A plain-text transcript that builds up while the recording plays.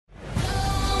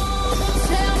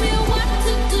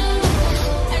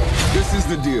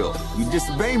the deal. You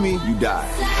disobey me, you die.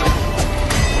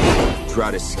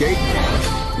 Try to escape,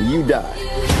 you die.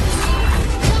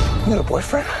 You got a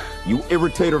boyfriend? You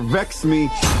irritate or vex me,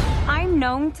 I'm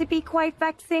known to be quite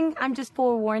vexing. I'm just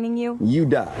forewarning you. you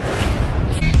die.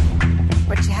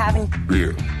 What you having?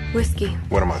 Beer. Whiskey.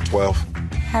 What am I, 12?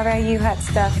 How about you, hot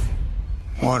stuff?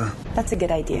 Water. That's a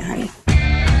good idea, honey.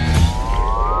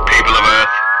 People of Earth,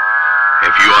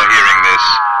 if you are hearing this,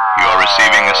 you are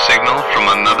receiving a signal from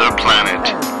another planet.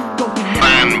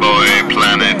 Fanboy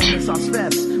Planet.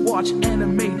 Watch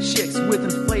anime chicks with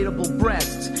inflatable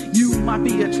breasts. You might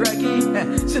be a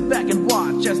Trekkie. Sit back and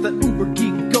watch as the uber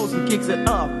geek goes and kicks it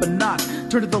up a notch.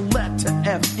 Turn to the letter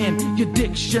F in your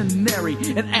dictionary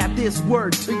and add this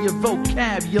word to your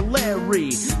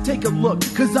vocabulary. Take a look,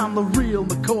 cause I'm the real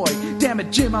McCoy. Damn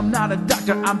it, Jim, I'm not a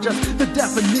doctor. I'm just the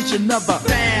definition of a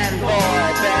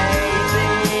fanboy,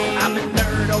 baby. I'm a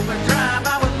nerd overdrive.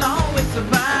 I will always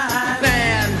survive.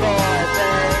 Fanboy,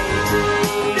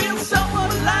 baby. Feel so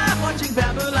alive watching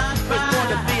Babylon 5. But going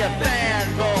to be a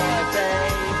fanboy,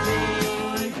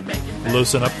 baby.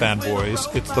 Listen up,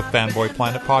 fanboys. It's the Fanboy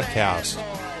Planet Podcast.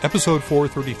 Episode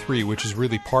 433, which is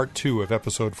really part 2 of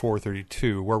episode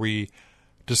 432, where we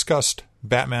discussed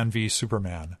Batman v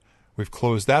Superman. We've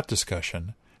closed that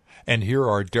discussion. And here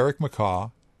are Derek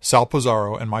McCaw, Sal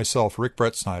Pizarro, and myself, Rick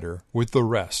Brett Snyder, with the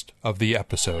rest of the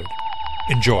episode.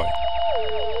 Enjoy.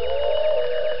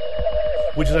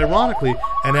 Which is ironically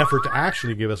an effort to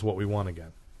actually give us what we want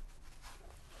again.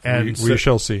 And we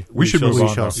shall see. We should move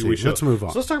on. Let's move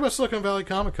on. So let's talk about Silicon Valley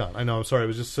Comic Con. I know, I'm sorry, it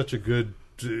was just such a good,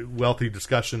 wealthy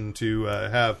discussion to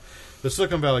have. The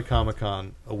Silicon Valley Comic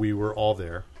Con, we were all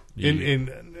there.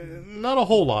 In not a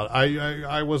whole lot.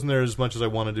 I wasn't there as much as I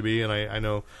wanted to be, and I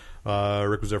know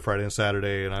Rick was there Friday and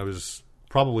Saturday, and I was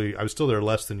still there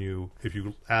less than you if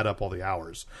you add up all the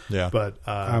hours. Yeah. But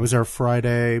I was there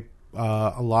Friday,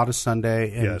 a lot of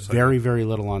Sunday, and very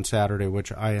little on Saturday,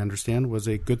 which I understand was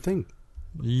a good thing.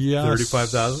 Yes.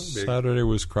 35,000? Saturday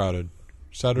was crowded.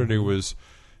 Saturday was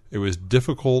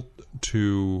difficult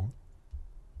to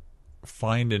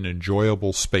find an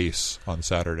enjoyable space on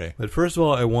Saturday. But first of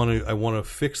all, I want to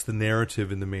fix the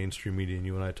narrative in the mainstream media, and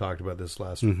you and I talked about this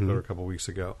last week or a couple of weeks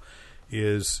ago,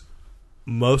 is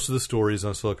most of the stories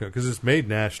on Silicon, because it's made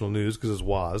national news, because it's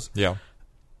WAS,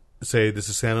 say this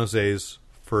is San Jose's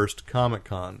first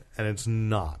Comic-Con, and it's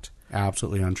not.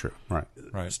 Absolutely untrue.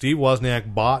 Right. Steve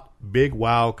Wozniak bought Big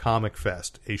Wow Comic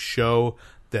Fest, a show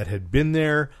that had been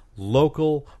there,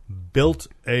 local, built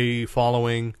a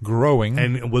following,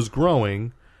 and was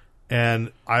growing.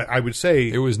 And I would say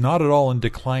it was not at all in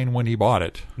decline when he bought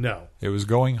it. No, it was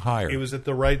going higher. It was at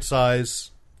the right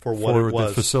size for what it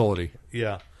was. The facility.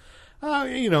 Yeah.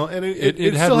 And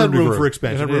it had still had room for It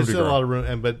expansion. had It still had a lot of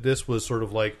room, but this was sort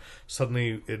of like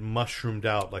suddenly it mushroomed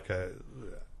out like a.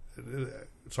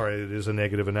 Sorry, it is a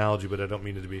negative analogy, but I don't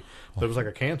mean it to be. But it was like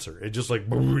a cancer. It just like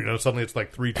suddenly it's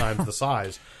like 3 times the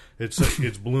size.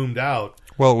 It's bloomed out.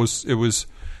 Well, it was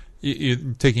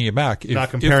taking it back. Not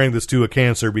comparing this to a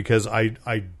cancer because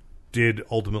I did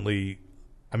ultimately.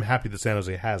 I'm happy that San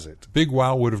Jose has it. Big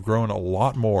Wow would have grown a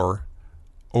lot more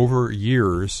over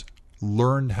years.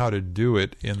 Learned how to do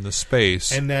it in the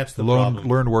space, and that's the problem.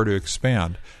 Learned where to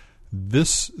expand.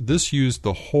 This used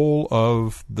the whole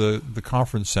of the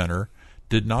conference center.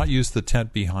 Did not use the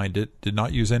tent behind it. Did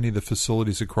not use any of the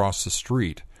facilities across the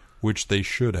street, which they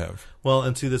should have. Well,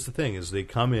 and see, that's the thing is they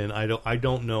come in. I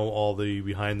don't know all the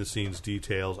behind the scenes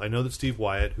details. I know that Steve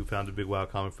Wyatt, who founded Big Wow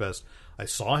Comic Fest, I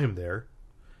saw him there.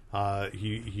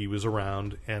 He was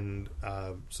around, and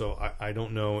so I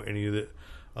don't know any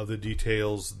of the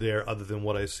details there other than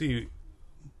what I see.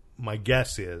 My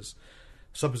guess is,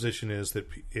 supposition is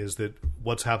that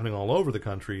what's happening all over the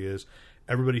country is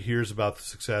everybody hears about the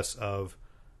success of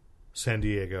San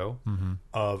Diego,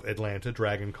 of Atlanta,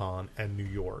 Dragon Con, and New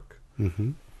York.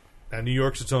 Mm-hmm. And New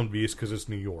York's its own beast because it's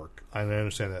New York. I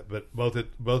understand that. But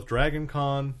both Dragon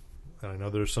Con, and I know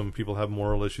there's some people have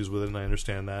moral issues with it, and I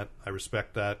understand that. I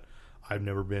respect that. I've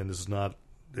never been.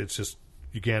 It's just,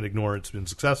 you can't ignore it. It's been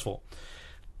successful.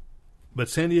 But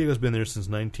San Diego's been there since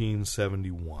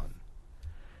 1971.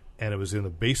 And it was in the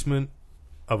basement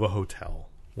of a hotel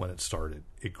when it started.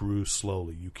 It grew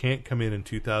slowly. You can't come in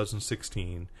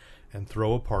 2016 and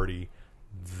throw a party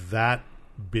that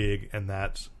big and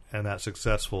that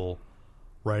successful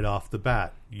right off the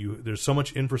bat. There's so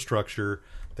much infrastructure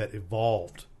that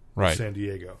evolved in San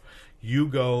Diego. You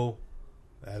go,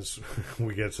 as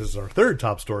we get, this is our third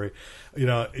top story.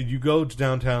 You go to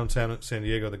downtown San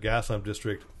Diego, the Gaslamp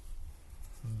district.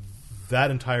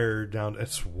 That entire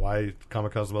that's why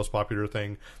Comic-Con is the most popular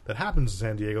thing that happens in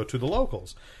San Diego to the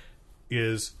locals,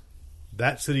 is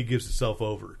that city gives itself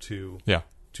over to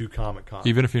Comic-Con.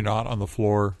 Even if you're not on the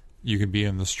floor, you can be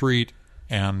in the street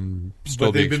and still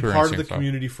but they've be been part of the stuff.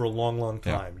 community for a long, long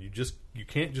time. You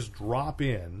can't just drop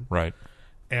in, right?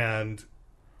 And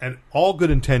all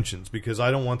good intentions, because I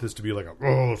don't want this to be like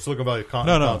Silicon Valley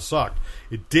Con sucked.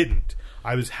 It didn't.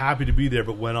 I was happy to be there,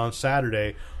 but when on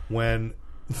Saturday, when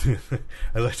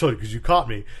as I told you, because you caught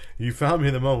me, you found me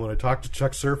in the moment when I talked to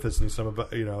Chuck Surface and some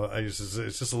about it's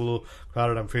just a little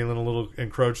crowded. I'm feeling a little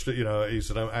encroached. He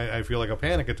said I feel like a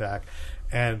panic attack,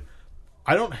 and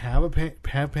I don't have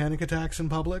panic attacks in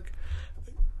public.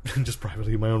 Just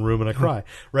privately in my own room, and I cry,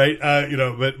 right?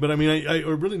 But I mean,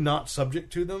 I'm really not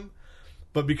subject to them.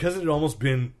 But because it had almost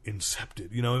been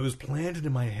incepted, it was planted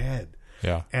in my head.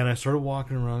 Yeah. And I started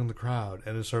walking around the crowd,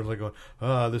 and it started like going,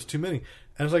 there's too many.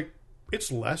 And it's like, it's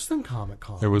less than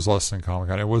Comic-Con. It was less than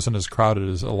Comic-Con. It wasn't as crowded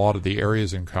as a lot of the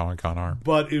areas in Comic-Con are.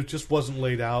 But it just wasn't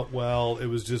laid out well. It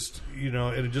was just,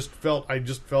 I just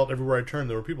felt everywhere I turned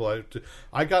there were people.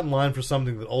 I got in line for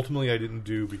something that ultimately I didn't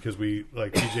do because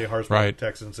TJ Harsman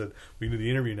texted and said, we can do the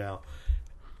interview now.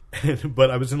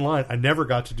 But I was in line. I never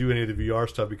got to do any of the VR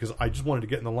stuff because I just wanted to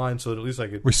get in the line so that at least I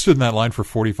could. We stood in that line for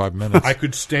 45 minutes. I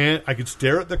could stare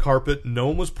at the carpet. No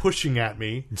one was pushing at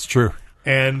me. It's true.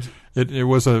 And it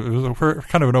was a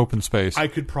kind of an open space. I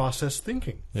could process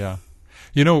thinking. Yeah,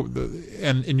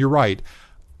 and you're right.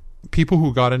 People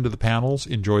who got into the panels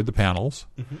enjoyed the panels.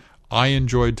 Mm-hmm. I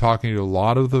enjoyed talking to a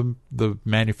lot of the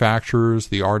manufacturers,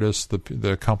 the artists,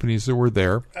 the companies that were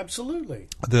there. Absolutely.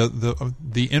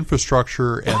 The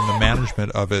infrastructure and the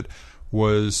management of it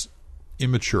was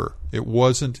immature. It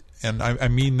wasn't, and I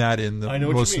mean that in the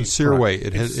most sincere way.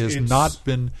 It has not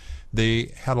been.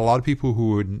 They had a lot of people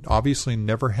who had obviously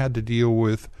never had to deal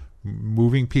with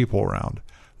moving people around.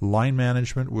 Line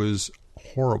management was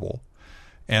horrible,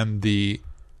 and the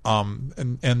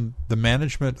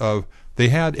management of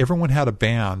everyone had a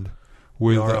band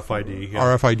with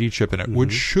RFID chip in it,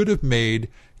 which should have made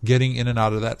getting in and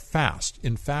out of that fast.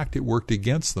 In fact, it worked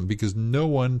against them because no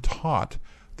one taught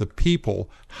the people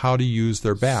how to use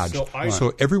their badge.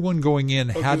 So everyone going in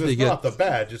had to get... It's not the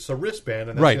badge, it's the wristband,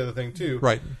 and that's the other thing too.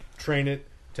 Right. Train it,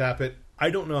 tap it.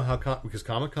 I don't know how... because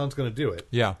Comic-Con's going to do it.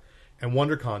 Yeah. And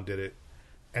WonderCon did it.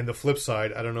 And the flip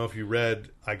side, I don't know if you read,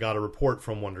 I got a report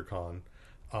from WonderCon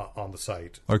on the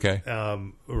site. Okay.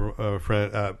 A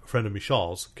friend of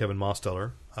Michal's, Kevin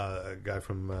Mosteller, a guy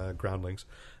from Groundlings,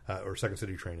 or Second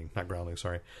City Training, not Groundlings,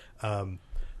 sorry.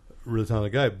 Really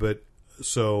talented guy, but...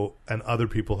 So, and other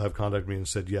people have contacted me and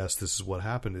said, yes, this is what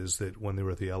happened, is that when they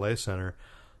were at the LA Center,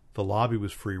 the lobby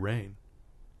was free reign.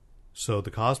 So the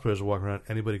cosplayers were walking around,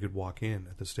 anybody could walk in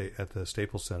at the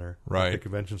Staples Center, right, the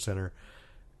convention center,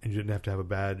 and you didn't have to have a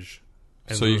badge.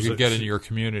 And so you could get into your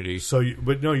community.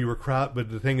 But no, you were crowd. But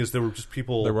the thing is, there were just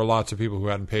people. There were lots of people who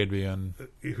hadn't paid to be in.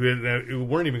 Who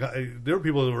weren't even. There were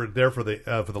people who were there for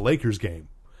the Lakers game,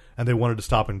 and they wanted to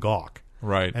stop and gawk.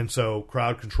 Right. And so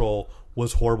crowd control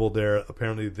was horrible there.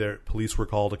 Apparently, their police were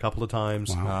called a couple of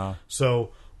times. Wow.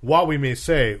 So while we may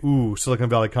say, "Ooh, Silicon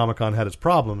Valley Comic-Con had its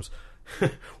problems,"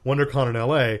 WonderCon in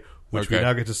LA, which we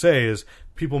now get to say is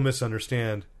people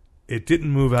misunderstand. It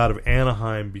didn't move out of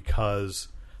Anaheim because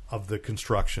of the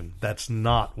construction. That's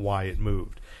not why it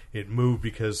moved. It moved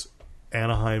because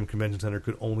Anaheim Convention Center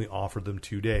could only offer them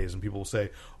 2 days. And people will say,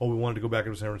 oh, we wanted to go back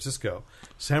into San Francisco.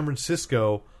 San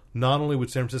Francisco, not only would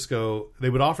San Francisco, they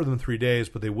would offer them 3 days,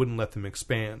 but they wouldn't let them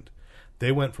expand.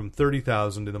 They went from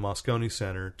 30,000 in the Moscone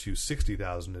Center to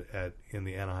 60,000 in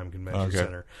the Anaheim Convention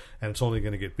Center. And it's only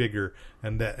going to get bigger,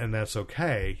 and that's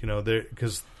okay,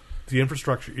 because the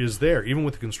infrastructure is there, even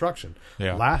with the construction.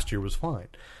 Yeah. Last year was fine.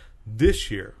 This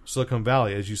year, Silicon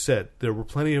Valley, as you said, there were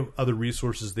plenty of other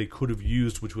resources they could have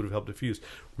used, which would have helped diffuse.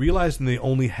 Realizing they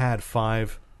only had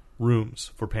 5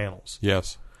 rooms for panels.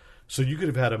 Yes. So you could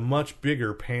have had a much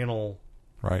bigger panel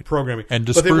programming. And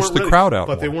disperse the crowd out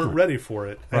But more. they weren't ready for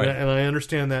it. Right. And I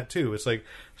understand that, too. It's like,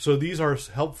 so these are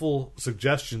helpful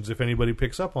suggestions if anybody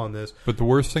picks up on this. But the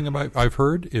worst thing I've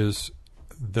heard is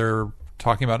they're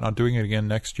talking about not doing it again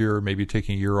next year, maybe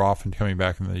taking a year off and coming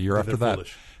back in the year after that.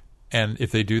 Foolish. And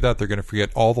if they do that, they're going to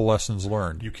forget all the lessons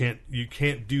learned. You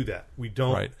can't do that. We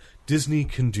don't. Right. Disney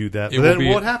can do that. But then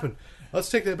what happened? Let's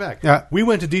take that back. Yeah. We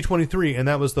went to D23, and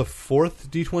that was the 4th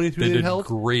D23 they did held?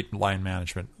 Great line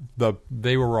management.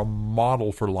 They were a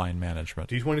model for line management.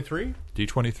 D23?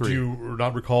 D23. Do you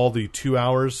not recall the 2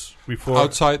 hours before?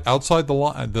 Outside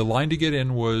the line to get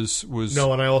in was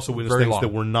no, and I also witnessed very things long.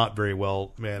 that were not very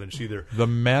well managed either. The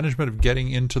management of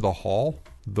getting into the hall,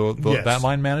 Yes. that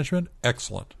line management,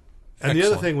 excellent. And the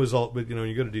other thing was, when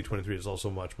you go to D23, it's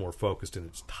also much more focused in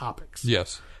its topics.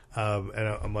 Yes. And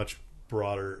a much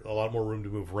broader, a lot more room to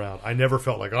move around. I never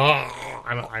felt like,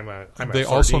 I'm a They sardine.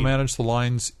 also managed the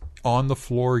lines on the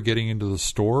floor getting into the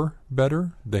store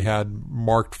better. They had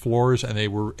marked floors, and they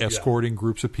were escorting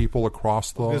groups of people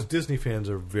across the... Because Disney fans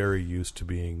are very used to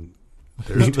being...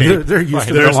 There's tape, they're used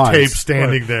to there's the lines. tape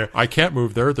standing there. I can't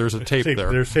move there. There's a tape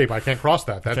there. There's tape. I can't cross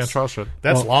that. That's, Can't trust it.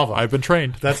 That's lava. I've been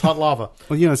trained. That's hot lava.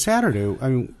 Well, Saturday, I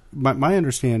mean, my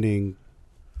understanding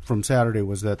from Saturday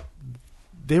was that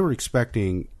they were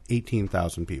expecting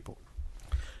 18,000 people.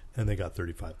 And they got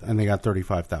 35,000. And they got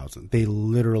 35,000. They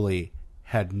literally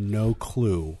had no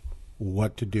clue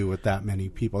what to do with that many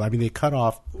people. I mean, they cut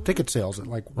off ticket sales at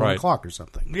like 1 o'clock or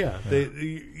something. Yeah,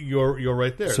 you're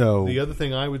right there. So the other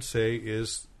thing I would say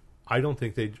is I don't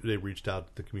think they reached out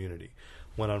to the community.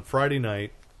 When on Friday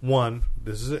night,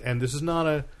 this is not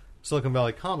a Silicon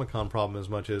Valley Comic-Con problem as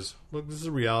much as, look, this is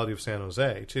a reality of San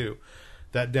Jose too.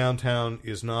 That downtown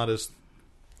is not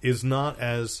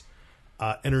as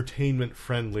entertainment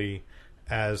friendly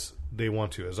as they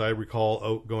want to. As I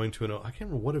recall, going to I can't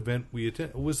remember what event we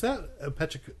attended. Was that a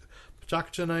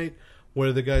Pachakacha night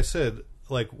where the guy said,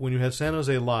 like, when you had San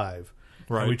Jose Live,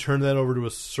 and we turned that over to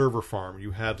a server farm,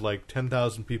 you had like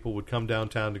 10,000 people would come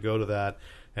downtown to go to that,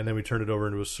 and then we turned it over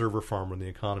into a server farm when the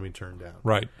economy turned down.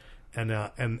 Right. And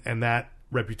that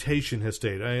reputation has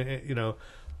stayed.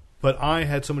 But I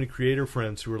had so many creator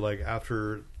friends who were like,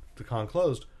 after the con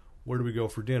closed, where do we go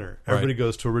for dinner? Everybody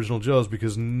goes to Original Joe's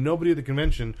because nobody at the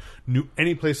convention knew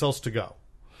any place else to go.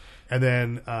 And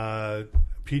then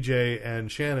PJ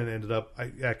and Shannon ended up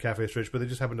at Cafe Stretch, but they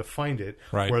just happened to find it.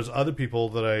 Right. Whereas other people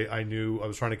that I knew, I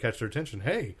was trying to catch their attention.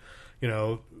 Hey,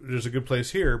 there's a good place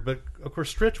here. But, of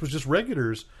course, Stretch was just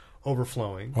regulars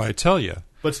overflowing. Well, I tell you.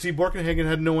 But Steve Borkenhagen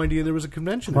had no idea there was a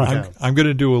convention in town. I'm going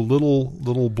to do a little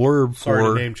blurb Sorry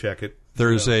for... to name check it.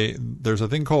 There's a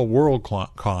thing called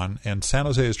Worldcon, and San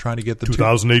Jose is trying to get the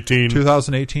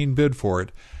 2018 bid for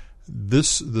it.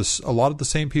 This a lot of the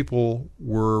same people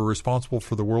were responsible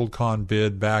for the Worldcon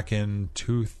bid back in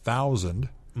 2000.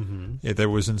 Mm-hmm. That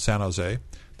was in San Jose.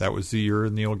 That was the year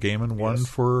Neil Gaiman won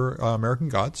for American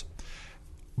Gods.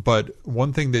 But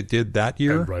one thing they did that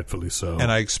year, and rightfully so,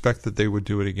 and I expect that they would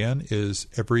do it again, is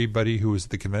everybody who was at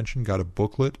the convention got a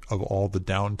booklet of all the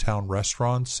downtown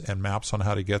restaurants and maps on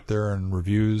how to get there and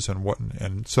reviews and what.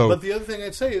 And so, but the other thing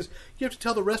I'd say is you have to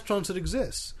tell the restaurants it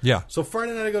exists. Yeah. So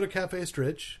Friday night I go to Cafe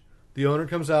Stritch. The owner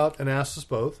comes out and asks us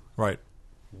both, right,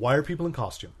 why are people in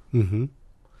costume? Mm-hmm.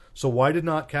 So why did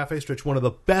not Cafe Stritch, one of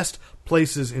the best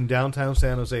places in downtown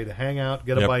San Jose to hang out,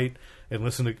 get a bite, and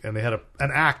listen to, and they had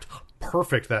an act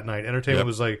perfect that night. Entertainment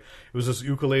was like, it was this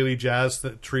ukulele jazz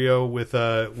trio with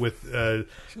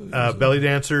belly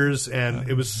dancers, and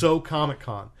it was so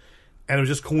Comic-Con, and it was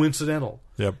just coincidental.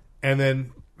 Yep. And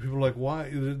then people were like, why?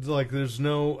 Like, there's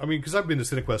no, I mean, because I've been to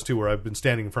CineQuest too, where I've been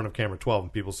standing in front of camera 12,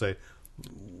 and people say,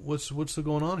 what's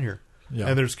going on here? Yeah.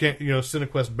 And there's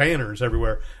CineQuest banners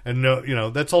everywhere, and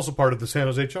that's also part of the San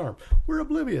Jose charm. We're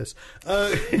oblivious,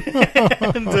 and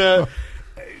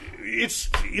it's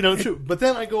true. But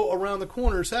then I go around the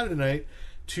corner Saturday night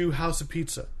to House of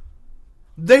Pizza.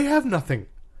 They have nothing.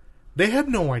 They had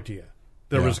no idea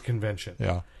there was a convention.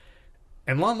 Yeah,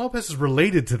 and Lon Lopez is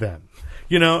related to them.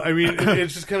 I mean,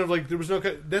 it's just kind of like there was no.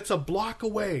 That's a block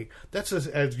away. That's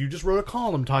as you just wrote a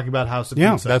column talking about House of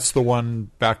Pizza. That's the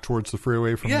one back towards the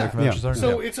freeway from the convention center.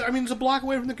 So it's a block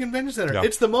away from the convention center. Yeah.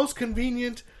 It's the most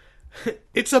convenient.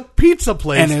 It's a pizza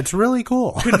place, and it's really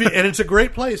cool. And it's a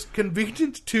great place,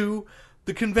 convenient to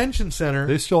the convention center.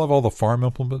 They still have all the farm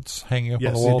implements hanging up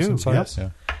on the walls inside. Yes. Yeah.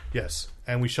 Yes,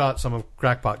 and we shot some of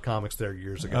Crackpot Comics there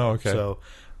years ago. Oh, okay. So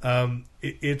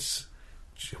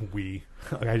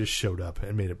I just showed up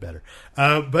and made it better.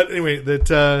 But anyway,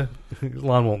 that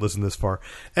Lon won't listen this far.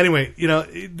 Anyway,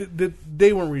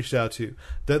 they weren't reached out to.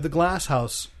 The Glass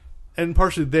House, and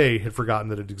partially they had forgotten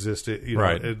that it existed.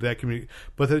 Right. That community,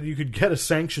 but that you could get a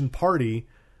sanctioned party,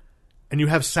 and you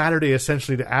have Saturday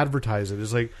essentially to advertise it.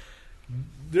 It's like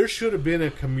there should have been a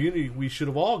community. We should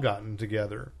have all gotten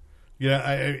together.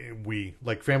 We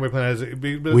like Fanboy Planet has.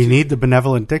 We need the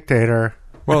benevolent dictator.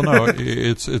 Well, no,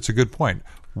 it's a good point.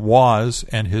 Woz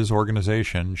and his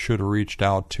organization should have reached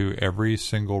out to every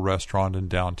single restaurant in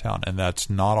downtown, and that's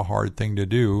not a hard thing to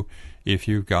do if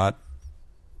you've got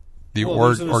the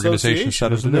organization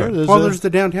set up to do it. Well, there's the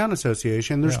Downtown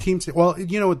Association. There's Team. Well,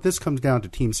 this comes down to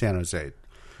Team San Jose,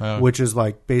 which is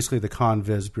like basically the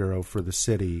Conviz Bureau for the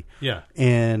city. Yeah,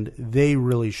 and they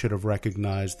really should have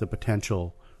recognized the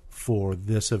potential for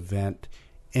this event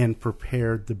and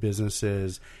prepared the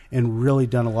businesses and really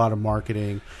done a lot of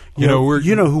marketing. You know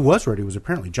who was ready was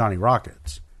apparently Johnny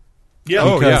Rockets.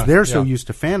 Yeah, because they're so used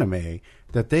to Fanime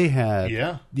that they had.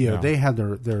 Yeah. They had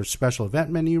their special event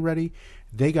menu ready.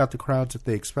 They got the crowds that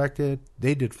they expected.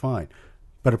 They did fine.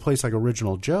 But a place like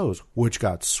Original Joe's, which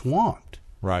got swamped.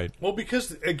 Right. Well,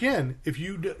 because again, if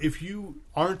you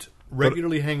aren't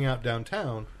regularly hanging out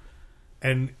downtown,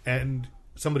 and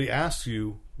somebody asks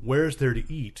you where's there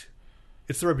to eat,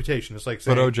 it's the reputation. It's like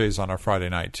saying, but OJ's on a Friday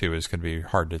night too is going to be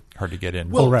hard to get in.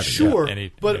 Well, Already, sure, yeah.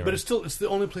 but it's the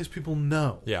only place people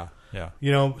know. Yeah.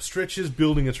 Stretch is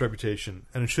building its reputation,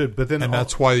 and it should. But then,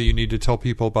 that's why you need to tell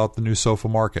people about the new Sofa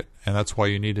Market, and that's why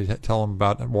you need to tell them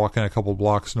about walking a couple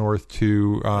blocks north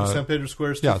to San Pedro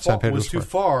Square. San Pedro was Square. too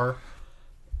far.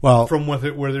 Well, from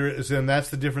where there is, and that's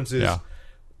the difference. Is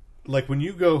like when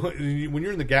you're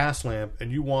in the gas lamp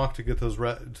and you walk to get to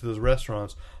those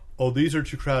restaurants. Oh, these are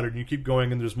too crowded, and you keep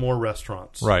going, and there's more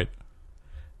restaurants. Right.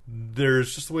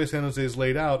 There's just the way San Jose is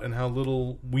laid out, and how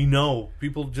little we know.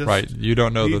 People just right. You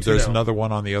don't know that there's another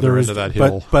one on the other end of that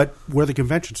hill. But where the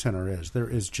convention center is, there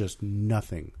is just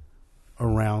nothing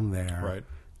around there. Right.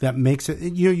 That makes it.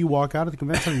 You walk out of the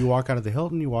convention center, you walk out of the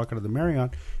Hilton, you walk out of the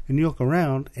Marriott, and you look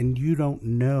around, and you don't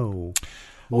know.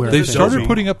 They've started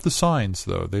putting up the signs,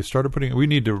 though. They've started putting. We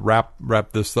need to wrap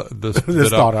this this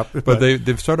thought up. But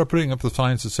they've started putting up the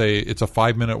signs to say it's a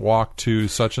 5-minute walk to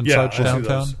such and such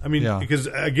downtown. I mean, because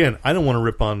again, I don't want to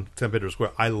rip on San Pedro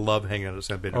Square. I love hanging out at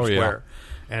San Pedro Square,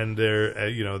 and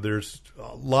there's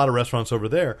a lot of restaurants over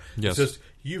there. Yes. It's just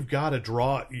you've got to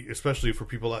draw, especially for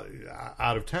people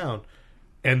out of town.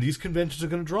 And these conventions are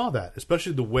going to draw that,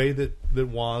 especially the way that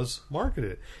Woz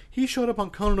marketed it. He showed up on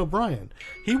Conan O'Brien.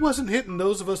 He wasn't hitting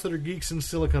those of us that are geeks in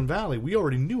Silicon Valley. We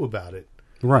already knew about it.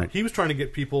 Right. He was trying to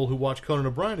get people who watch Conan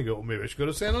O'Brien to go, well, maybe I should go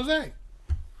to San Jose.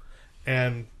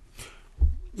 And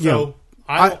so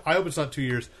I hope it's not 2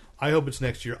 years. I hope it's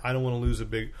next year. I don't want to lose a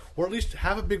big, or at least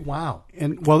have a big wow.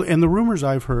 And the rumors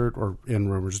I've heard,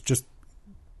 just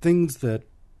things that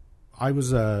I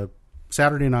was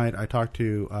Saturday night, I talked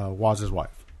to Waz's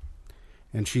wife,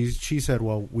 and she said,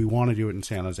 "Well, we want to do it in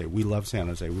San Jose. We love San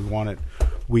Jose. We want it.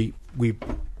 We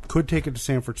could take it to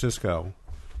San Francisco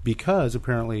because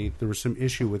apparently there was some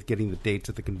issue with getting the dates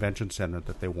at the convention center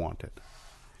that they wanted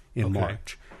in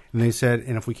March. And they said,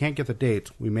 and if we can't get the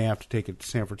dates, we may have to take it to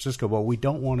San Francisco. But we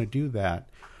don't want to do that."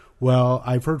 Well,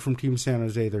 I've heard from Team San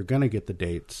Jose they're going to get the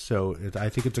dates, so I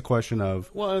think it's a question of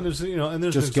and there's an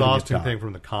exhausting thing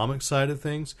from the comic side of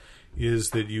things. Is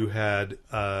that you had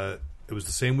it was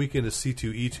the same weekend as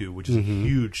C2E2, which is a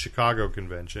huge Chicago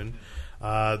convention.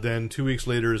 Then 2 weeks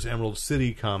later is Emerald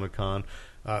City Comic Con.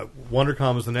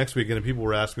 WonderCon was the next weekend, and people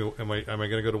were asking me, "Am I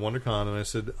going to go to WonderCon?" And I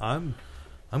said, "I'm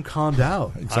conned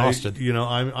out, exhausted.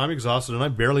 I'm exhausted, and I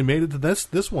barely made it to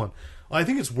this one. I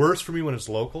think it's worse for me when it's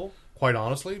local, quite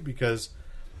honestly, because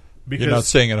you're not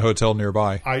staying in a hotel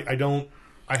nearby.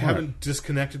 I haven't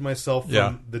disconnected myself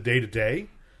from the day to day."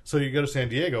 So you go to San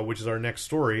Diego, which is our next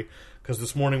story, because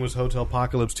this morning was Hotel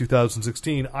Apocalypse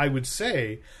 2016. I would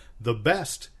say the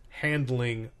best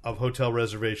handling of hotel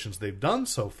reservations they've done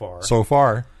so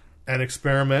far. An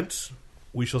experiment.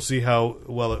 We shall see how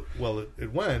well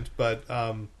it went, but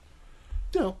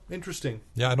interesting.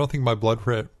 Yeah, I don't think my blood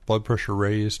pressure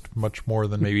raised much more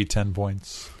than maybe 10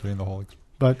 points during the whole.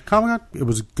 But Comic-Con, it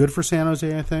was good for San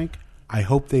Jose, I think. I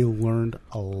hope they learned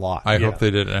a lot. I hope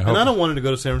they did. And I don't want to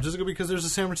go to San Francisco because there's a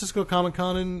San Francisco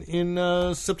Comic-Con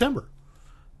in September.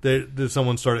 There's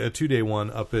someone started a 2-day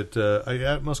one up at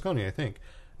Moscone, I think.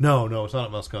 No, it's not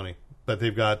at Moscone. But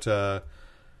they've got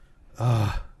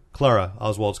Clara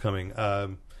Oswald's coming.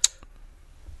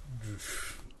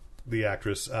 The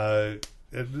actress.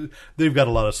 They've got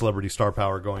a lot of celebrity star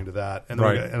power going to that, and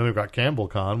then we've got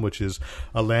CampbellCon, which is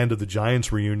a Land of the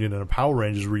Giants reunion and a Power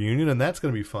Rangers reunion, and that's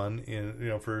going to be fun.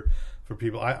 For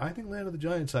people, I think Land of the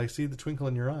Giants. I see the twinkle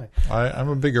in your eye. I'm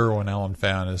a big Irwin Allen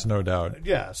fan, there's no doubt.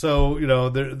 Yeah, so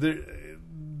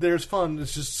there's fun.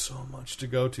 It's just so much to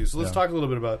go to. So let's talk a little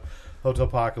bit about Hotel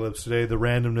Apocalypse today. The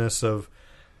randomness of.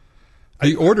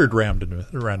 The ordered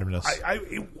randomness.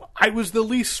 I was the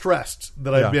least stressed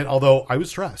that I've been, although I was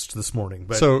stressed this morning.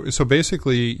 But so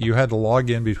basically, you had to log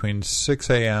in between 6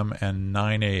 a.m. and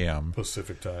 9 a.m.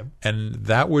 Pacific time. And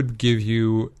that would give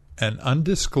you an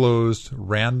undisclosed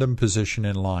random position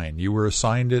in line. You were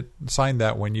assigned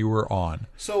that when you were on.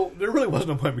 So there really was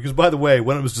no point because, by the way,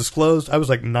 when it was disclosed, I was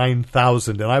like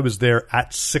 9,000, and I was there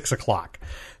at 6 o'clock.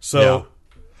 So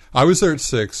I was there at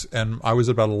 6, and I was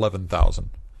about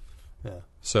 11,000. Yeah.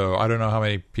 So I don't know how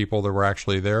many people there were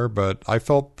actually there, but I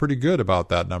felt pretty good about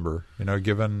that number.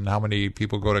 Given how many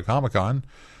people go to Comic-Con,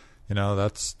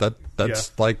 that's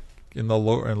like in the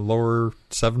lower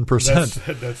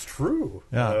 7%. That's true.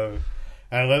 Yeah.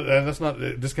 And that's not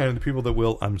discounting the people that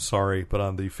will. I'm sorry, but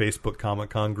on the Facebook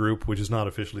Comic-Con group, which is not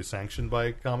officially sanctioned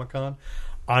by Comic-Con,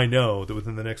 I know that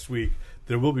within the next week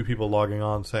there will be people logging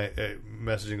on,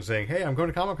 messaging saying, "Hey, I'm going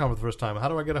to Comic-Con for the first time. How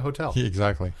do I get a hotel?"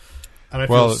 Exactly. And I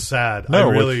feel sad. No,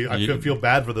 I feel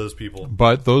bad for those people.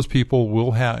 But those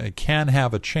people can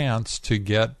have a chance to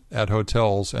get at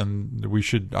hotels, and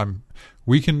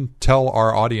we can tell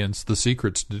our audience the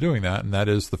secrets to doing that, and that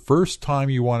is the first time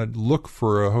you want to look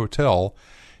for a hotel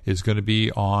is going to be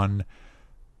on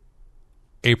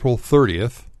April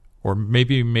 30th or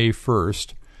maybe May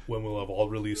 1st. When we'll have all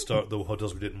released the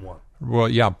hotels we didn't want. Well,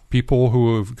 yeah, people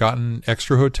who have gotten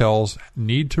extra hotels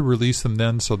need to release them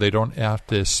then so they don't have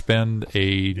to spend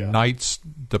a night's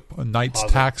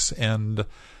tax and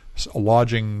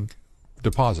lodging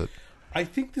deposit. I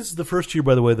think this is the first year,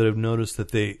 by the way, that I've noticed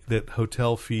that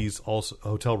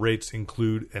hotel rates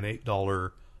include an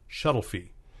 $8 shuttle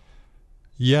fee.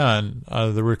 Yeah, and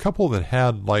there were a couple that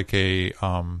had like a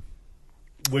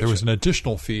there was an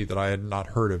additional fee that I had not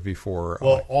heard of before.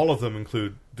 Well, all of them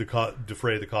include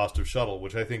defray the cost of shuttle,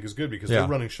 which I think is good because they're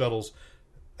running shuttles.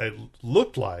 It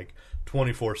looked like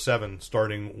 24/7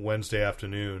 starting Wednesday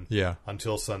afternoon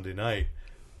until Sunday night.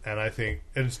 And I think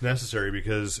it's necessary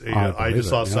because I just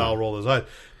saw Sal roll his eyes.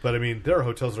 But I mean, there are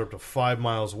hotels that are up to 5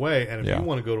 miles away, and if you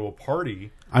want to go to a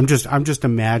party, I'm just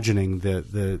imagining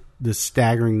the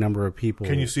staggering number of people.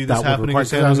 Can you see this happening in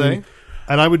San Jose?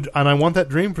 And I want that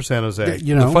dream for San Jose.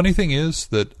 The funny thing is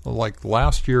that like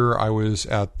last year I was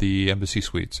at the Embassy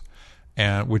Suites,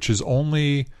 and which is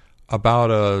only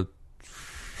about a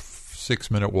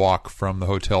 6-minute walk from the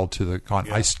hotel to the con.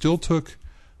 I still took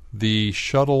the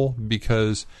shuttle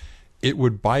because it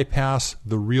would bypass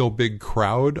the real big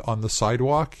crowd on the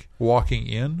sidewalk walking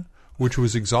in, which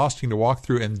was exhausting to walk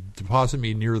through, and deposit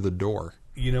me near the door.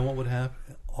 You know what would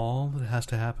happen? All that has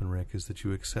to happen, Rick, is that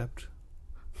you accept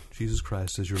Jesus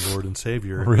Christ as your Lord and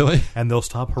Savior. Really? And they'll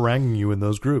stop haranguing you in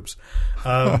those groups.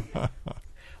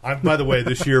 By the way,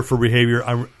 this year for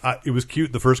behavior, it was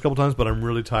cute the first couple times, but I'm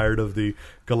really tired of the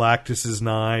Galactus is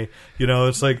nigh.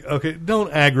 It's like, okay,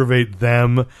 don't aggravate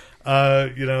them.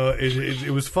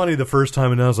 It was funny the first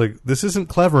time, and I was like, this isn't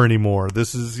clever anymore.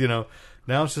 This is, now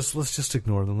it's just, let's just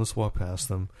ignore them. Let's walk past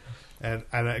them. And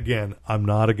again, I'm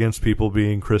not against people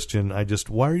being Christian.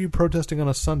 Why are you protesting on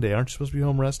a Sunday? Aren't you supposed to be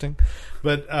home resting?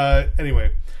 But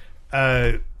anyway,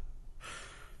 I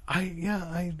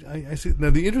see. Now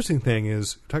the interesting thing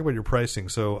is, talk about your pricing.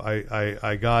 So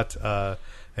I got an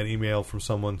email from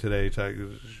someone today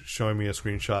showing me a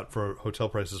screenshot for hotel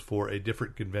prices for a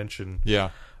different convention.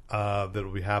 That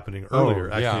will be happening earlier,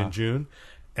 in June,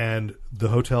 and the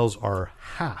hotels are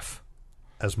half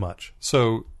as much.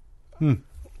 So.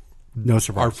 No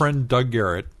surprise. Our friend Doug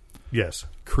Garrett has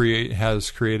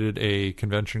created a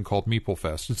convention called Meeple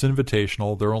Fest. It's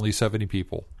invitational. There are only 70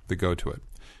 people that go to it.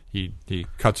 He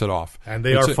cuts it off. And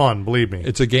they are fun, believe me.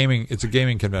 It's a gaming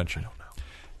convention. I don't know.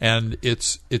 And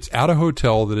it's at a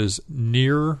hotel that is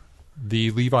near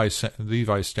the Levi's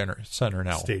Center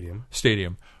now.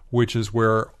 Stadium, which is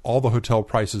where all the hotel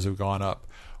prices have gone up.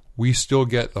 We still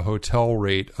get the hotel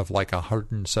rate of like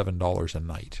 $107 a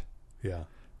night. Yeah.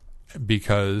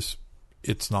 Because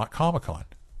it's not Comic-Con,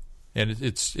 and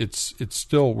it's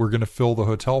still, we're going to fill the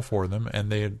hotel for them,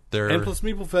 and they're and plus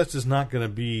Meeple Fest is not going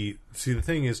to be. See, the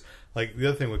thing is, like the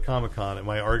other thing with Comic-Con, and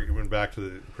my argument back to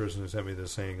the person who sent me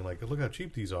this saying like, look how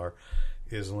cheap these are,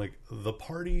 is like the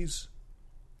parties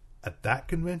at that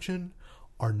convention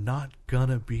are not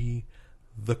gonna be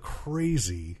the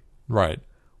crazy. Right.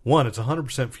 One, it's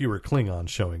 100% fewer Klingons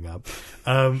showing up.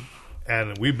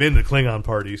 And we've been to Klingon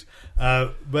parties,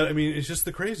 but I mean, it's just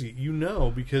the crazy,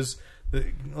 because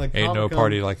ain't no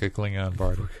party like a Klingon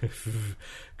party.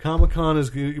 Comic-Con is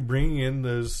bringing in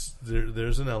there's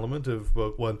an element of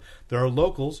both. One, there are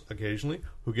locals occasionally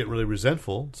who get really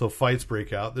resentful, so fights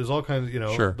break out. There's all kinds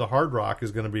of, Sure. The Hard Rock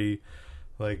is going to be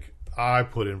like, I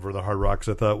put in for the Hard Rock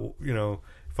because I thought,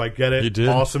 if I get it,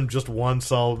 awesome, just one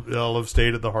I'll have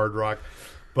stayed at the Hard Rock,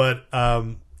 but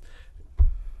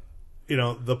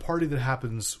the party that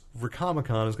happens for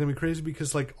Comic-Con is going to be crazy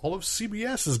because, like, all of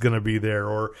CBS is going to be there.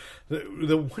 Or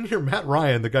the one year, Matt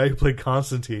Ryan, the guy who played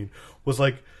Constantine, was,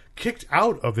 like, kicked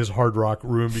out of his Hard Rock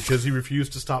room because he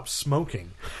refused to stop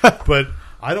smoking. But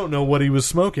I don't know what he was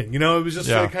smoking. It was just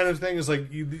that kind of thing. It's like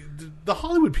the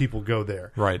Hollywood people go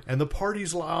there. Right. And the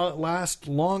parties last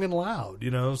long and loud,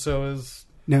 so as...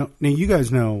 Now, you guys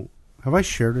know... Have I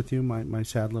shared with you my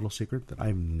sad little secret that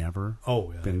I've never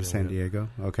been to San Diego?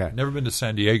 Okay. Never been to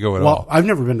San Diego at all. Well, I've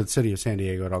never been to the city of San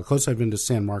Diego at all. Close, I've been to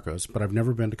San Marcos, but I've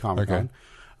never been to Comic-Con.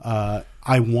 Okay.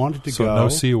 I wanted to go. So no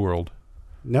SeaWorld?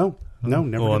 No. No,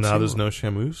 never. Well, did now see there's one. no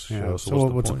Shamus. Yeah, So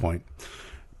what's the point?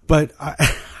 But I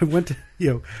went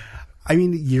to, I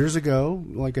mean, years ago,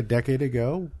 like a decade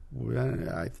ago,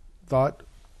 I thought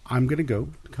I'm going to go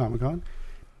to Comic-Con.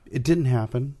 It didn't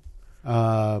happen.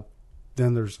 Then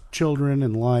there's children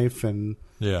and life and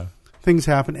things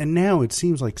happen. And now it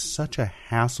seems like such a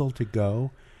hassle to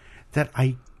go that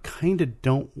I kind of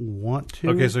don't want to.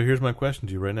 Okay, so here's my question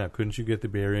to you right now. Couldn't you get the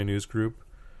Bay Area News Group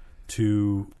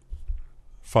to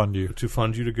fund you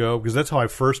to go? Because that's how I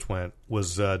first went,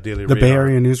 was Daily Radar. The Bay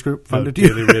Area News Group funded you?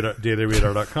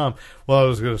 DailyRadar.com. Well, I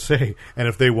was going to say, and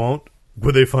if they won't,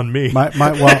 would they fund me?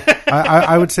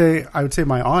 I would say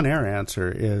my on-air answer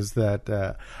is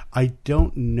that I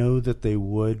don't know that they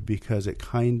would, because it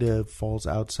kind of falls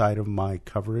outside of my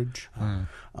coverage.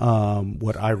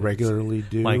 What I regularly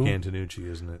do. Mike Antonucci,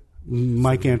 isn't it?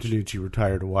 Mike Antonucci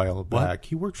retired a while back. What?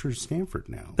 He works for Stanford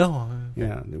now. Oh,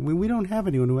 yeah. We don't have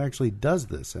anyone who actually does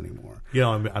this anymore. Yeah,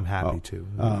 I'm happy to.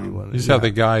 You just have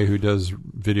the guy who does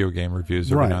video game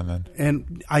reviews every now and then.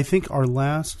 And I think the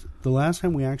last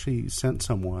time we actually sent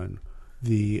someone,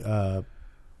 the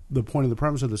point of the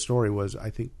premise of the story was,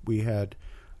 I think we had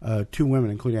two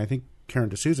women, including I think Karen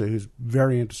D'Souza, who's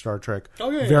very into Star Trek,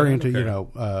 very into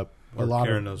a lot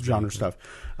Karen of genre stuff.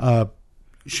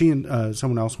 She and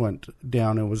someone else went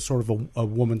down, and it was sort of a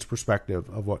woman's perspective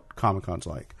of what Comic-Con's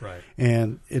like. Right.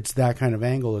 And it's that kind of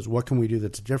angle, is what can we do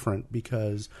that's different,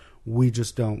 because we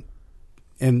just don't,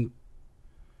 and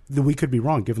we could be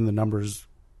wrong given the numbers,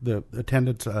 the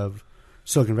attendance of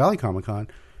Silicon Valley Comic-Con,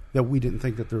 that we didn't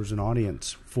think that there was an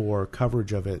audience for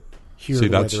coverage of it here. See,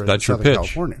 that's your pitch.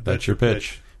 California. That's your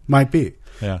pitch. Might be.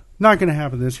 Yeah. Not going to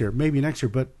happen this year, maybe next year.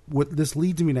 But what this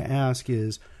leads me to ask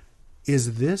is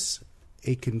this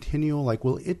a continual, like,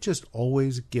 will it just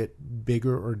always get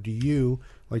bigger, or do you,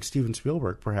 like Steven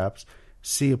Spielberg perhaps,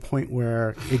 see a point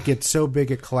where it gets so big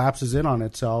it collapses in on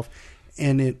itself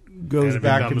and it goes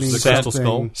back to being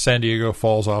something? San Diego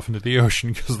falls off into the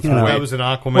ocean because of the that was an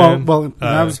Aquaman. Well,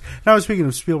 I was speaking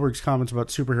of Spielberg's comments about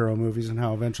superhero movies and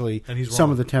how eventually some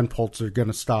of the tentpoles are going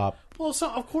to stop. Well,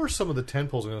 of course some of the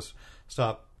tentpoles are going to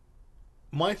stop.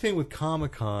 My thing with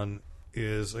Comic-Con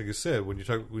is, like I said, when you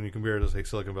compare it to, like,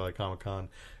 Silicon Valley Comic-Con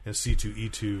and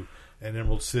C2E2 and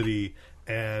Emerald City,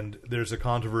 and there's a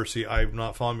controversy I'm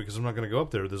not following because I'm not going to go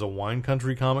up there. There's a Wine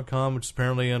Country Comic-Con, which is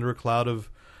apparently under a cloud of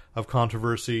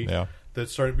controversy that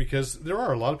started because there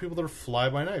are a lot of people that are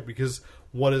fly-by-night, because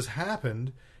what has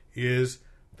happened is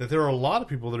that there are a lot of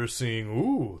people that are seeing,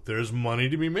 ooh, there's money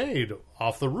to be made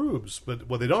off the rubes. But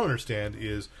what they don't understand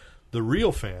is the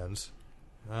real fans,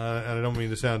 and I don't mean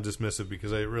to sound dismissive,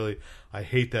 because I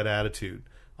hate that attitude.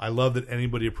 I love that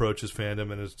anybody approaches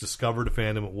fandom and has discovered a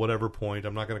fandom at whatever point.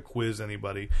 I'm not going to quiz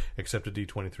anybody except a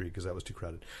D23 because that was too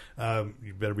crowded.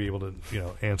 You better be able to,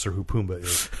 answer who Pumbaa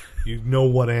is. You know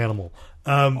what animal?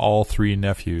 All three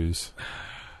nephews.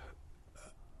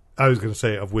 I was going to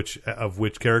say of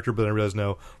which character, but I realized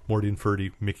no. Morty and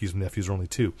Ferdy, Mickey's nephews, are only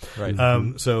two. Right.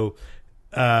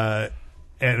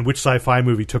 And which sci-fi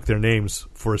movie took their names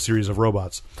for a series of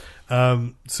robots?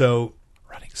 Running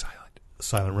silent.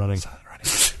 Silent running.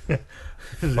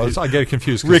 I get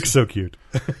confused. Rick's so cute.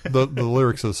 the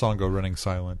lyrics of the song go running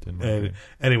silent.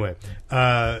 Anyway,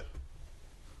 where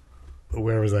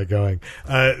was I going?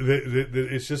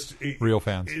 It's just real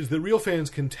fans. Is the real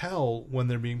fans can tell when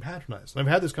they're being patronized. I've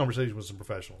had this conversation with some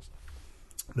professionals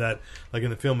that, like in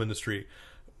the film industry,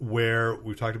 where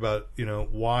we've talked about,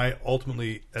 why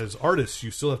ultimately as artists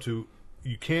you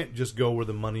can't just go where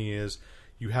the money is.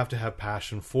 You have to have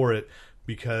passion for it,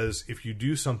 because if you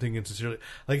do something insincerely,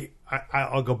 like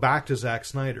I'll go back to Zack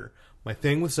Snyder. My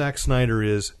thing with Zack Snyder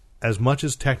is, as much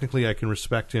as technically I can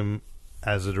respect him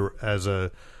as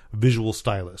a visual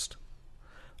stylist,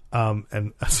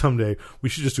 and someday we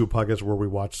should just do a podcast where we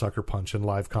watch Sucker Punch and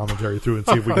live commentary through and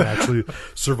see if we can actually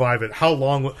survive it. How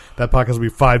long that podcast will be?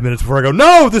 5 minutes before I go,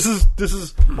 no, this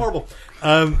is horrible.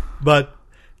 But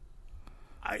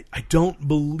I don't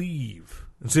believe.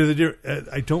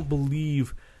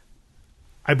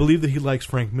 I believe that he likes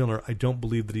Frank Miller. I don't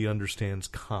believe that he understands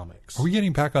comics. Are we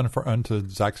getting back onto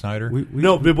Zack Snyder?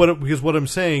 No, because what I'm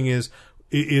saying is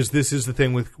this is the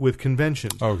thing with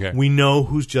conventions. Okay. We know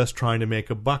who's just trying to make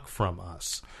a buck from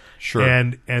us. Sure.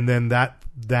 And then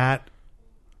that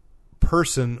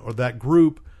person or that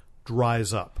group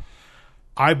dries up.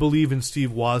 I believe in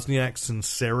Steve Wozniak's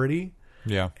sincerity.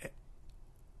 Yeah.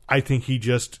 I think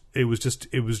it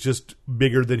was just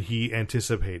bigger than he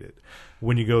anticipated.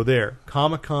 When you go there,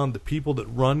 Comic-Con, the people that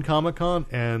run Comic-Con,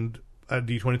 and at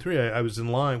D23, I was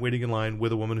waiting in line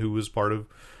with a woman who was part of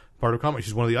Comic.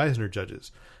 She's one of the Eisner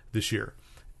judges this year,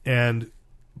 and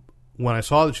when I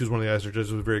saw that she was one of the Eisner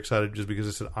judges, I was very excited just because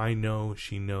I said, I know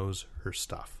she knows her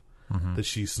stuff. That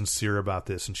she's sincere about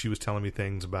this. And she was telling me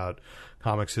things about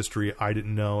comics history I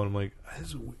didn't know. And I'm like,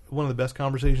 this is one of the best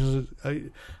conversations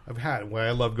I've had. Why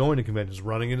I love going to conventions,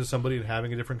 running into somebody and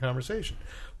having a different conversation.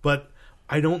 But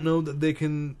I don't know that they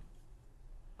can...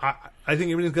 I think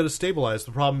everything's got to stabilize.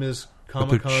 The problem is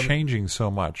Comic-Con... But they're changing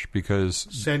so much because...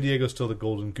 San Diego's still the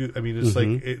golden goose. I mean, it's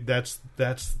like...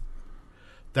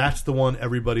 That's the one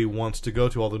everybody wants to go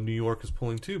to, although New York is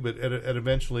pulling too. But at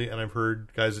eventually, and I've heard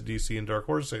guys at DC and Dark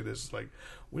Horse say this, like,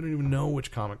 we don't even know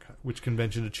which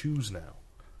convention to choose now.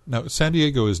 Now, San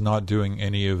Diego is not doing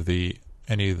any of the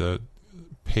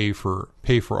pay for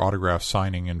autograph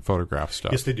signing and photograph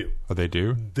stuff. Yes, they do. Oh, they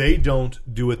do? They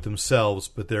don't do it themselves,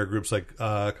 but there are groups like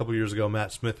a couple of years ago,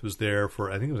 Matt Smith was there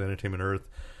for, I think it was Entertainment Earth.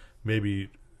 Maybe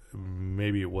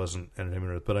it wasn't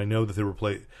Entertainment Earth, but I know that there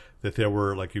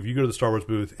were like, if you go to the Star Wars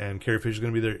booth and Carrie Fisher's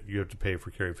going to be there, you have to pay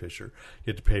for Carrie Fisher.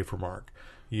 You have to pay for Mark.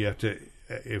 You have to,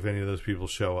 if any of those people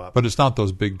show up. But it's not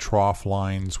those big trough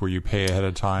lines where you pay ahead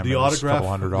of time. The and it's autograph,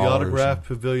 $200. the autograph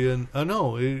pavilion.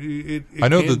 No, it I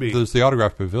know can that be. there's the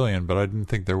autograph pavilion, but I didn't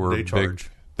think there were They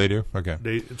charge. big. They do?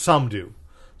 Okay. Some do,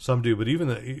 but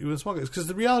even small guys. Because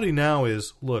the reality now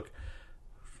is, look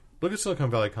at Silicon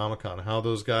Valley Comic-Con. How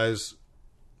those guys,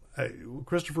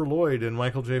 Christopher Lloyd and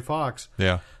Michael J. Fox.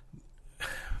 Yeah.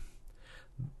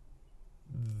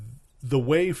 The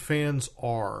way fans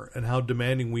are and how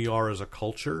demanding we are as a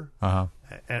culture,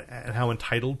 and how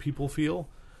entitled people feel,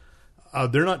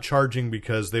 they're not charging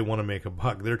because they want to make a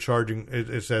buck. They're charging,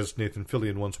 it's as Nathan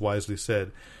Fillion once wisely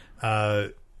said,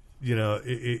 you're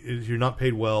not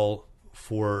paid well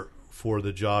for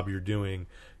the job you're doing.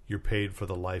 You're paid for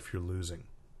the life you're losing.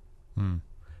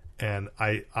 And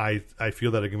I feel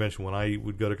that at a convention. When I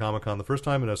would go to Comic-Con the first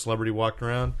time and a celebrity walked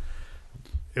around,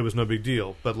 it was no big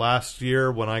deal. But last year,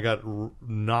 when I got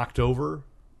knocked over,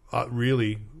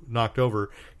 really knocked over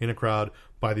in a crowd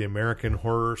by the American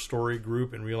Horror Story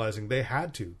group, and realizing they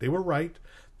had to, they were right.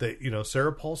 That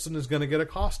Sarah Paulson is going to get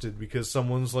accosted because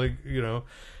someone's like,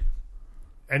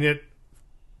 and yet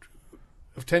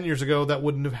 10 years ago that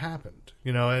wouldn't have happened.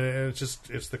 And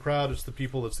it's the crowd, it's the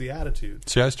people, it's the attitude.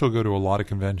 See, I still go to a lot of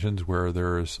conventions where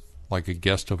there's like a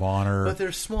guest of honor, but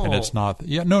they're small, and it's not.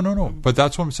 Yeah, no. But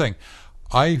that's what I'm saying.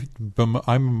 I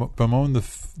bemoan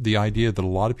the idea that a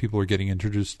lot of people are getting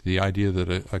introduced to the idea that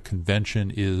a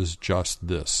convention is just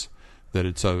this, that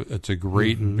it's a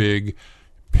great big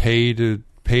pay to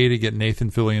get Nathan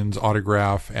Fillion's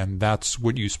autograph, and that's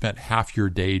what you spent half your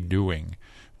day doing.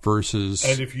 Versus,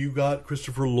 and if you got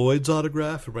Christopher Lloyd's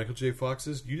autograph or Michael J.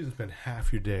 Fox's, you didn't spend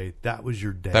half your day. That was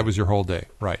your day. That was your whole day,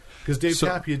 right? Because Dave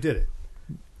Tapia did it.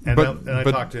 And I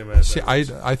but talked to him. See,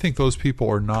 I think those people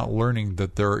are not learning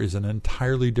that there is an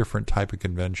entirely different type of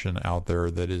convention out there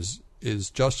that is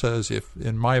just as, if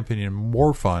in my opinion,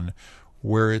 more fun,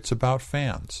 where it's about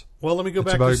fans. Well, let me go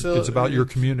back it's about your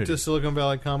community. To Silicon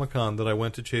Valley Comic-Con that I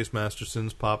went to Chase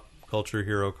Masterson's Pop Culture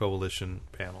Hero Coalition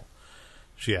panel.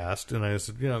 She asked, and I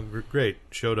said, great.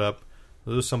 Showed up.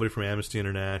 There was somebody from Amnesty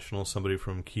International, somebody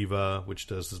from Kiva, which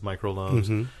does this microloans.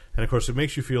 And, of course, it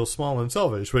makes you feel small and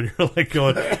selfish when you're like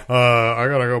going, I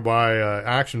got to go buy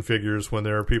action figures when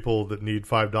there are people that need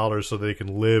 $5 so they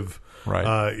can live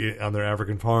on their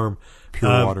African farm.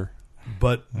 Pure water.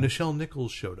 But Nichelle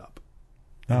Nichols showed up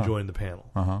and joined the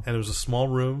panel. And it was a small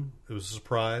room. It was a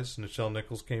surprise. Nichelle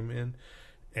Nichols came in,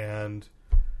 and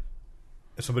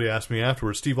somebody asked me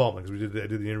afterwards, Steve Altman, because I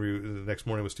did the interview the next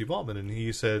morning with Steve Altman, and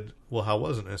he said, well, how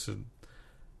was it? And I said,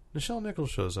 Nichelle Nichols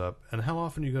shows up, and how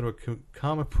often do you go to a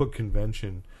comic book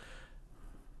convention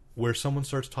where someone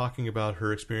starts talking about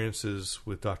her experiences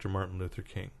with Dr. Martin Luther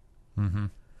King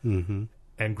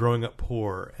and growing up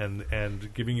poor,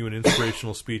 and giving you an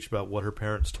inspirational speech about what her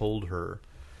parents told her,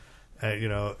 and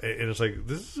it's like,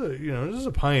 this is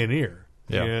a pioneer,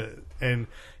 and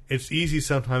it's easy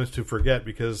sometimes to forget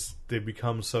because they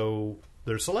become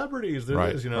they're celebrities.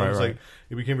 Like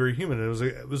it became very human. And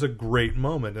it was a great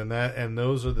moment, and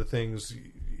those are the things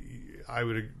I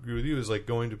would agree with you, is like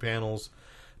going to panels.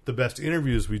 The best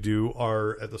interviews we do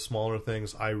are at the smaller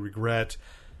things. I regret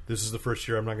this is the first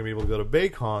year I'm not going to be able to go to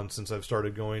Baycon since I've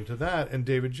started going to that. And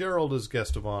David Gerald is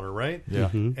guest of honor, right? Yeah.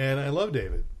 And I love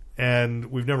David.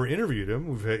 And we've never interviewed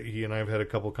him. He and I have had a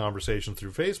couple conversations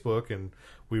through Facebook, and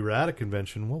we were at a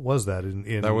convention. What was that?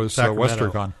 That was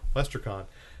Sacramento. WesterCon.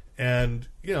 And,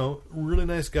 really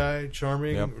nice guy,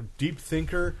 charming, deep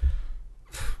thinker.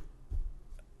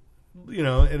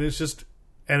 And it's just,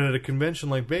 and at a convention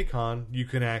like Baycon, you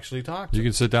can actually talk to him. You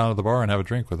can sit down at the bar and have a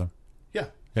drink with him. Yeah.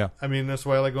 Yeah. I mean, that's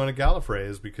why I like going to Gallifrey,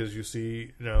 is because you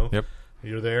see,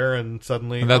 You're there, and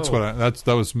suddenly, And that's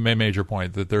that was my major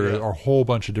point, that there are a whole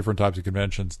bunch of different types of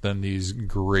conventions than these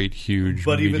great, huge.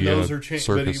 But even media those are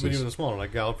circuses. but even the smaller,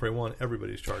 like Gallifrey One,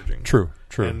 everybody's charging. True.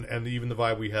 And even the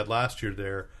vibe we had last year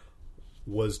there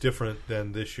was different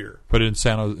than this year. But in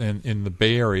in the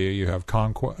Bay Area, you have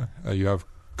you have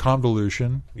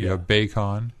Convolution, you have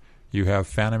BayCon, you have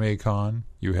FanimeCon,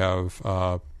 you have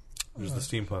there's the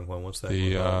steampunk one. What's that?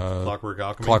 The Clockwork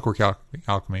Alchemy. Clockwork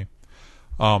Alchemy.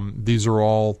 These are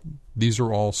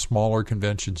all smaller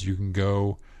conventions you can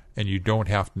go, and you don't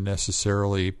have to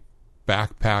necessarily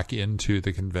backpack into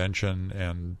the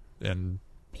convention and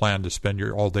plan to spend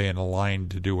your all day in a line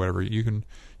to do whatever. You can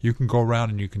go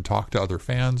around and you can talk to other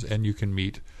fans, and you can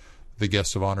meet the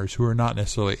guests of honors who are not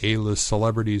necessarily A-list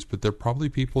celebrities, but they're probably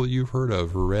people that you've heard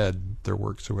of or read their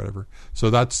works or whatever. So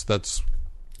that's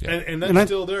yeah. And that's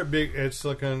still there. Big. It's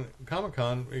like a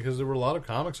Comic-Con because there were a lot of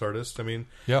comics artists. I mean,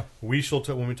 we shall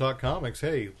when we talk comics.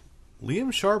 Hey,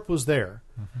 Liam Sharp was there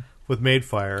with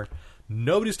Madefire.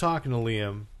 Nobody's talking to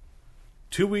Liam.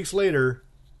 2 weeks later,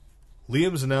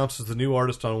 Liam's announced as the new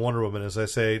artist on Wonder Woman, as I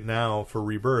say now for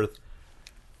Rebirth,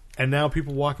 and now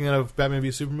people walking out of Batman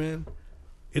v Superman.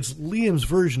 It's Liam's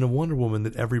version of Wonder Woman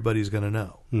that everybody's going to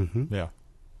know. Mm-hmm. Yeah,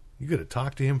 you could have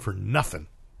talked to him for nothing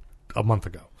a month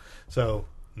ago. So.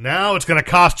 Now it's going to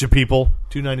cost you, people,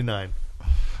 $2.99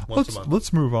 once a month.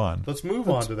 Let's move on. Let's move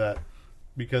on to that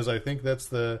because I think that's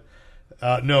the.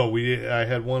 I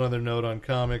had one other note on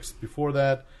comics before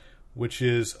that, which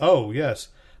is I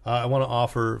want to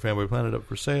offer Fanboy Planet up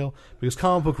for sale because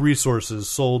Comic Book Resources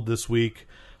sold this week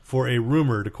for a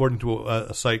rumored, according to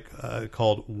a site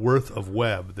called Worth of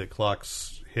Web that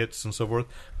clocks hits and so forth.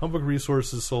 Comic Book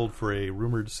Resources sold for a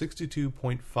rumored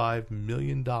 $62.5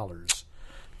 million.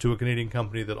 To a Canadian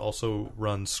company that also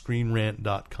runs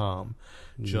ScreenRant.com.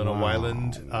 Jonah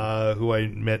Weiland, who I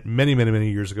met many, many,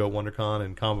 many years ago at WonderCon,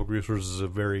 and Comic Book Resources is a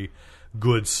very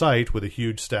good site with a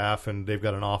huge staff, and they've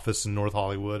got an office in North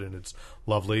Hollywood, and it's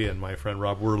lovely, and my friend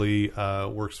Rob Worley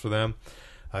works for them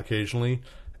occasionally,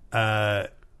 and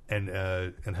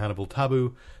Hannibal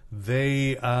Tabu.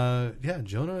 They,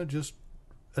 Jonah just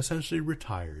essentially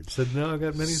retired. Said, no, I've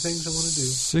got many things I want to do.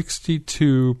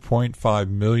 $62.5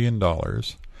 million.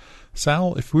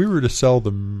 Sal, if we were to sell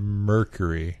the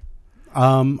Mercury...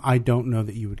 I don't know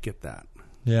that you would get that.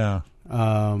 Yeah.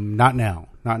 Not now.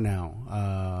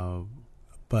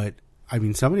 But, I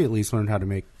mean, somebody at least learned how to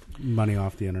make money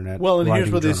off the internet. Well, and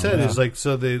here's what they said is like,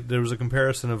 so there was a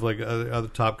comparison of like other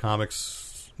top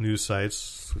comics news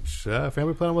sites, which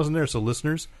Family Planet wasn't there, so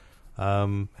listeners...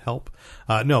 help.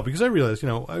 No, because I realized,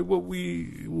 what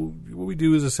we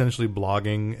do is essentially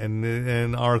blogging,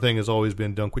 and our thing has always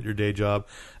been don't quit your day job.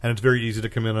 And it's very easy to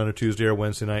come in on a Tuesday or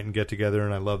Wednesday night and get together,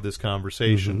 and I love this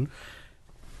conversation.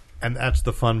 Mm-hmm. And that's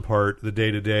the fun part. The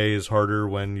day-to-day is harder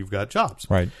when you've got jobs.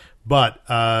 Right. But,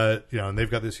 and they've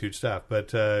got this huge staff.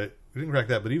 But we didn't crack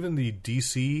that. But even the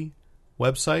DC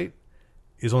website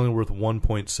is only worth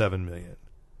 $1.7 million.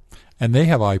 And they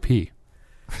have IP.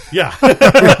 Yeah.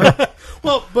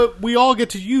 Well, but we all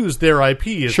get to use their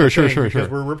IP sure, because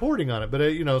we're reporting on it. But,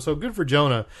 so good for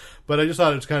Jonah. But I just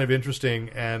thought it was kind of interesting.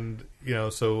 And,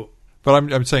 so. But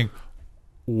I'm saying,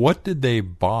 what did they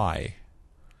buy?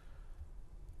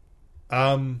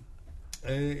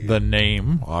 The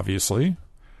name, obviously.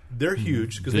 They're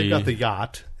huge because they've got the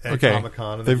yacht at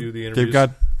Comic-Con and they do the interviews.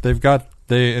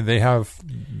 They have.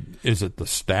 Is it the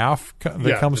staff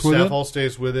that comes with it? The staff all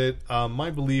stays with it. My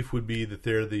belief would be that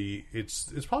they're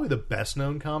it's probably the best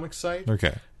known comic site.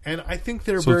 Okay, and I think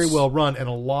they're very well run, and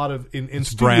a lot of in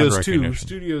studios too.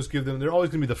 Studios give them. They're always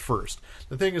going to be the first.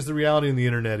 The thing is, the reality in the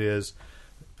internet is,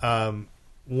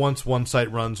 once one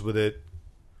site runs with it,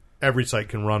 every site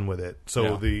can run with it.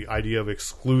 So the idea of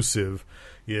exclusive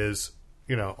is.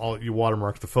 You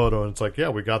watermark the photo, and it's like,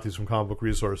 we got these from Comic Book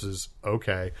Resources.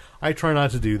 Okay. I try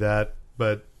not to do that,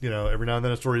 but, every now and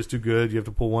then a story is too good. You have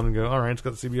to pull one and go, all right, it's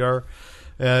got the CBR.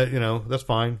 That's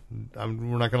fine. We're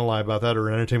not going to lie about that, or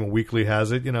Entertainment Weekly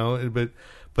has it, But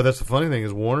that's the funny thing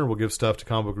is Warner will give stuff to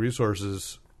Comic Book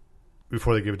Resources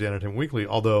before they give it to Entertainment Weekly,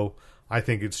 although I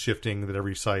think it's shifting that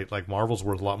every site, like Marvel's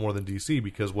worth a lot more than DC,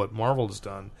 because what Marvel has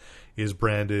done is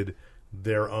branded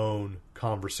their own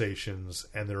conversations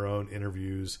and their own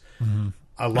interviews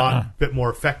a lot bit more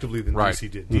effectively than DC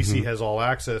did. DC has all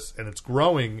access and it's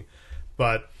growing,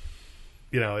 but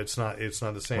it's not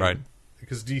the same. Right.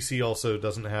 Because DC also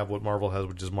doesn't have what Marvel has,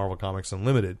 which is Marvel Comics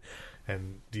Unlimited,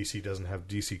 and DC doesn't have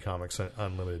DC Comics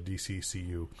Unlimited,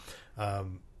 DCCU.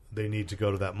 they need to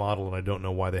go to that model, and I don't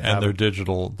know why they And haven't.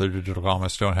 their digital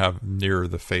comics don't have near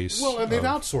the face. Well, and they've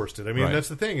outsourced it. I mean, Right. that's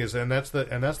the thing that's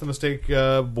the mistake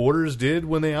Borders did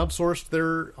when they outsourced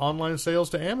their online sales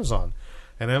to Amazon.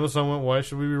 And Amazon went, "Why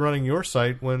should we be running your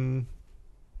site when?"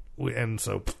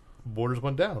 So Borders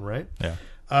went down, right?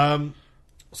 Yeah.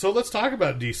 So let's talk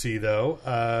about DC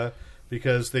though,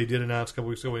 because they did announce a couple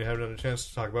weeks ago we haven't had a chance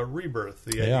to talk about Rebirth,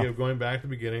 the idea of going back to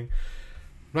the beginning.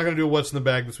 I'm not going to do what's in the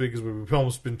bag this week because we've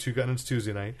almost been and it's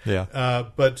Tuesday night. Yeah.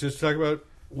 But just to talk about,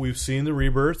 we've seen the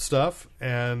Rebirth stuff,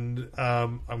 and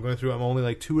I'm going through. I'm only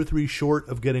like 2 or 3 short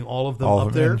of getting all of them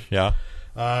up there. Yeah.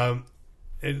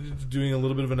 And doing a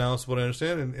little bit of analysis of what I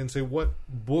understand, and say what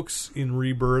books in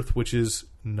Rebirth, which is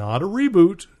not a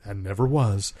reboot and never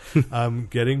was,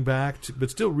 getting back to, but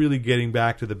still really getting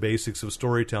back to the basics of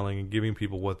storytelling and giving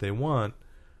people what they want.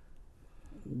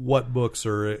 What books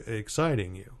are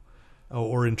exciting you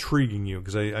or intriguing you?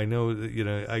 Because I know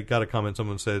that, I got a comment.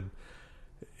 Someone said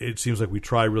it seems like we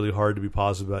try really hard to be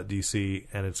positive about DC,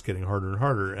 and it's getting harder and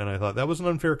harder. And I thought that was an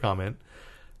unfair comment.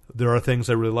 There are things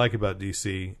I really like about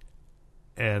DC.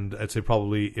 And I'd say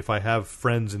probably if I have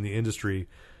friends in the industry,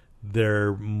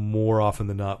 they're more often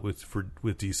than not with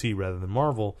DC rather than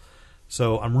Marvel.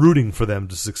 So I'm rooting for them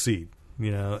to succeed,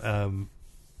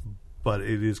 but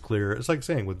it is clear. It's like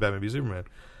saying with Batman v Superman,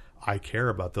 I care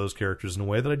about those characters in a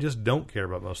way that I just don't care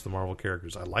about most of the Marvel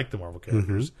characters. I like the Marvel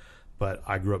characters, but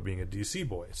I grew up being a DC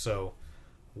boy. So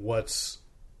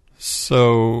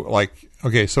So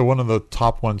one of the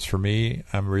top ones for me,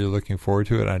 I'm really looking forward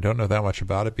to it. I don't know that much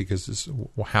about it because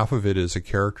half of it is a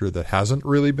character that hasn't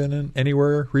really been in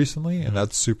anywhere recently, and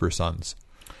that's Super Sons.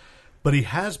 But he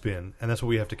has been, and that's what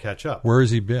we have to catch up. Where has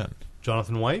he been?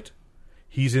 Jonathan White,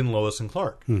 he's in Lois and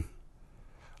Clark.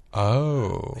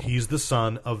 Oh. He's the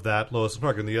son of that Lois and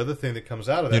Clark. And the other thing that comes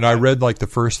out of that... I read like the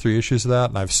first 3 issues of that,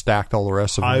 and I've stacked all the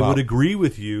rest of them I up. would agree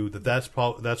with you that that's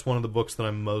one of the books that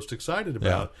I'm most excited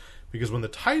about. Because when the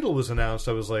title was announced,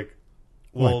 I was like,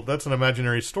 well, that's an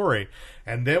imaginary story.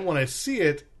 And then when I see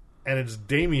it, and it's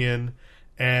Damien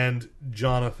and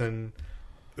Jonathan,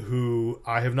 who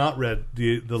I have not read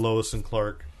the Lois and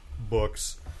Clark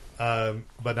books,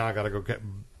 but now I got to go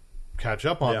catch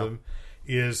up on them.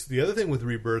 Is the other thing with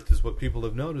Rebirth is what people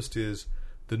have noticed is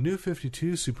the New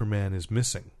 52 Superman is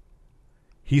missing.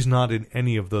 He's not in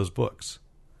any of those books.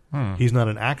 He's not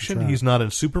in Action. Right. He's not in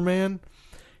Superman.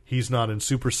 He's not in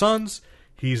Super Sons.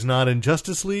 He's not in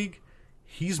Justice League.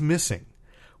 He's missing,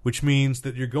 which means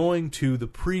that you're going to the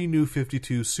pre-New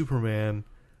 52 Superman,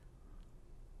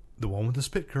 the one with the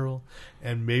spit curl,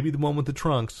 and maybe the one with the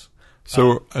trunks.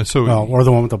 Or the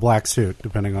one with the black suit,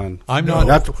 depending on.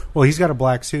 He's got a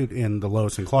black suit in the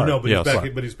Lois and Clark. No,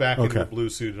 but he's back in the blue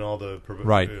suit and all the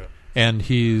right, and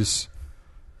he's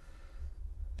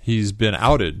been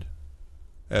outed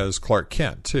as Clark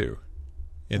Kent too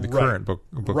in the current book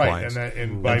lines.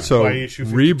 And by issue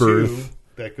 52, Rebirth,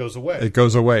 that goes away. It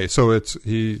goes away. So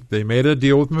they made a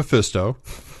deal with Mephisto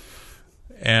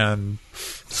and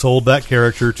sold that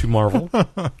character to Marvel.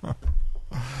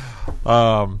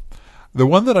 The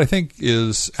one that I think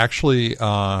is actually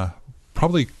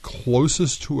probably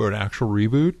closest to an actual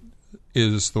reboot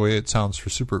is the way it sounds for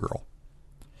Supergirl.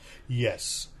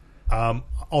 Yes.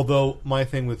 Although my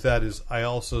thing with that is I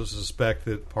also suspect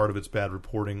that part of it's bad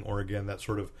reporting, or again, that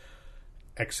sort of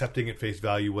accepting at face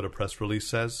value what a press release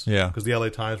says. Yeah. Because the LA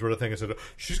Times wrote a thing and said,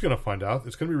 she's going to find out,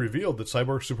 it's going to be revealed that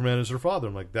Cyborg Superman is her father.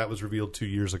 I'm like, that was revealed 2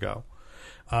 years ago.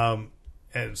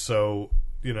 And so,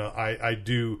 I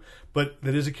do, but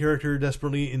that is a character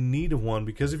desperately in need of one,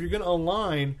 because if you're going to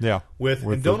align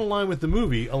don't align with the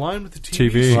movie, align with the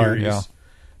TV series. Yeah.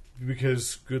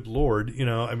 Because, good Lord,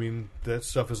 that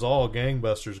stuff is all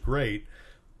gangbusters great.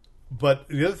 But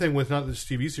the other thing with not this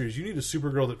TV series, you need a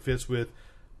Supergirl that fits with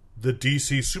the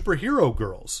DC superhero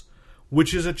girls,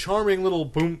 which is a charming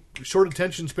little short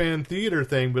attention span theater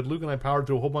thing. But Luke and I powered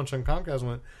through a whole bunch on Comcast and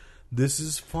went, this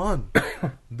is fun.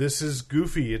 This is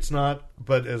goofy. It's not,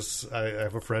 but as I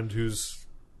have a friend who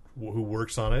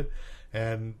works on it,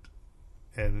 and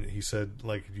he said,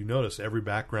 like, you notice every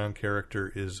background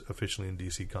character is officially in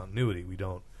DC continuity.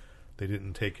 They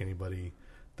didn't take anybody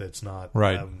that's not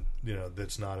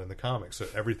that's not in the comics. So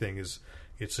everything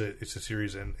it's a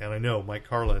series, and I know Mike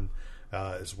Carlin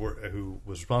who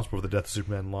was responsible for the death of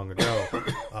Superman long ago,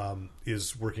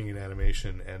 is working in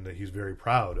animation, and he's very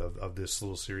proud of this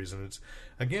little series. And it's,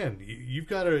 again, you've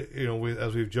got to,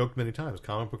 as we've joked many times,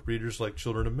 comic book readers like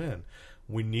children of men.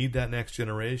 We need that next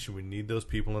generation. We need those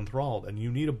people enthralled. And you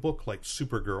need a book like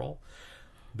Supergirl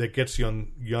that gets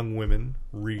young women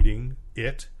reading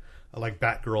it, like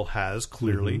Batgirl has,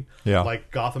 clearly. Yeah.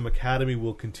 Like Gotham Academy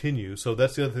will continue. So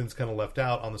that's the other thing that's kind of left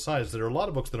out on the side, is there are a lot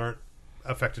of books that aren't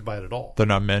affected by it at all. They're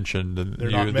not mentioned, and They're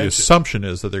not the mentioned. assumption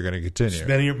is that they're going to continue.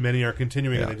 Many are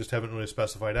continuing, Yeah. and they just haven't really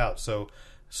specified out. So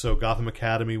Gotham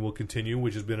Academy will continue,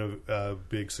 which has been a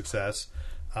big success.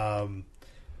 And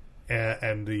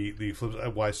the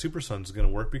flip, why Super Sons is going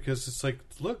to work, because it's like,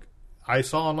 look, I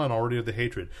saw online already the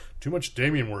hatred. Too much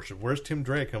Damian worship. Where's Tim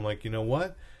Drake? I'm like, you know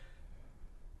what?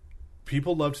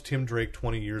 People loved Tim Drake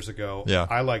 20 years ago. Yeah.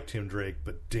 I like Tim Drake,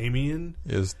 but Damian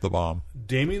Is the bomb.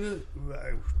 Damian,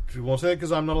 I won't say it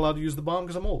because I'm not allowed to use the bomb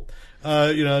because I'm old.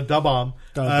 Da bomb.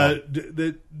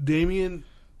 Damian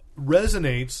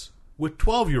resonates with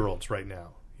 12-year-olds right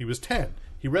now. He was 10.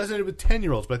 He resonated with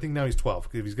 10-year-olds, but I think now he's 12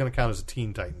 because he's going to count as a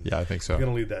teen Titan. Yeah, I think so. He's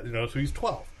going to lead that. So he's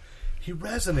 12. He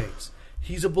resonates.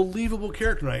 He's a believable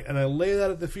character, and I lay that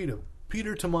at the feet of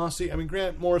Peter Tomasi. I mean,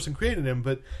 Grant Morrison created him,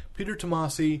 but Peter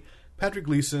Tomasi, Patrick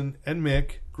Gleason, and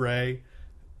Mick Gray,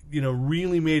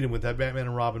 really made him with that Batman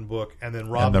and Robin book, and then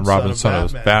Robin's son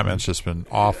of Batman. Batman's just been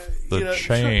off the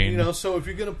chain. So if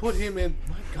you're going to put him in,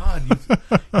 my God,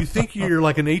 you think you're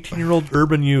like an 18-year-old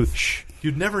urban youth.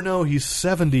 You'd never know he's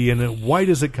 70 and white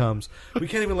as it comes. We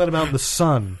can't even let him out in the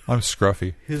sun. I'm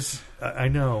scruffy. I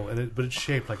know, but it's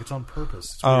shaped like it's on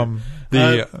purpose. It's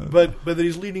But that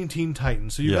he's leading Teen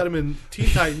Titans. So you've got him in Teen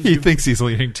Titans. He thinks he's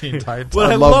leading Teen Titans.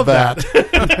 Well, I love that.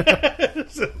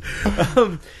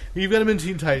 You've got him in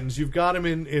Teen Titans. You've got him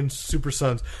in Super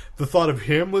Sons. The thought of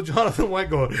him with Jonathan White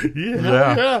going,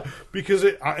 yeah. Because,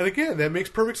 and again, that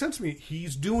makes perfect sense to me.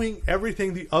 He's doing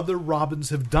everything the other Robins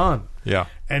have done. Yeah.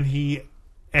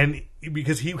 And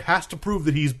because he has to prove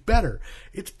that he's better.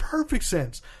 It's perfect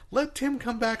sense. Let Tim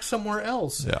come back somewhere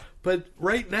else. Yeah. But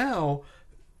right now,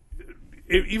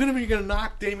 even if you're going to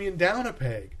knock Damian down a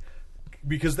peg,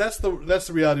 because that's the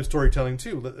reality of storytelling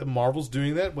too. Marvel's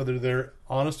doing that, whether they're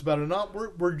honest about it or not.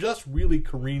 We're just really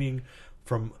careening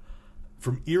from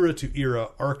era to era,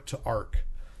 arc to arc.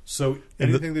 So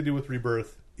anything they do with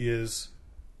Rebirth is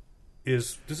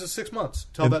this is 6 months.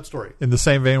 Tell that story. In the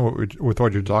same vein with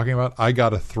what you're talking about, I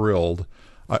got a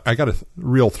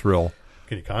real thrill.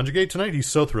 Can you conjugate tonight? He's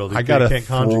so thrilled. I got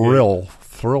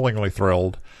thrillingly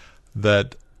thrilled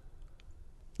that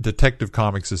Detective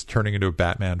Comics is turning into a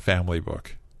Batman family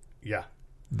book. Yeah.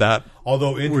 That,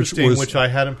 although interesting, which I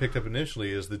hadn't picked up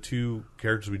initially, is the two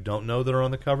characters we don't know that are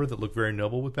on the cover that look very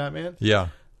noble with Batman. Yeah.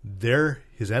 They're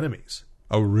his enemies.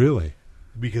 Oh, really?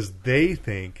 Because they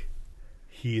think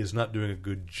he is not doing a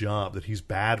good job, that he's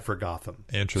bad for Gotham.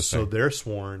 Interesting. So they're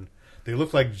sworn. They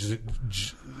look like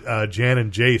Jan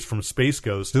and Jace from Space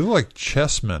Ghost. They look like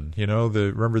chessmen.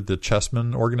 Remember the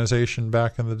chessmen organization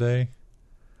back in the day?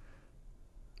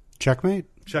 Checkmate?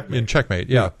 In Checkmate,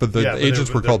 yeah. But the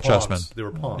agents were called pawns. chessmen. They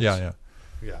were pawns. Yeah.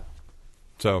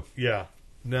 So. Yeah.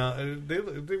 No, they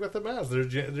got the masks. They're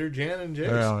Jan and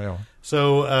Jace. Yeah.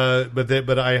 So,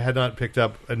 but I had not picked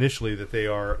up initially that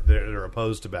they're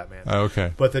opposed to Batman. Oh,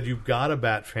 okay. But that you've got a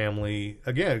Bat family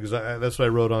again, because that's what I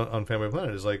wrote on Fanboy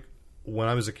Planet. Is like when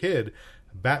I was a kid,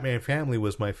 Batman Family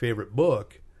was my favorite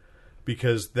book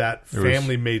because that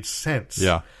family made sense.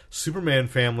 Yeah. Superman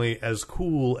Family, as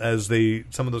cool as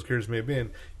some of those characters may have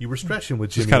been, you were stretching with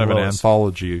Jimmy. It's kind and of an Lois.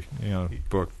 anthology,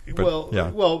 book. But,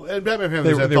 and Batman Family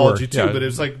is an anthology too. Yeah. But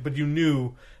it's like, but you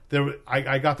knew there.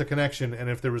 I got the connection, and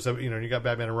if there was you got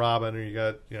Batman and Robin, or you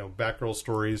got Batgirl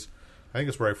stories. I think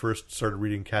that's where I first started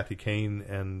reading Kathy Kane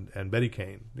and Betty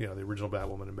Kane, the original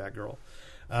Batwoman and Batgirl.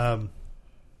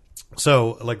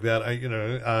 So like that,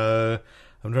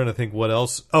 I'm trying to think what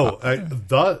else.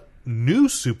 The new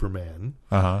Superman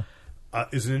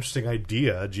is an interesting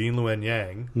idea. Jean Luen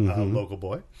Yang, local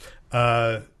boy,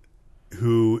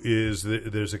 who is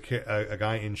there's a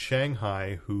guy in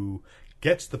Shanghai who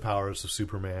gets the powers of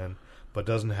Superman, but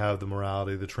doesn't have the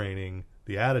morality, the training,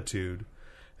 the attitude.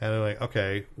 And I'm like,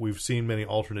 okay, we've seen many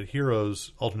alternate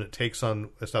takes on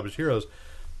established heroes,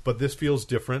 but this feels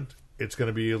different. It's going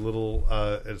to be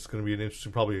it's going to be an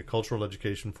interesting, probably a cultural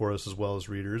education for us as well as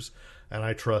readers. And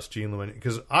I trust Jean Luen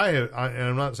because and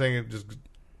I'm not saying it just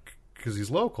because he's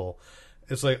local.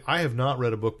 It's like I have not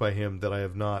read a book by him that I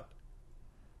have not,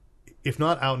 if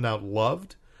not out and out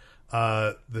loved,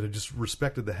 that I just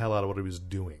respected the hell out of what he was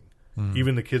doing.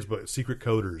 Even the kids' book, Secret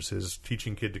Coders, his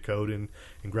teaching kid to code in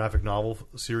graphic novel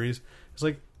series. It's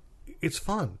like, it's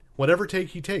fun. Whatever take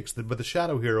he takes. But the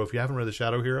Shadow Hero, if you haven't read the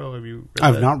Shadow Hero, have you read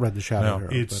I've not read the Shadow Hero.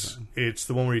 It's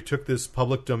the one where he took this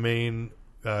public domain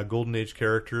Golden Age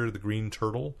character, the Green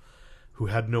Turtle, who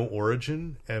had no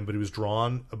origin, but he was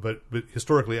drawn, but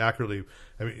historically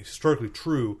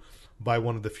true by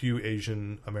one of the few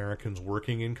Asian Americans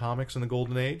working in comics in the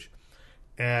Golden Age.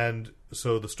 And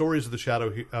so the stories of the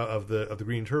Shadow of the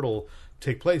Green Turtle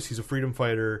take place. He's a freedom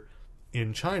fighter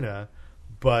in China,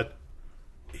 but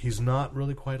he's not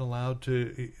really quite allowed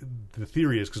to. The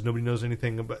theory is, because nobody knows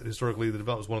anything about historically, the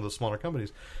development was one of the smaller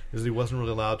companies, is that he wasn't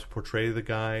really allowed to portray the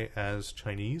guy as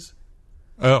Chinese.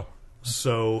 Oh,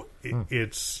 so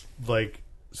it's like,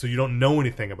 so you don't know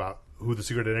anything about who the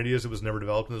secret identity is. It was never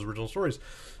developed in his original stories.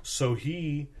 So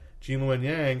he, Gene Luen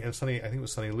Yang, and Sonny, I think it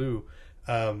was Sonny Liu,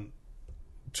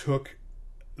 took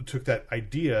that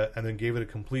idea and then gave it a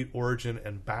complete origin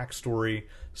and backstory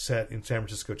set in San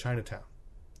Francisco Chinatown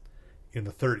in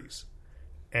the 30s,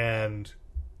 and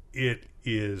it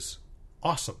is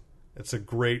awesome. It's a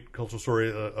great cultural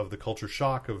story of the culture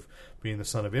shock of being the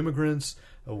son of immigrants,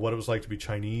 of what it was like to be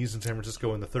Chinese in San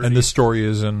Francisco in the 30s. and this story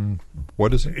is in,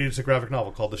 what is it? It's a graphic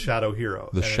novel called The Shadow Hero.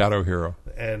 Shadow Hero.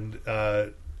 And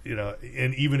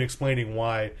and even explaining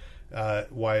why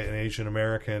an Asian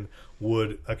American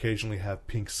would occasionally have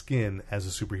pink skin as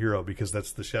a superhero, because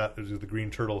that's the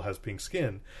Green Turtle has pink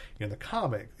skin in the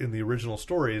comic, in the original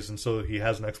stories, and so he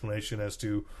has an explanation as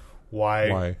to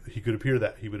why he would appear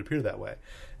that way.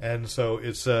 And so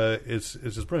it's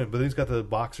just brilliant. But then he's got the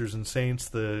Boxers and Saints,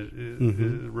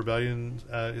 the Rebellion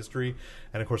history,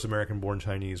 and of course American Born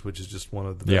Chinese, which is just one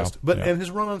of the best. But and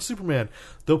his run on Superman,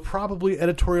 though probably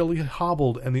editorially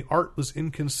hobbled and the art was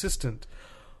inconsistent,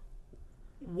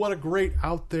 what a great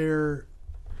out there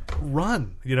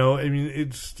run. I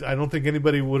mean, I don't think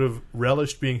anybody would have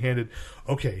relished being handed,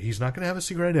 okay, he's not going to have a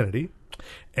secret identity,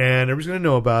 and everybody's going to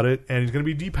know about it, and he's going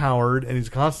to be depowered, and he's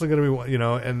constantly going to be,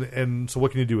 and so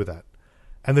what can you do with that?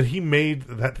 And that he made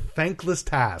that thankless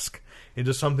task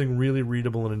into something really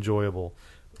readable and enjoyable,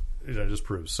 just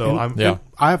proves. So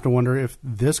I have to wonder if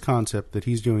this concept that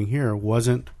he's doing here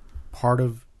wasn't part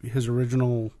of his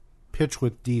original pitch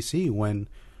with DC when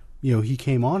he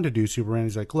came on to do Superman.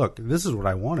 He's like, look, this is what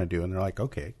I want to do. And they're like,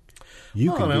 okay, you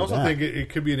can do that. I also think it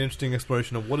could be an interesting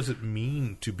exploration of what does it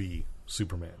mean to be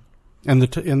Superman.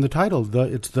 And in the title,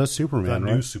 it's the Superman,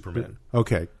 the new Superman.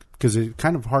 Okay, because it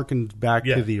kind of harkens back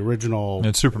to the original.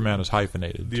 And Superman is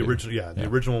hyphenated. The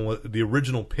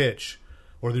original pitch,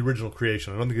 or the original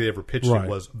creation. I don't think they ever pitched it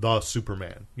was the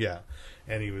Superman. Yeah,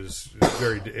 and he was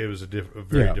it was a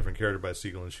very different character by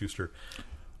Siegel and Schuster.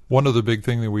 One other big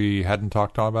thing that we hadn't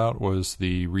talked about was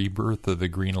the rebirth of the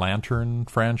Green Lantern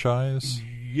franchise.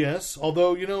 Yes,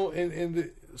 although,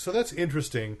 so that's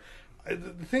interesting.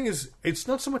 The thing is, it's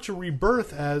not so much a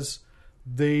rebirth as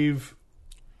they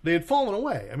had fallen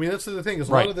away. I mean, that's the thing. Is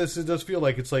a lot of this, it does feel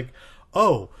like it's like,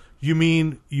 oh, you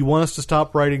mean you want us to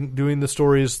stop doing the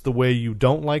stories the way you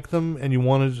don't like them, and you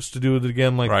want us to do it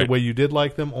again the way you did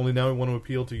like them, only now we want to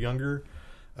appeal to younger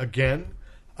again?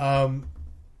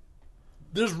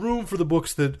 There's room for the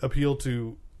books that appeal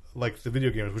to the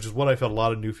video games, which is what I felt a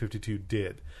lot of New 52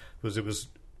 did. It was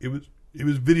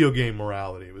video game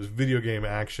morality. It was video game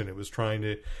action. It was trying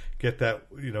to get that,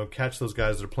 catch those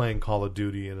guys that are playing Call of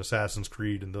Duty and Assassin's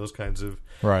Creed and those kinds of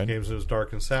games. It was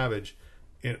dark and savage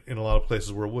in a lot of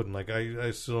places where it wouldn't.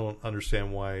 I still don't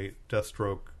understand why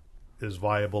Deathstroke is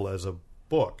viable as a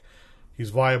book. He's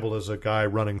viable as a guy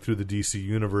running through the DC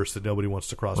universe that nobody wants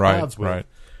to cross paths with. Right.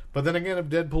 But then again, if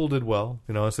Deadpool did well,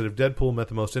 I said if Deadpool met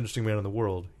the most interesting man in the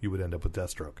world, you would end up with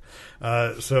Deathstroke.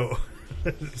 So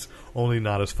it's only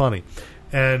not as funny.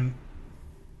 But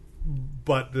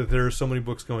there are so many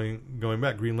books going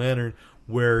back. Green Lantern,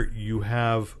 where you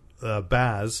have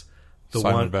Baz,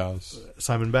 Simon Baz,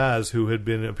 who had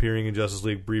been appearing in Justice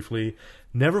League briefly,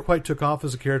 never quite took off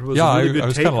as a character. It was a really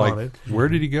good take on it. Where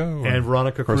did he go? And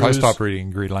Veronica Cruz. Of course, I stopped reading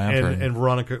Green Lantern. And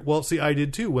Veronica... Well, see, I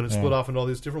did too, when it split off into all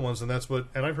these different ones. And that's what...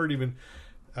 And I've heard even...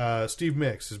 Steve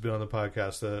Mix has been on the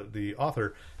podcast. The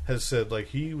author has said,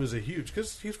 he was a huge...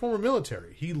 Because he's former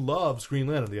military. He loves Green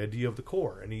Lantern, the idea of the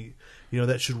Corps. And he...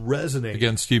 that should resonate.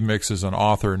 Again, Steve Mix is an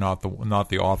author, not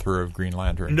the author of Green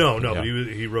Lantern. No, but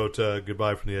he wrote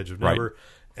Goodbye from the Edge of Never.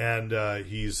 And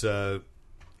he's... or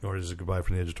is it Goodbye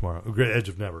from the Edge of Tomorrow? Edge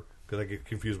of Never, because I get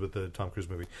confused with the Tom Cruise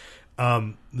movie.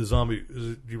 The zombie,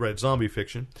 you write zombie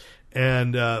fiction,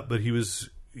 and but he was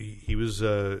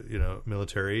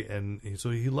military, and so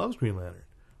he loves Green Lantern,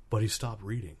 but he stopped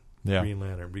reading Green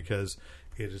Lantern because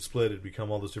it had split, it had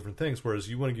become all those different things. Whereas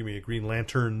you want to give me a Green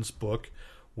Lanterns book,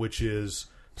 which is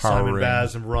Simon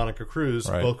Baz and Veronica Cruz,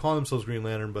 both call themselves Green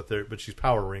Lantern, but she's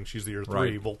Power Ring, she's the Earth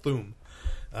 3, Volthoom.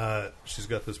 She's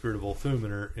got the spirit of Volthoom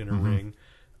in her ring.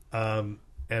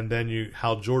 And then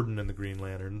Hal Jordan in the Green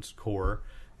Lantern's Corps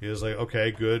is like,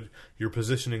 okay, good. You're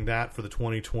positioning that for the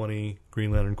 2020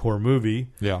 Green Lantern Corps movie.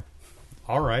 Yeah.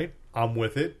 All right, I'm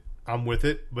with it.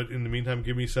 But in the meantime,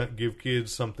 give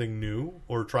kids something new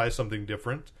or try something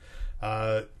different.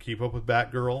 Keep up with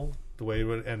Batgirl the way it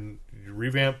would, and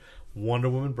revamp Wonder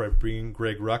Woman by bringing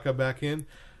Greg Rucka back in.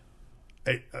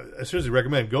 I seriously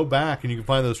recommend go back and you can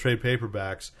find those trade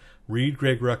paperbacks. Read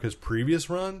Greg Rucka's previous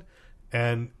run,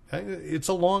 and it's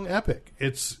a long epic.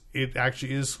 It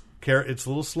actually is. It's a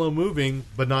little slow moving,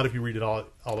 but not if you read it all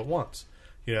at once.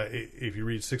 If you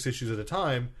read 6 issues at a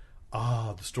time,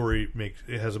 the story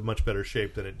has a much better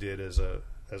shape than it did as a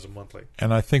monthly.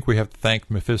 And I think we have to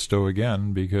thank Mephisto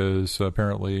again because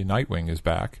apparently Nightwing is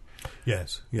back.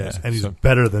 Yes, Yeah, and he's so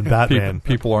better than Batman.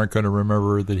 People aren't going to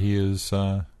remember that he is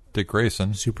Dick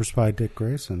Grayson, Super Spy Dick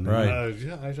Grayson, right?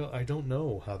 I don't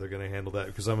know how they're going to handle that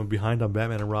because I'm behind on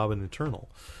Batman and Robin Eternal,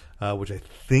 which I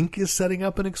think is setting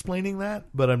up and explaining that,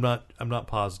 but I'm not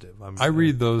positive. I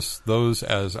read those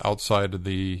as outside of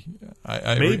the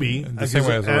maybe the same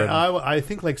way as I read. I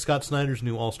think like Scott Snyder's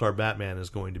new All-Star Batman is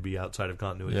going to be outside of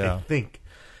continuity. Yeah. I think,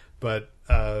 but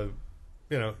in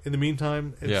the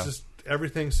meantime, it's just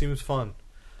everything seems fun.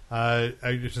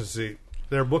 I just see.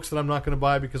 There are books that I'm not going to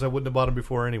buy because I wouldn't have bought them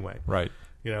before anyway. Right.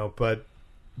 But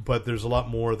there's a lot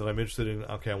more that I'm interested in.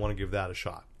 Okay, I want to give that a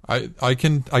shot. I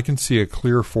can see a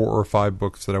clear 4 or 5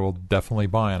 books that I will definitely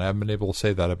buy, and I haven't been able to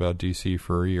say that about DC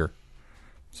for a year.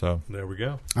 So there we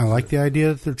go. I like the idea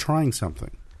that they're trying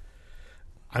something.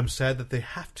 I'm sad that they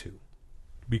have to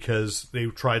because they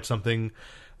tried something.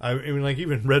 I mean, like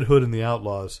even Red Hood and the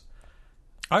Outlaws.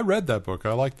 I read that book.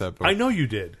 I liked that book. I know you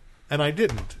did. And I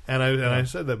didn't, and I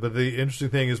said that. But the interesting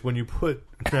thing is when you put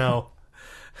now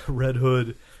Red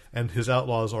Hood and his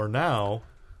outlaws are now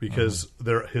because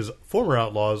his former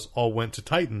outlaws all went to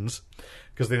Titans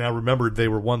because they now remembered they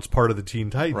were once part of the Teen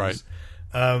Titans.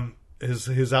 Right.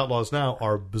 His outlaws now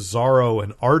are Bizarro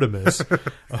and Artemis.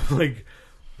 Like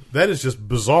that is just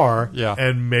bizarre. Yeah.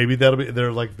 And maybe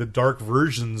they're like the dark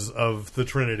versions of the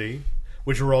Trinity,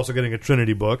 which we're also getting a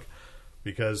Trinity book.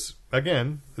 Because,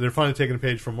 again, they're finally taking a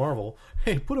page from Marvel.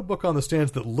 Hey, put a book on the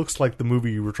stands that looks like the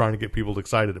movie you were trying to get people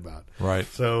excited about. Right.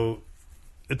 So,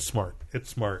 it's smart.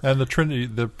 It's smart. And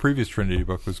the previous Trinity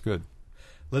book was good.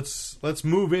 Let's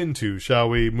move into, shall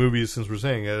we, movies since we're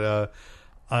saying it.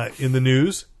 In the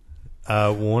news,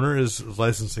 Warner is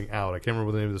licensing out. I can't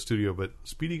remember the name of the studio, but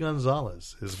Speedy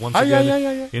Gonzalez is once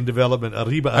again in development.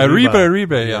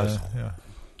 Arriba. Yes. Yeah.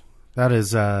 That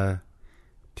is...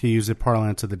 to use the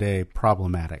parlance of the day,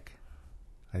 problematic,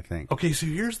 I think. Okay, so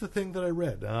here's the thing that I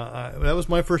read. That was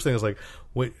my first thing. I was like,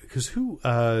 wait, because who?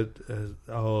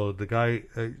 The guy,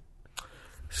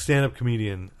 stand-up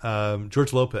comedian,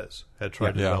 George Lopez had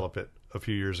tried to develop it a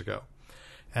few years ago.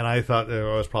 And I thought it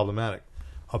was problematic.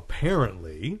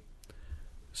 Apparently,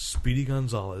 Speedy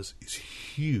Gonzalez is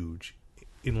huge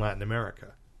in Latin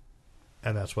America.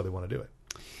 And that's why they want to do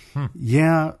it.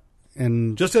 Yeah.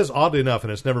 And just as oddly enough,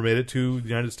 and it's never made it to the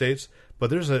United States, but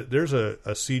there's a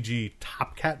CG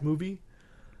Top Cat movie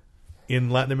in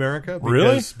Latin America.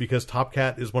 Because Top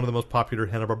Cat is one of the most popular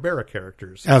Hanna-Barbera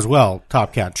characters. As well,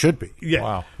 Top Cat should be. Yeah.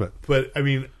 Wow. But I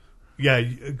mean, yeah,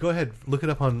 go ahead. Look it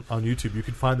up on YouTube. You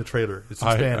can find the trailer. It's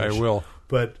in Spanish. I will.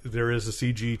 But there is a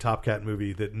CG Top Cat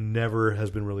movie that never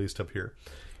has been released up here.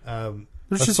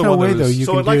 There's just no way, though, you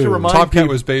can I'd like to remind Top Cat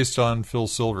was based on Phil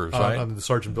Silvers, right? On the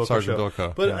Sergeant Bilko Sergeant show.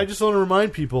 Bilko, but yeah. I just want to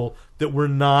remind people that we're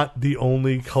not the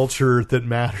only culture that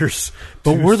matters.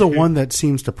 But we're the one that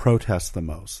seems to protest the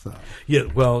most, though. Yeah,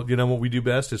 well, you know what we do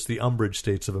best? It's the umbrage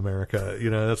states of America. You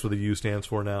know, that's what the U stands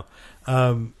for now.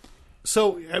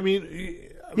 So, I mean,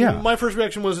 my first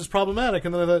reaction was it's problematic.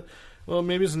 And then I thought, well,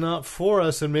 maybe it's not for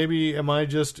us. And maybe am I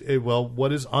just,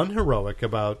 what is unheroic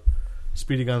about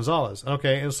Speedy Gonzalez?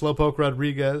 Okay, and Slowpoke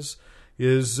Rodriguez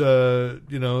is a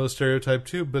stereotype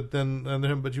too, but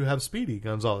you have Speedy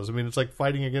Gonzalez. I mean, it's like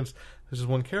fighting against just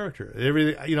one character.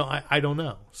 Everything, I don't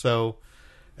know. So,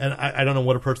 and I don't know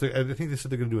what approach. I think they said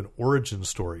they're going to do an origin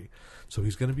story. So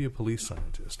he's going to be a police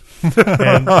scientist,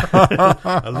 and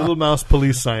a little mouse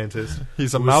police scientist.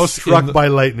 He's a mouse struck by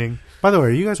lightning. By the way,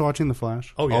 are you guys watching The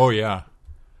Flash? Oh yeah.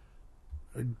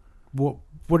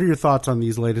 What are your thoughts on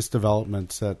these latest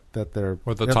developments that they're...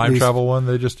 What, the time travel one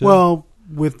they just did? Well,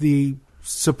 with the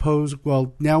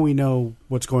now we know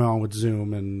what's going on with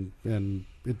Zoom, and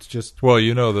it's just... Well,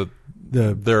 you know that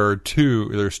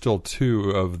there's still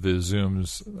 2 of the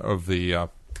Zooms of the...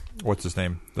 what's his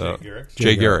name?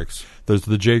 Jay Garrick's. There's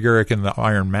the Jay Garrick in the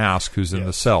Iron Mask who's in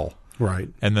the cell. Right.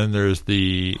 And then there's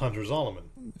the... Hunter Zolomon.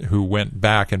 Who went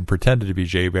back and pretended to be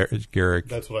Jay Garrick.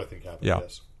 That's what I think happened, yeah.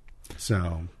 Yes.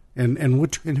 So... And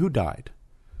who died?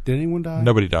 Did anyone die?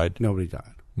 Nobody died. Nobody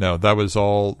died. No, that was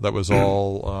all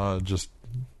just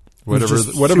whatever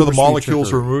the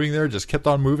molecules were moving there just kept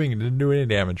on moving and didn't do any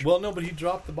damage. Well, no, but he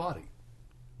dropped the body.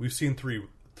 We've seen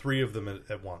three of them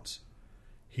at once.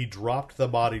 He dropped the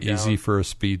body down. Easy for a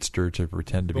speedster to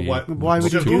pretend to be. Why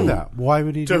would he do that? Why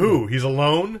would he to do who? that? He's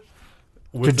alone?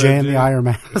 To Jay and the Iron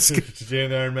Mask. to Jay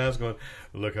and the Iron Mask going,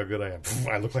 look how good I am.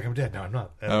 I look like I'm dead. No, I'm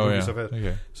not. And Oh, the movie yeah. so fast.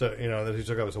 Okay. So, then he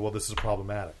took up and said, well, this is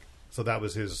problematic. So that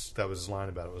was his line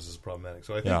about it, was this is problematic.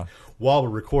 So I think Yeah. while we're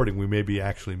recording, we may be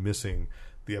actually missing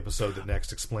the episode that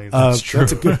next explains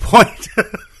That's a good point.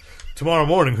 Tomorrow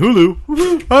morning,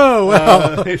 Hulu. Oh,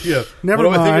 well. Yeah. Never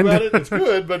what do I mind. think about it? It's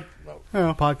good, but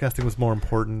Yeah. podcasting was more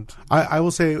important. I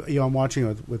will say, I'm watching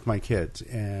it with my kids,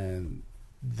 and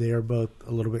they're both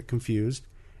a little bit confused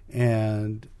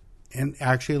and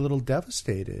actually a little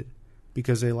devastated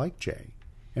because they like Jay.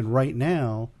 And right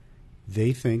now,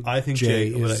 I think Jay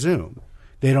is Zoom.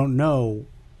 They don't know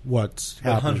what's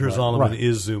But happening. Hunter Zolomon right.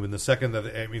 is Zoom in the second that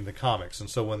the comics, and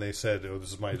so when they said, "Oh,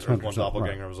 this is my Hunter one Zolomon,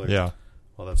 doppelganger," right. I was like, Yeah.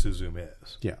 well, that's who Zoom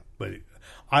is." Yeah. But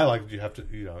I like that you have to,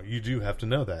 you do have to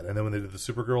know that. And then when they did the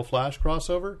Supergirl Flash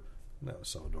crossover, that was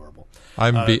so adorable.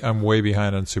 I'm way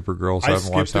behind on Supergirl, so I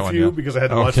haven't watched skipped that a one few yet. because I had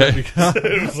to watch it because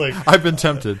it was like I've been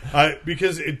tempted.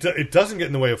 because it doesn't get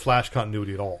in the way of Flash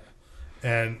continuity at all,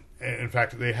 and in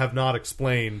fact they have not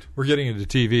explained. We're getting into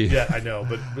TV. Yeah, I know,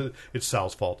 but it's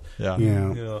Sal's fault.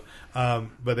 Yeah.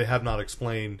 But they have not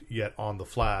explained yet on the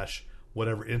Flash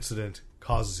whatever incident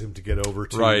causes him to get over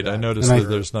to. Right. I noticed And that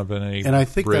there's not been any And I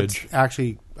think bridge. that's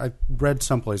actually, I read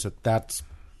someplace that's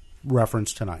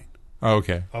referenced tonight, Oh,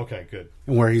 okay. Okay, good.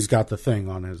 and where he's got the thing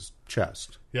on his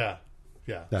chest. Yeah.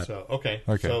 That- So okay.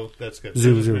 Okay. So that's good.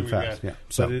 Zoom Maybe we fast, can- yeah.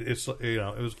 So- But it's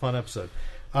it was a fun episode.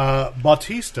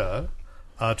 Bautista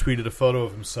tweeted a photo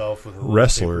of himself with a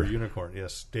Wrestler. paper unicorn.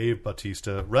 Yes, Dave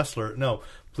Bautista, wrestler. No,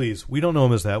 please, we don't know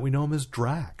him as that. We know him as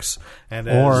Drax and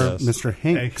Or as, Mr.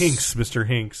 Hinks. Mr.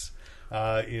 Hinks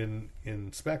in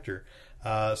Spectre.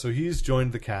 So he's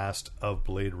joined the cast of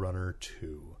Blade Runner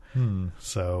 2.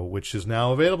 So, which is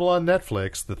now available on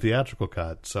Netflix, the theatrical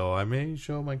cut. So I may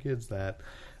show my kids that,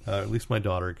 at least my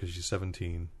daughter, because she's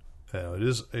 17.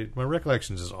 My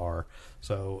recollections is R.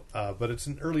 So, but it's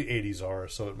an early '80s R,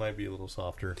 so it might be a little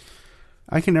softer.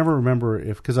 I can never remember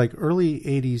because early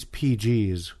 80s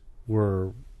PGs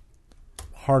were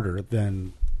harder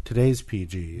than today's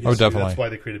PGs. Oh, definitely. That's why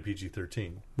they created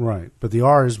PG-13. Right. But the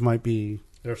R's might be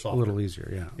They're a softer. little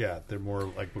easier, yeah. Yeah, they're more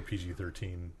like what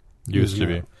PG-13 Used to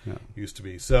be. Yeah. used to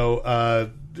be. So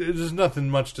there's nothing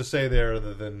much to say there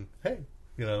other than, hey,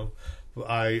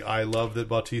 I love that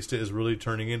Bautista is really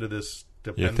turning into this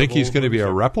You dependable think he's going to be a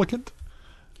movie star. replicant?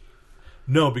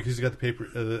 No, because he's got the paper,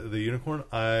 the unicorn.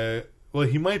 Well,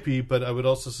 he might be, but I would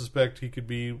also suspect he could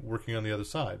be working on the other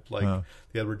side, like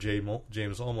the Edward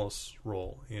James Olmos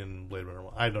role in Blade Runner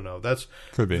 1. I don't know. That's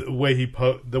Could be. the way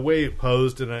it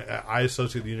posed, and I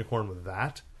associate the unicorn with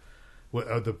that,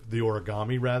 the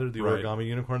origami rather, the Right. origami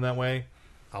unicorn that way.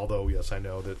 Although, yes, I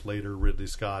know that later Ridley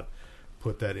Scott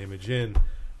put that image in,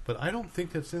 but I don't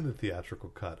think that's in the theatrical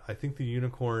cut. I think the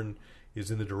unicorn is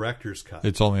in the director's cut.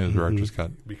 It's only the director's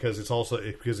cut. Because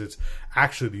it's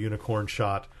actually the unicorn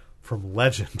shot from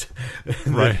Legend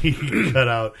Right. that he cut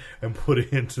out and put it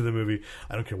into the movie.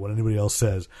 I don't care what anybody else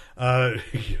says.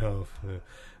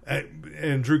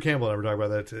 And Drew Campbell and I were talking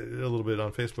about that a little bit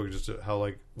on Facebook, just how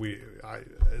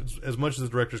as much as the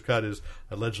director's cut is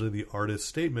allegedly the artist's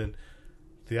statement,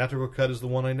 theatrical cut is the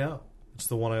one I know. It's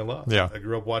the one I love. Yeah. I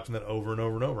grew up watching that over and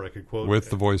over and over. I could quote With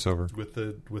the voiceover.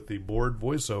 with the board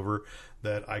voiceover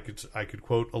that I could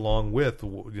quote along with,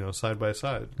 side by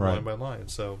side, Right. line by line.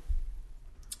 So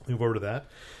looking forward to that.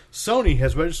 Sony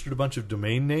has registered a bunch of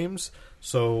domain names.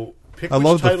 So pick I which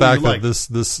love the title fact you like. that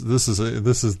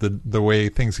this is the way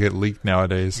things get leaked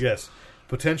nowadays. Yes,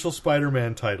 potential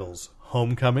Spider-Man titles: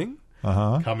 Homecoming,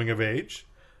 Coming of Age,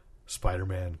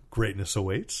 Spider-Man: Greatness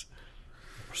Awaits.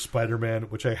 Spider-Man,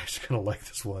 which I actually kind of like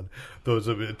this one, though it's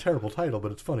a terrible title,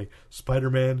 but it's funny.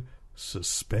 Spider-Man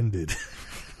Suspended.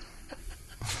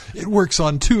 It works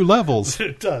on 2 levels.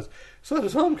 It does. So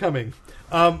does Homecoming.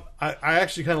 I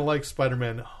actually kind of like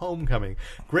Spider-Man Homecoming.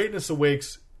 Greatness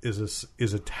Awakes is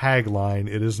a tagline.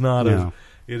 It is not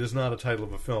it is not a title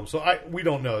of a film. So we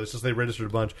don't know. It's just they registered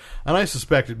a bunch, and I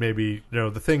suspect it may be.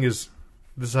 The thing is,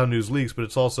 this is how news leaks, but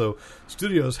it's also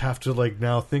studios have to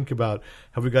now think about,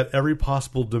 have we got every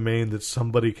possible domain that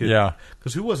somebody could? Yeah.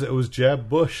 Because who was it? It was Jeb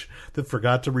Bush that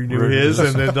forgot to renew his,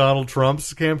 and then Donald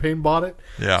Trump's campaign bought it.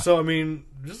 Yeah. So I mean,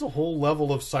 just a whole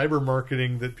level of cyber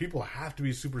marketing that people have to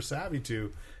be super savvy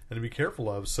to and to be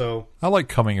careful of. So I like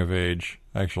Coming of Age,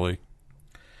 actually,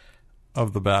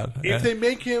 of the bat. if they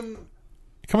make him,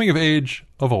 Coming of Age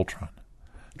of Ultron.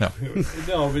 No.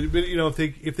 No, but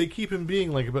if they keep him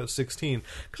being like about 16,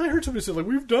 because I heard somebody say like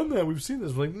we've done that, we've seen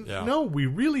this. Like no, we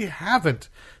really haven't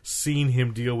seen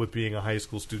him deal with being a high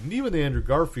school student. Even the Andrew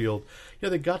Garfield,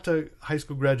 they got to high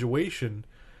school graduation,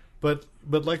 but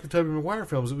like the Tobey Maguire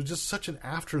films, it was just such an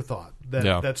afterthought.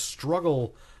 That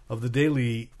struggle of the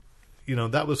daily,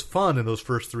 that was fun in those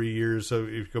first 3 years. So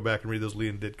if you go back and read those Lee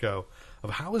and Ditko of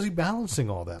how is he balancing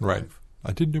all that, right? life?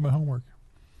 I didn't do my homework.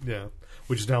 Yeah.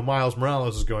 Which is now Miles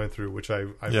Morales is going through, which I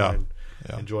find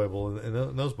enjoyable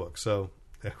in those books. So,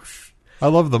 I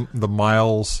love the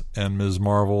Miles and Ms.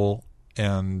 Marvel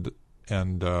and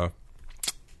Nova,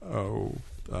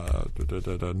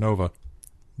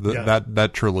 that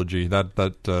trilogy,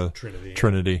 that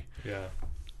Trinity.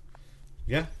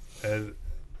 Yeah,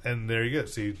 and there you go.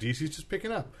 See, DC's just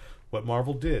picking up what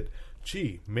Marvel did.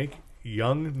 Make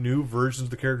young new versions of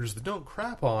the characters that don't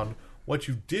crap on what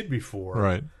you did before.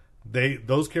 Right.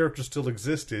 Those characters still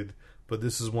existed, but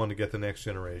this is one to get the next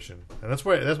generation, and that's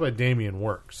why Damian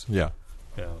works. Yeah.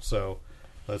 So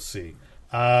let's see.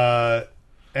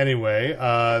 Anyway,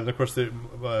 and of course,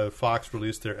 Fox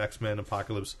released their X-Men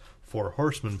Apocalypse 4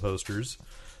 Horsemen posters.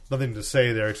 Nothing to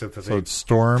say there except that it's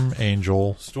Storm,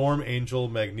 Angel,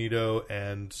 Magneto,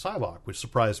 and Psylocke, which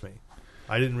surprised me.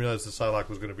 I didn't realize that Psylocke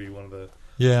was going to be one of the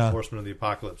Horsemen of the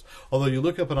Apocalypse. Although you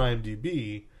look up on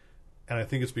IMDb. And I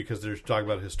think it's because they're talking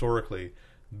about it historically.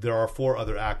 There are 4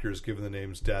 other actors given the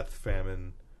names Death,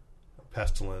 Famine,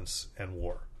 Pestilence, and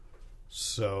War.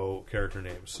 So character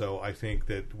names. So I think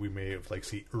that we may have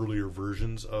see earlier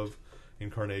versions of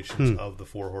incarnations of the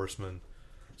 4 Horsemen,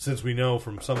 since we know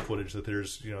from some footage that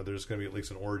there's going to be at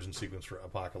least an origin sequence for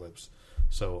Apocalypse.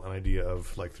 So an idea of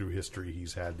through history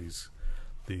he's had these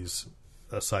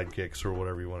sidekicks or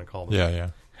whatever you want to call them.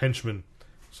 Yeah. Henchmen.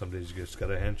 Some days you just got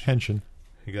a hench. Henshin.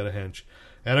 You got a hench.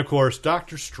 And, of course,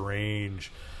 Doctor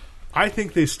Strange. I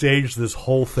think they staged this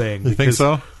whole thing. You think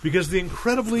so? Because the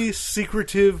incredibly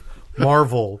secretive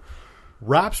Marvel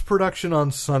wraps production on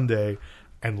Sunday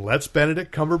and lets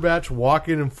Benedict Cumberbatch walk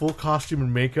in full costume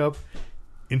and makeup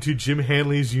into Jim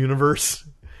Hanley's universe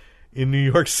in New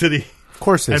York City. Of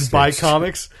course they and buy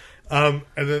comics. And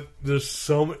then there's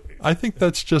so many... I think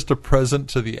that's just a present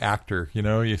to the actor.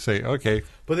 You say, okay,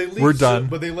 but we're done.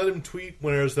 But they let him tweet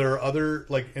whereas there are other,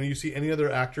 and you see any other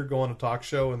actor go on a talk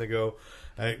show and they go,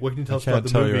 hey, what can you tell us about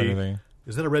the movie? Anything.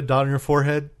 Is that a red dot on your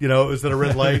forehead? Is that a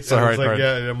red light? It's all right, right.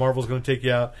 Yeah, Marvel's going to take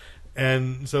you out.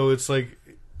 And so it's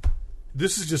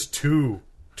this is just too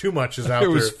much is out there.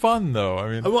 It was fun, though. I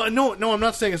mean... Well, no, I'm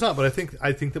not saying it's not, but I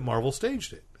think that Marvel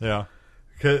staged it. Yeah.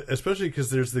 Especially because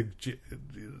there's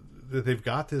they've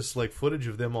got this footage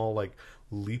of them all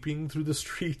leaping through the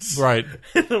streets, right?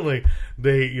 I'm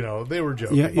they were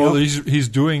joking. Yeah, well, he's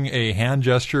doing a hand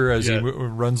gesture as he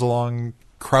runs along,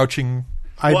 crouching.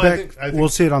 I bet we'll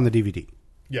see it on the DVD.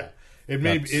 Yeah, it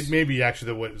may be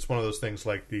actually that it's one of those things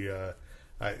I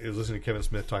was listening to Kevin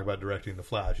Smith talk about directing The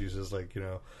Flash. He says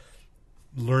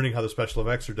learning how the special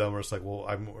effects are done. Where it's well,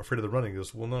 I'm afraid of the running. He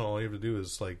goes, well, no, all you have to do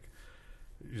is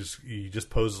he just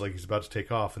poses like he's about to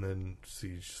take off, and then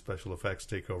see special effects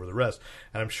take over the rest.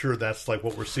 And I'm sure that's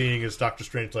what we're seeing is Doctor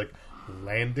Strange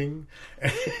landing.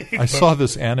 I saw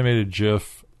this animated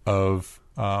GIF of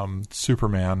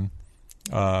Superman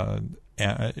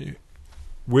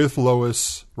with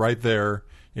Lois right there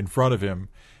in front of him,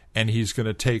 and he's going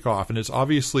to take off. And it's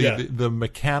obviously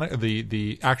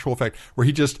the actual effect where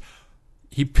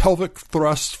he pelvic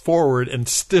thrusts forward and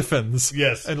stiffens.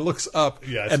 Yes. And looks up.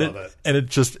 Yeah, I saw that. And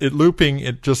it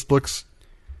looks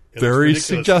very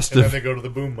suggestive. And then they go to the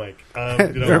boom mic.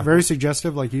 Very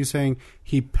suggestive, like you saying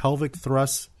he pelvic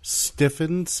thrusts,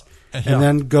 stiffens, and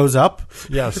then goes up.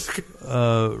 Yes.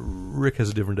 Rick has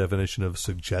a different definition of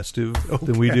suggestive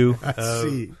than we do. I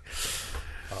see.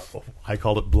 I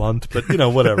called it blunt, but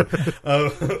whatever.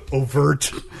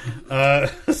 Overt.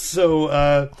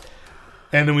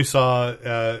 And then we saw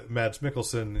Mads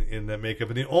Mikkelsen in that makeup.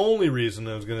 And the only reason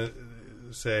I was going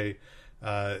to say,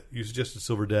 you suggested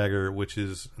Silver Dagger, which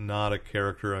is not a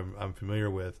character I'm familiar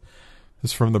with.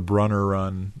 It's from the Brunner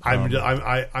run.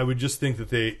 I would just think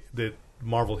that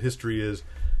Marvel history is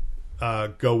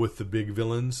go with the big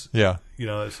villains. Yeah. He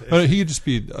could just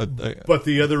be... but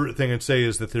the other thing I'd say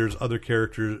is that there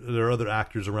are other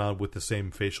actors around with the same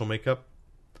facial makeup.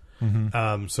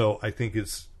 Mm-hmm. So I think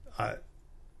it's... I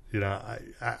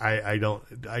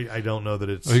don't know that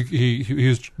it's. He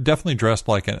was definitely dressed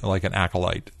like an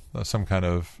acolyte, some kind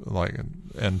of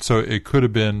and so it could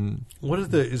have been. What is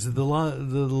it the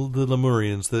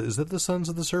Lemurians? Is that the Sons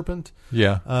of the Serpent?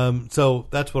 Yeah. So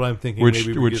that's what I'm thinking.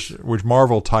 Which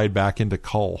Marvel tied back into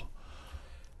Cull,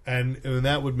 and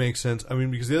that would make sense. I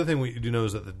mean, because the other thing we do know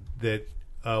is that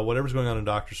whatever's going on in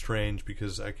Doctor Strange,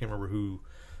 because I can't remember who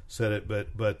said it,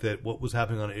 but that what was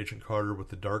happening on Agent Carter with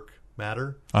the dark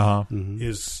matter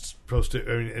is supposed to.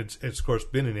 I mean, it's of course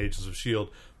been in Agents of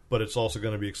S.H.I.E.L.D., but it's also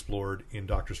going to be explored in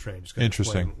Doctor Strange. It's going to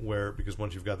Interesting. explain because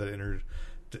once you've got that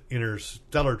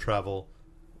interstellar travel,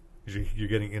 you're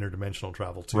getting interdimensional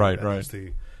travel too. Right.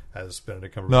 As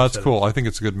Benedict Cumberbatch No, that's said. cool. I think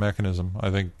it's a good mechanism. I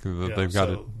think that they've got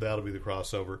it. That'll be the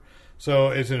crossover. So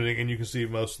it's interesting, and you can see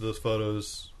most of those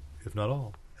photos, if not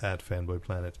all, at Fanboy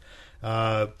Planet.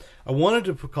 I wanted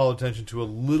to call attention to a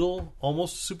little,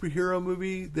 almost superhero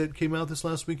movie that came out this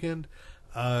last weekend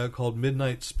called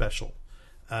Midnight Special.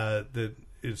 That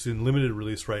it's in limited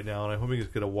release right now, and I'm hoping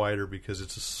it's get a wider because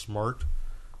it's a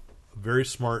very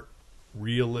smart,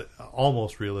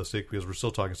 almost realistic, because we're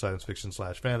still talking science fiction /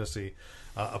 fantasy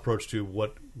approach to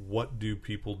what do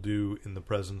people do in the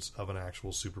presence of an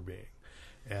actual super being.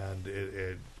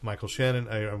 And Michael Shannon,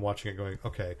 I'm watching it going,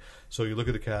 okay, so you look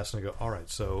at the cast and I go, all right,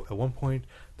 so at one point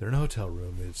they're in a hotel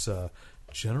room. It's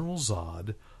General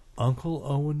Zod, Uncle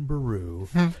Owen Beru,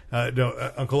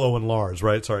 Uncle Owen Lars,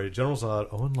 right? Sorry, General Zod,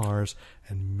 Owen Lars,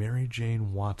 and Mary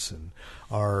Jane Watson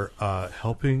are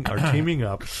teaming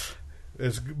up.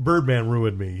 It's Birdman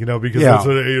ruined me, because that's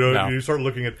what, you start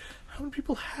looking at how many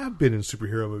people have been in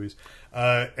superhero movies,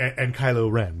 and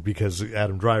Kylo Ren, because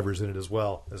Adam Driver's in it as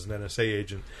well as an NSA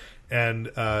agent,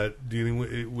 and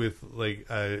dealing with like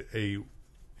a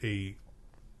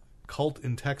cult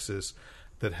in Texas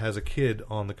that has a kid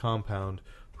on the compound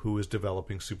who is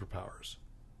developing superpowers,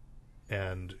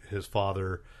 and his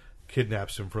father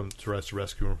kidnaps him to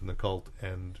rescue him from the cult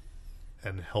and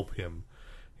help him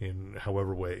in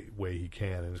however way he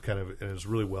can, and it's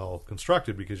really well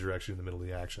constructed because you're actually in the middle of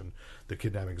the action. The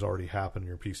kidnapping's already happened, and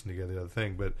you're piecing together the other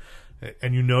thing,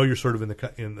 and you're sort of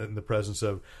in the presence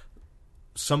of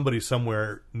somebody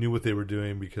somewhere knew what they were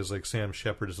doing, because like Sam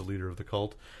Shepard is the leader of the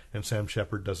cult, and Sam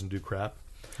Shepard doesn't do crap.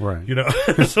 Right.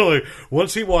 So like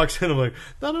once he walks in, I'm like,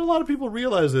 not a lot of people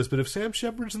realize this, but if Sam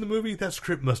Shepard's in the movie, that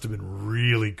script must have been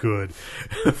really good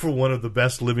for one of the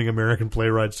best living American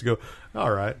playwrights to go,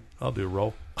 all right, I'll do a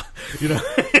role.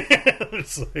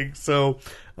 It's like, so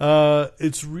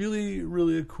it's really,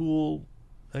 really a cool,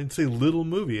 I'd say, little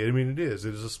movie. I mean, it is.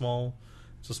 It is a small,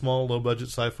 low budget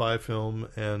sci-fi film,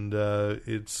 and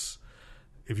it's,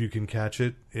 if you can catch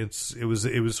it, it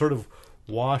was sort of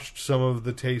washed some of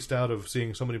the taste out of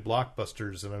seeing so many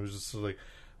blockbusters, and I was just like,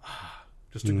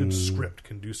 just a good script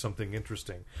can do something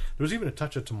interesting. There was even a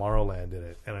touch of Tomorrowland in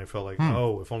it, and I felt like,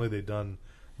 if only they'd done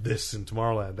this in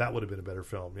Tomorrowland, that would have been a better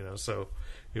film, So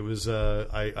it was.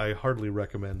 I heartily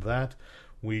recommend that.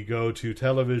 We go to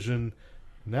television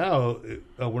now.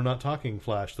 We're not talking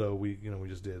Flash though. We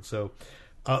just did. So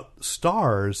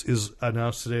Starz is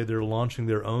announced today. They're launching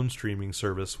their own streaming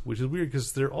service, which is weird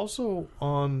because they're also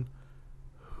on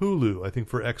Hulu. I think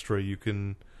for extra you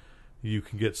can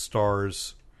get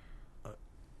Starz.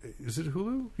 Is it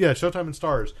Hulu? Yeah, Showtime and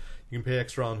Starz. You can pay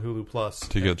extra on Hulu Plus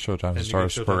to get Showtime and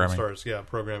Starz programming.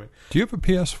 Programming. Do you have a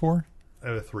PS4? I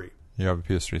have a 3. You have a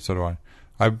PS3. So do I.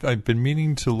 I've been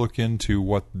meaning to look into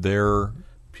what their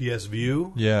PS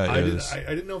View. Yeah, I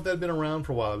didn't know if that had been around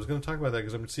for a while. I was going to talk about that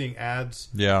because I've been seeing ads.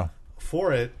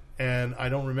 For it, and I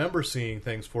don't remember seeing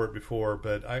things for it before,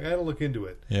 but I got to look into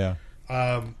it. Yeah.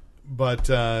 But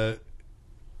anyway,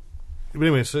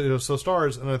 so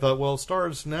Starz, and I thought, well,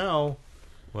 Starz now,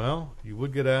 well, you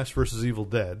would get Ash versus Evil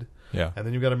Dead. Yeah. And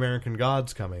then you've got American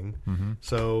Gods coming. Mm-hmm.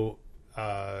 So,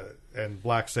 and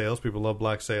Black Sails. People love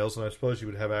Black Sails, and I suppose you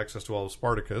would have access to all of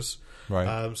Spartacus.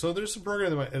 Right. So there's some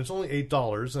programming, and it's only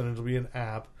 $8, and it'll be an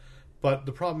app. But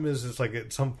the problem is, it's like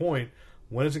at some point,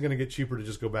 when is it going to get cheaper to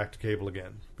just go back to cable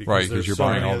again? Because you're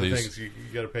buying all these things you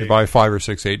got to pay. You buy $5 or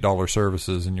 $6, $8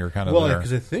 services, and you're kind of there.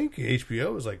 Because I think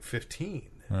HBO is like $15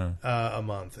 a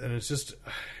month, and it's just,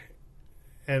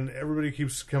 and everybody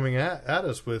keeps coming at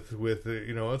us with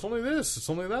it's only this, it's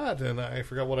only that, and I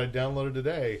forgot what I downloaded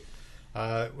today.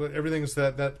 Everything's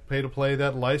that pay to play,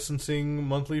 that licensing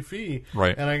monthly fee,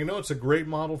 right? And I know it's a great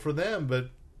model for them, but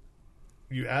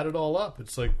you add it all up,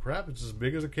 it's like crap. It's as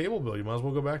big as a cable bill. You might as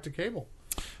well go back to cable.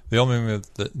 The only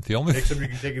except you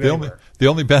can take it anywhere. The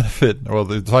only benefit, well,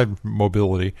 the side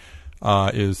mobility,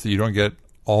 is that you don't get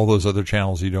all those other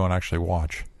channels you don't actually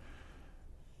watch.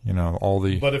 All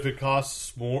the. But if it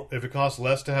costs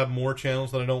less to have more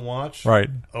channels that I don't watch, right?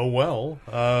 Oh well.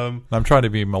 I'm trying to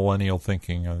be millennial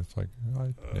thinking. It's like,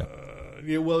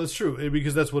 yeah, well, it's true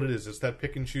because that's what it is. It's that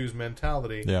pick and choose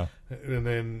mentality. Yeah, and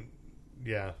then.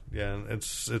 Yeah, and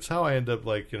it's how I end up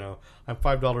I'm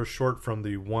 $5 short from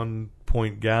the 1.5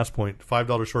 point gas point,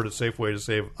 $5 short at Safeway to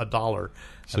save $1.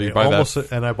 So and you buy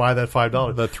and I buy that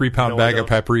 $5. That 3-pound bag of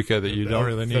paprika that you don't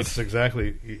really need. That's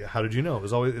exactly. How did you know?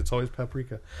 It's always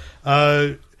paprika.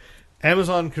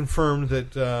 Amazon confirmed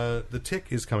that The Tick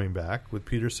is coming back with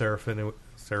Peter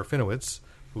Serafinowicz,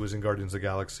 who was in Guardians of the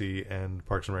Galaxy and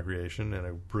Parks and Recreation, and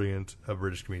a brilliant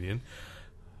British comedian.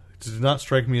 It did not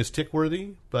strike me as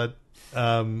tick-worthy, but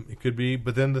it could be.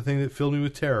 But then the thing that filled me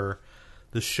with terror,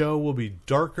 the show will be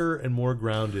darker and more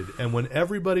grounded. And when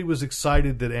everybody was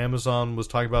excited that Amazon was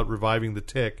talking about reviving The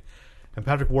Tick, and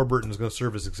Patrick Warburton is going to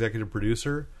serve as executive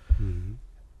producer,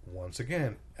 once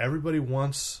again, everybody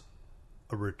wants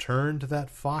a return to that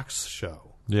Fox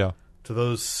show. Yeah. To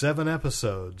those 7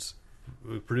 episodes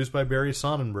produced by Barry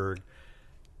Sonnenberg.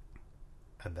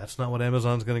 And that's not what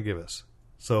Amazon's going to give us.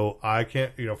 So I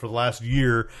can't, for the last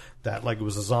year, that like it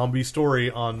was a zombie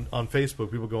story on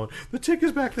Facebook, people going, The Tick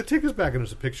is back, The Tick is back. And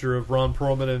there's a picture of Ron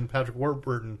Perlman and Patrick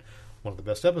Warburton, one of the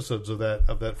best episodes of that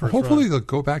first Hopefully run. they'll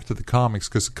go back to the comics,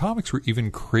 because the comics were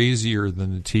even crazier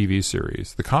than the TV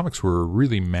series. The comics were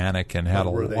really manic and had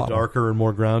Were they lot darker and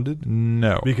more grounded?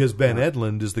 No. Because Ben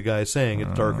Edlund is the guy saying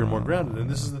it's darker and more grounded. And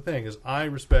this is the thing, is I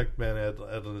respect Ben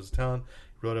Edlund as a talent.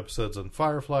 He wrote episodes on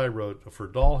Firefly, wrote for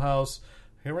Dollhouse.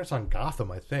 He writes on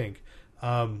Gotham, I think.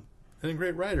 And a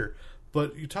great writer.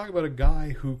 But you talk about a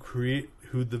guy who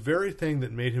the very thing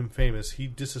that made him famous, he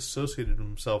disassociated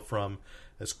himself from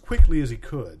as quickly as he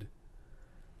could.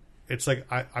 It's like,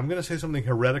 I'm going to say something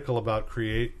heretical about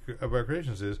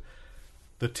creations is,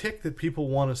 the Tick that people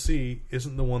want to see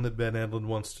isn't the one that Ben Edlund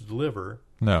wants to deliver.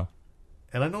 No.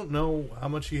 And I don't know how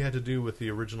much he had to do with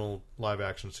the original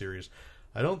live-action series.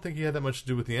 I don't think he had that much to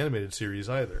do with the animated series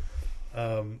either.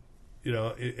 And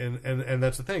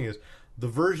that's the thing is, the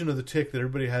version of the Tick that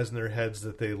everybody has in their heads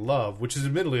that they love, which is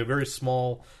admittedly a very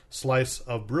small slice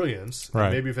of brilliance. Right.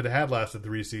 And maybe if it had lasted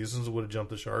 3 seasons, it would have jumped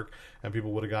the shark and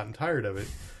people would have gotten tired of it.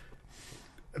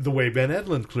 The way Ben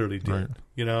Edlund clearly did. Right.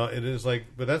 It is like,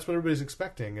 but that's what everybody's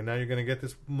expecting. And now you're going to get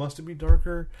this, must it be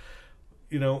darker?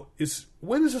 When is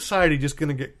society just going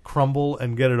to get crumble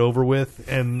and get it over with?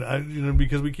 And,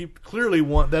 because we keep clearly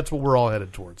that's what we're all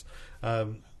headed towards.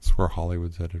 That's where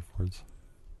Hollywood's headed towards.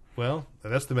 Well,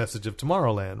 that's the message of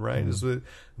Tomorrowland, right? Is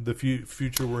the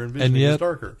future we're envisioning is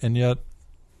darker. And yet,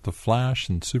 The Flash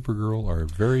and Supergirl are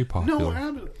very popular.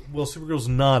 No, Supergirl's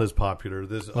not as popular.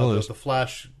 The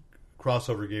Flash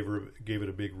crossover gave it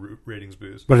a big ratings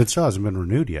boost. But it still hasn't been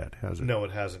renewed yet, has it? No,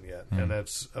 it hasn't yet. And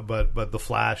that's but the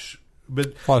Flash.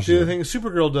 But Flash the other thing is,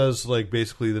 Supergirl does like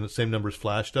basically the same numbers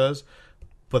Flash does,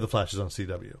 but the Flash is on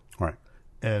CW, Right.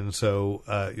 and so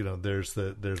there's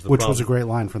the Which problem. was a great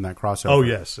line from that crossover. Oh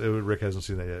yes, Rick hasn't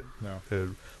seen that yet. No,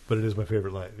 but it is my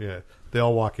favorite line. Yeah, they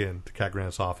all walk in to Cat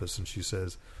Grant's office, and she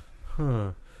says,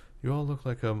 "Huh, you all look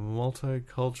like a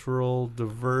multicultural,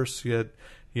 diverse yet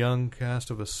young cast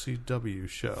of a CW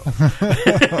show."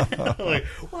 Like,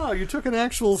 wow, you took an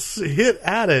actual hit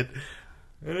at it,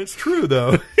 and it's true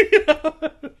though.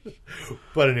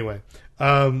 But anyway,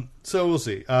 so we'll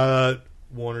see.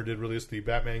 Warner did release the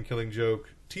Batman Killing Joke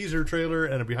teaser trailer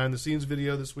and a behind-the-scenes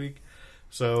video this week.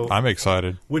 So I'm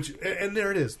excited. And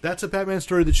there it is. That's a Batman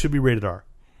story that should be rated R,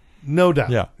 no doubt.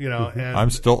 Yeah,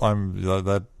 And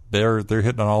they're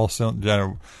hitting on all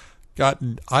cylinders.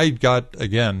 I got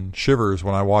again shivers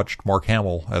when I watched Mark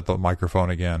Hamill at the microphone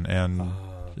again, and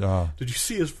did you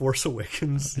see his Force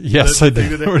Awakens? Yes, I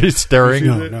did. When he's staring.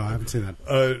 No, I haven't seen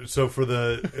that. So for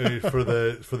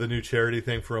the new charity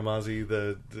thing for Amazi,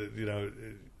 that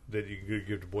you could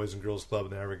give to Boys and Girls Club,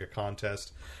 and they're having a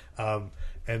contest.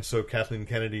 And so Kathleen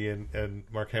Kennedy and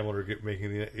Mark Hamill are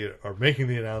making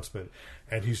the announcement,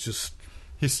 and he's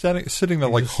sitting there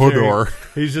like Hodor.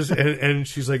 He's just and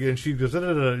she's like, and she goes,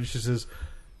 and she says,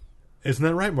 "Isn't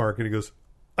that right, Mark?" And he goes,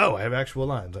 "Oh, I have actual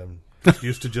lines. I'm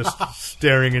used to just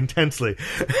staring intensely."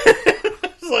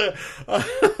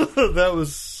 That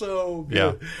was so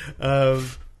good.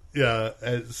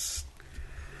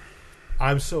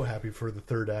 I'm so happy for the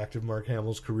third act of Mark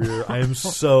Hamill's career. I am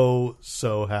so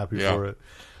happy for it.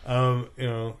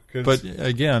 But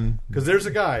again, because there's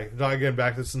a guy again,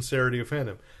 back to the sincerity of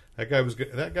fandom. That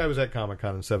guy was at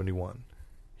Comic-Con in '71.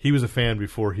 He was a fan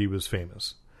before he was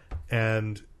famous,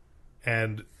 and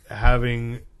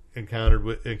having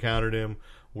encountered him,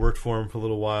 worked for him for a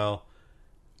little while,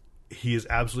 he is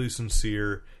absolutely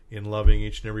sincere in loving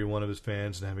each and every one of his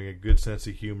fans and having a good sense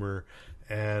of humor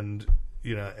and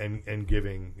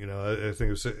giving. I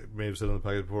think I may have said on the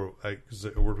podcast before, because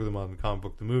I worked with him on Comic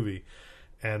Book the Movie,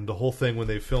 and the whole thing when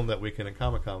they filmed that weekend at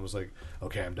Comic-Con was like,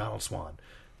 okay, I'm Donald Swan.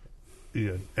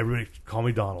 everybody call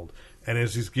me Donald. And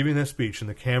as he's giving that speech and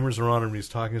the cameras are on him and he's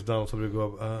talking as Donald, somebody will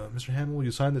go up, Mr. Hamill, will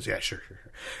you sign this? Yeah, sure.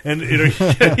 And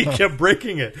he kept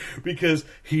breaking it because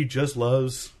he just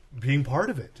loves being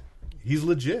part of it. He's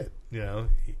legit, and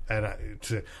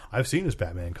I've seen his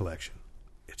Batman collection.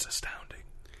 It's astounding.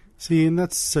 See, and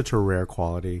that's such a rare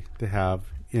quality to have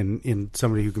in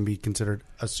somebody who can be considered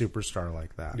a superstar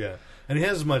like that. Yeah, and he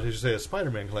has as much as you say a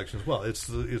Spider-Man collection as well.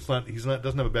 Doesn't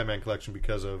have a Batman collection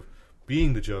because of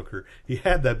being the Joker. He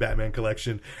had that Batman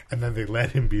collection, and then they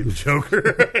let him be the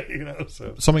Joker.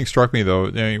 So something struck me though.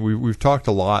 I mean, we've talked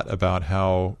a lot about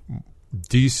how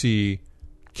DC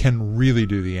can really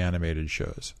do the animated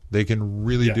shows. They can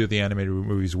really do the animated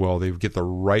movies well. They get the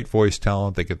right voice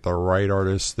talent. They get the right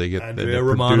artists. They get Andrea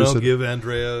Romano. Give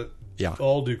Andrea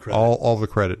all due credit. All the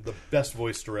credit. The best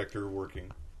voice director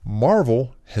working.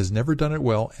 Marvel has never done it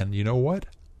well, and you know what?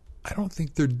 I don't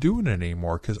think they're doing it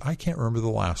anymore because I can't remember the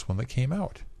last one that came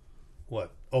out.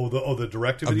 What? The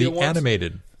direct-to-video of the ones?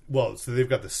 Animated. Well, so they've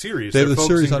got the series. They have They're the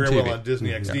series on very TV. well on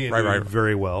Disney XD and right. doing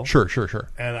very well. Sure.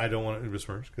 And I don't want to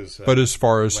besmirch because but as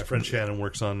far as my friend Shannon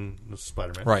works on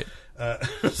Spider-Man. Right.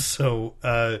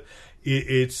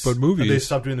 It's... But movies... They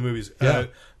stopped doing the movies. Yeah.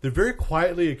 They're very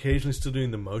quietly occasionally still doing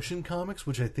the motion comics,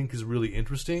 which I think is really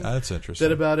interesting. That's interesting.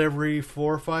 That about every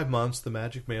 4 or 5 months, the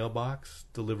Magic Mailbox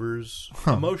delivers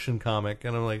a motion comic.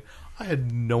 And I'm like, I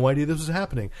had no idea this was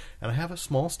happening. And I have a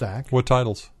small stack. What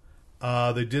titles?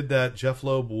 They did that Jeff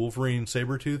Loeb Wolverine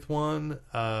Sabretooth one.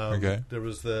 Okay. There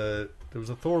was a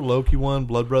Thor Loki one,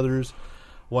 Blood Brothers,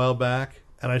 a while back.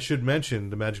 And I should mention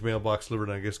the Magic Mailbox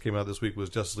delivered, I guess, came out this week was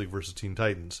Justice League versus Teen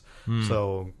Titans.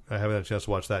 So I haven't had a chance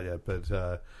to watch that yet,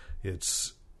 but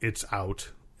it's out,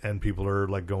 and people are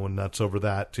like going nuts over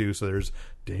that too. So there's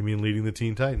Damian leading the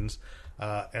Teen Titans,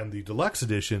 and the deluxe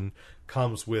edition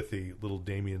comes with a little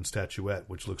Damian statuette,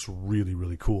 which looks really,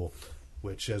 really cool.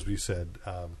 Which, as we said,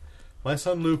 my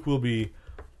son Luke will be.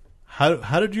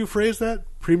 How did you phrase that?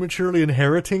 Prematurely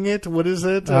inheriting it? What is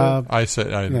it? I said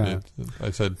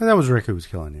that was Rick who was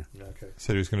killing you. Okay.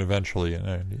 Said he was going to eventually.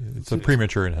 It's a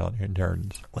premature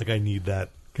inheritance. Like I need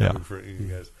that kind of for you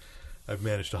guys. I've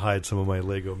managed to hide some of my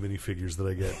Lego minifigures that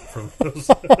I get from those.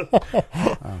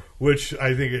 Which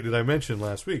I think did I mention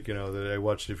last week? That I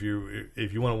watched. If you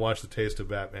want to watch the taste of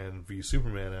Batman v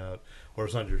Superman out, or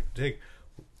it's not your take,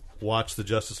 watch the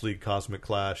Justice League Cosmic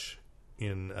Clash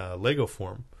in Lego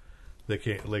form.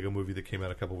 The Lego movie that came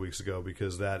out a couple weeks ago,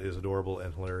 because that is adorable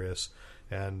and hilarious.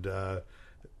 And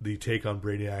the take on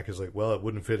Brainiac is like, well, it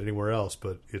wouldn't fit anywhere else,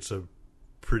 but it's a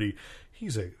pretty.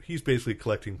 He's basically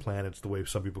collecting planets the way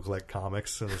some people collect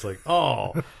comics, and it's like,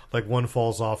 like one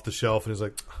falls off the shelf, and he's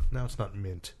like, now it's not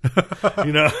mint,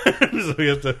 So we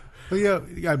have to. Well,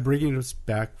 yeah, bringing us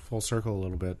back full circle a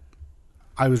little bit.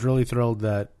 I was really thrilled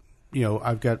that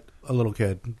I've got a little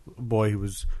kid, a boy who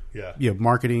was.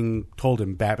 Marketing told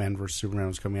him Batman vs Superman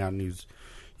was coming out, and he was,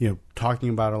 talking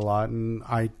about it a lot. And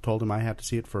I told him I had to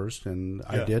see it first, and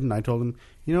I did. And I told him,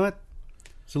 you know what,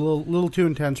 it's a little too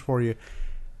intense for you,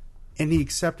 and he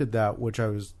accepted that, which I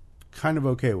was kind of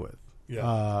okay with.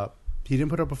 Yeah. He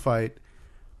didn't put up a fight,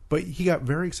 but he got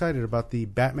very excited about the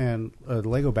Batman,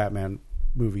 Lego Batman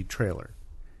movie trailer.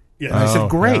 Yeah, and I said,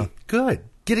 great, good,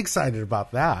 get excited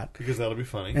about that because that'll be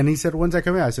funny. And he said, when's that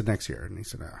coming out? I said, next year. And he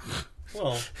said,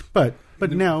 well, but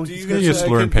now you just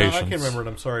learn patience. I can't remember it.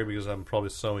 I'm sorry because I'm probably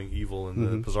sowing evil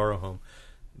in the Pizarro home.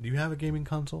 Do you have a gaming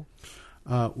console?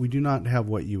 We do not have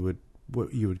what you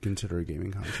would consider a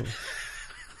gaming console.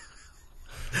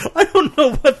 I don't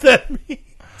know what that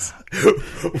means.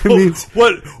 It means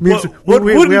what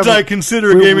wouldn't I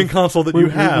consider a gaming console that you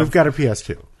have? We've got a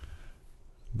PS2.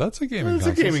 That's a gaming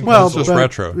console. A gaming well, it's just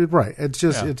retro. Right. It's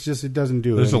just it doesn't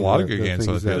do. There's a lot of good games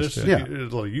on the PS2.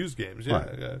 There's a lot of used games. Yeah. Right.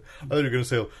 I thought you were going to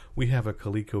say we have a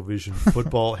ColecoVision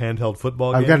handheld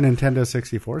football game. I've got a Nintendo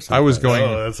 64. I was going.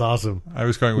 Oh, that's awesome. I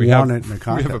was going. We have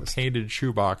a painted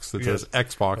shoebox that says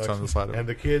Xbox on the side of it, and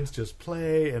the kids just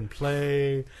play and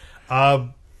play. No,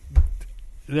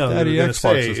 Daddy,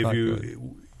 Xbox is not good.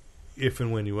 If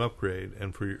and when you upgrade,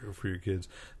 and for your kids,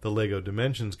 the Lego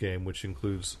Dimensions game, which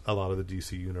includes a lot of the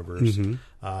DC universe,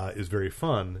 is very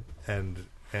fun. And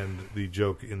the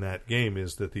joke in that game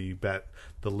is that the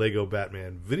Lego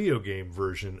Batman video game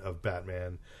version of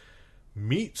Batman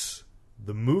meets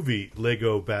the movie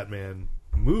Lego Batman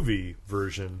movie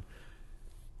version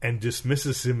and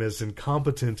dismisses him as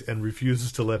incompetent and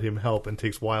refuses to let him help and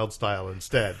takes wild style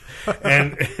instead.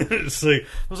 And it's like, I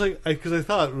was like, because I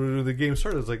thought when the game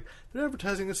started, I was like, they're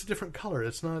advertising it's a different color.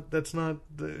 That's not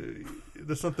the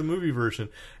movie version.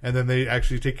 And then they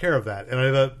actually take care of that. And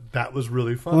I thought that was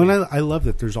really funny. Well, and I love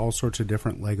that there's all sorts of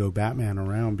different Lego Batman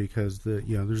around, because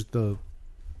there's the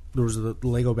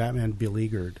Lego Batman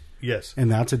Beleaguered. Yes.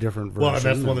 And that's a different version. Well, and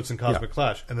that's the one that's in Cosmic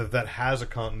Clash, and that has a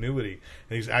continuity.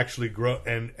 And he's actually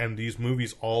and these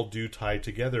movies all do tie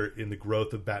together in the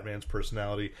growth of Batman's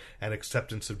personality and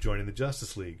acceptance of joining the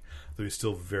Justice League. Though he's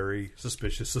still very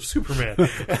suspicious of Superman.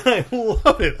 And I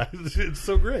love it. It's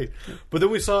so great. But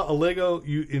then we saw a Lego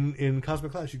in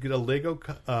Cosmic Clash. You get a Lego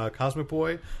Cosmic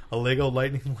Boy, a Lego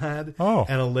Lightning Lad,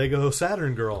 and a Lego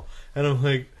Saturn Girl. And I'm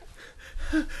like,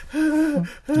 you've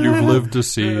lived to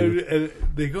see. And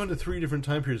they go into 3 different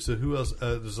time periods. So who else?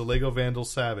 There's a Lego Vandal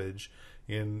Savage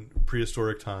in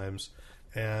prehistoric times,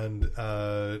 and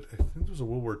I think there's a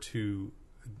World War II.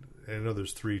 I know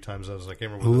there's 3 time zones. I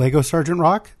can't remember. Lego Sergeant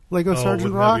Rock.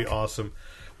 Sergeant Rock. That'd be awesome.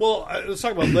 Well, let's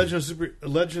talk about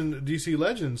DC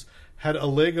Legends had a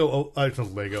Lego.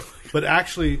 Not Lego, but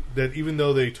actually that even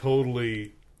though they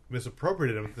totally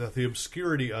misappropriated them, the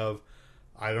obscurity of,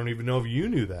 I don't even know if you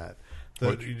knew that.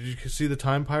 Did you see the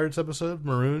Time Pirates episode,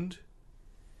 Marooned?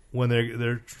 When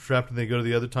they're trapped and they go to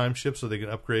the other time ship so they can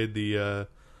upgrade the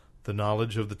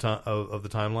knowledge of the of the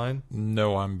timeline.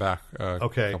 No, I'm back.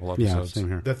 Okay, a couple episodes. Yeah, same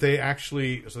here. That they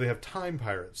actually they have Time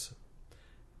Pirates,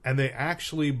 and they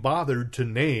actually bothered to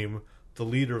name the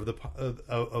leader of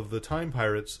the Time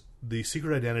Pirates the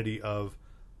secret identity of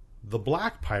the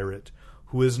Black Pirate,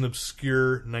 who is an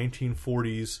obscure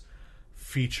 1940s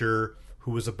feature. Who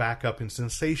was a backup in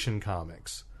Sensation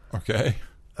Comics. Okay.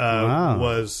 Wow.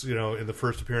 Was, in the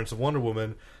first appearance of Wonder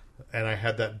Woman, and I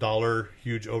had that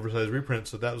huge oversized reprint,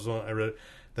 so that was one I read.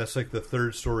 That's like the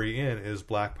 3rd story in is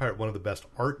Black Pirate, one of the best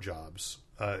art jobs,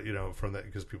 from that,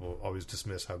 because people always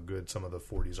dismiss how good some of the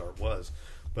 40s art was.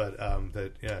 But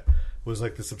was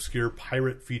like this obscure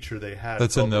pirate feature they had.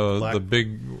 That's in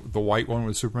the white one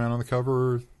with Superman on the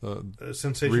cover. The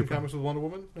Sensation Comics with Wonder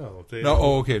Woman? No. Okay.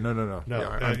 No.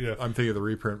 Yeah, I'm thinking of the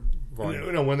reprint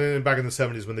volume. When back in the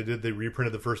 70s when they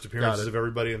reprinted the first appearances of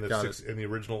everybody in the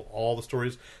original, all the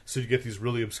stories. So you get these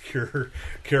really obscure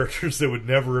characters that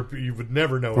you would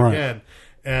never know again.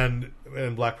 And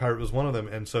Black Pirate was one of them,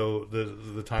 and so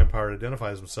the Time Pirate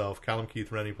identifies himself. Callum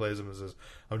Keith Rennie plays him and says,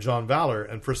 "I'm John Valor."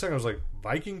 And for a second, I was like,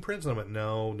 "Viking Prince," and I went,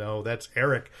 "No, that's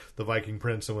Eric, the Viking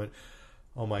Prince." And I went,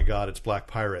 "Oh my God, it's Black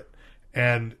Pirate."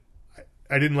 And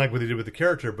I didn't like what they did with the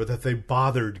character, but that they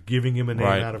bothered giving him a name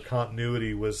out of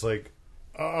continuity was like,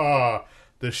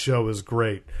 this show is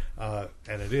great, and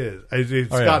it is.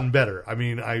 It's gotten better. I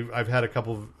mean, I've had a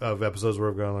couple of episodes where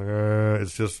I've gone like,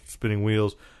 it's just spinning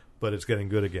wheels. But it's getting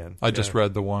good again. I just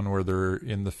read the one where they're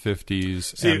in the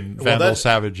 50s and Vandal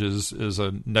Savage is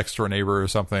a next door neighbor or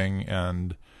something.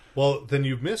 And well, then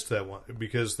you've missed that one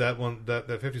because that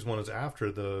 50s one is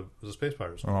after the Space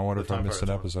Pirates. Oh, I wonder if I missed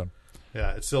an episode.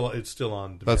 Yeah, it's still on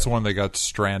demand. That's the one that got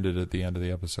stranded at the end of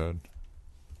the episode.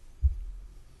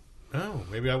 Oh,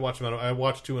 maybe I watched them. I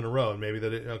watched 2 in a row, and maybe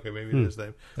it is.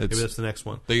 Maybe that's the next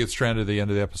one. They get stranded at the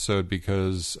end of the episode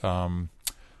because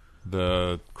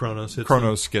the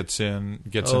Kronos gets into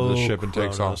the ship and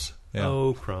takes off. Yeah.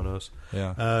 Oh, Kronos.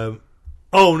 Yeah.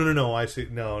 No. I see.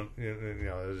 No,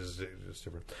 it's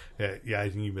different. Yeah. I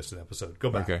think you missed an episode.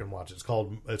 Go back and watch it.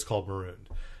 It's called Marooned.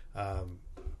 And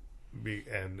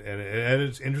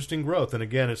it's interesting growth. And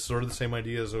again, it's sort of the same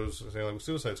idea as I was saying, like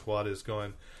Suicide Squad is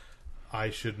going.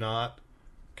 I should not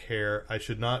care. I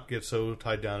should not get so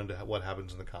tied down into what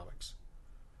happens in the comics.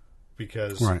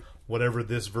 Because whatever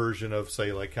this version of,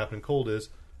 say, like Captain Cold is,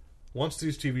 once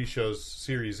these TV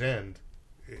series end,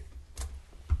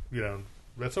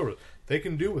 that's over. They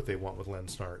can do what they want with Len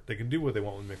Snart. They can do what they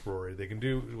want with Mick Rory. They can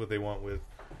do what they want with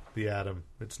the Atom.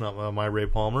 It's not my Ray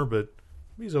Palmer, but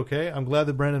he's okay. I'm glad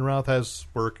that Brandon Routh has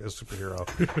work as superhero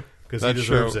because he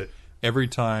deserves it. Every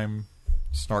time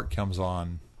Snart comes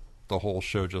on, the whole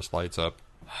show just lights up.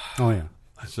 Oh yeah,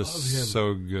 it's just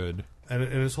so good. And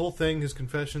his whole thing, his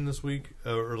confession this week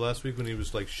or last week when he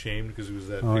was like shamed because he was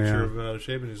that picture of him out of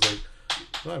shape, and he's like,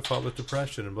 "Well, I fought with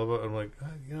depression and blah blah." I'm like,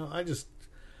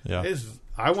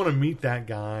 I want to meet that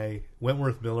guy,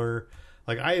 Wentworth Miller.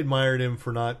 Like I admired him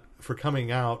for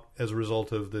coming out as a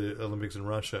result of the Olympics in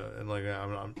Russia, and like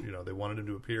they wanted him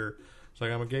to appear. It's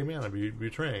like I'm a gay man, I'm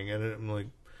betraying, and I'm like,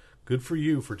 good for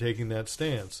you for taking that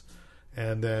stance.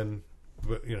 And then,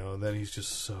 then he's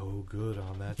just so good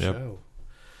on that show.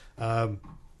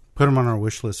 Put him on our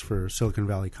wish list for Silicon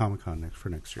Valley Comic Con for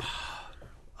next year.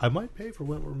 I might pay for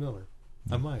Wentworth Miller.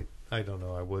 I might. I don't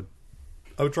know. I would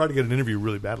try to get an interview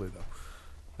really badly, though.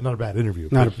 Not a bad interview.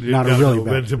 Not a really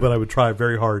bad. But I would try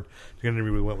very hard to get an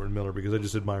interview with Wentworth Miller because I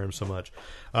just admire him so much.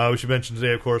 We should mention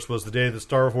today, of course, was the day that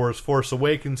Star Wars Force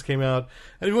Awakens came out.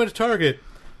 And we went to Target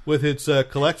with its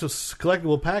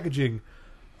collectible packaging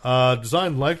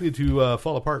designed likely to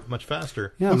fall apart much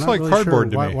faster. Yeah, looks I'm not like really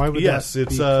cardboard sure. to me. Why would Yes, that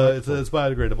it's be collectible?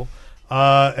 biodegradable.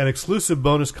 An exclusive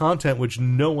bonus content, which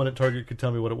no one at Target could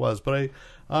tell me what it was, but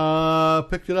I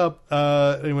picked it up.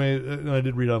 Anyway, I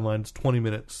did read online. It's 20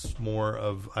 minutes more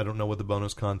of, I don't know what the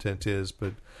bonus content is,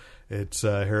 but it's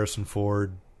Harrison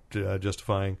Ford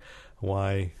justifying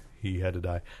why he had to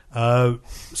die.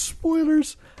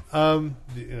 Spoilers. So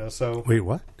Wait,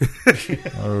 what?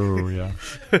 Oh, yeah.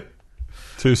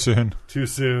 Too soon. Too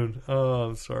soon. Oh,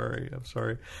 I'm sorry.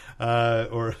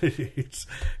 Or it's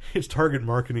Target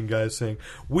marketing guys saying,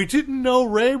 we didn't know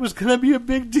Ray was going to be a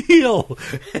big deal.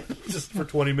 Just for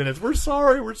 20 minutes. We're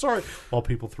sorry. While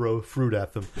people throw fruit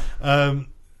at them.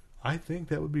 I think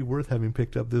that would be worth having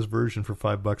picked up this version for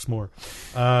 $5 more.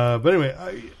 But anyway,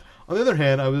 on the other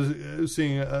hand, I was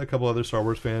seeing a couple other Star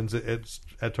Wars fans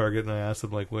at Target, and I asked them,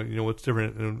 like, well, what's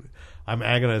different? And I'm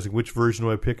agonizing, which version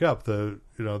do I pick up? The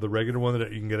regular one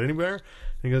that you can get anywhere? And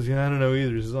he goes, I don't know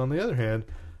either. He says, on the other hand,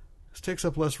 this takes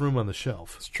up less room on the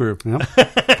shelf. It's true. Yep.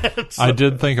 I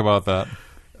did think about that.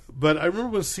 But I remember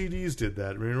when CDs did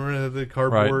that. Remember the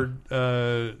cardboard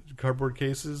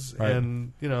cases? Right.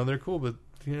 And, they're cool, but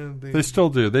They still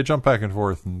do. They jump back and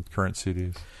forth in current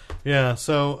CDs. Yeah,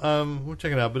 so we're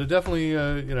checking it out. But it definitely,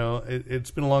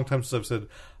 it's been a long time since I've said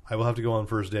I will have to go on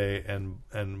first day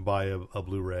and buy a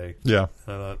Blu-ray. Yeah.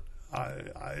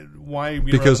 Why?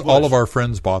 Because all of our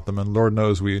friends bought them, and Lord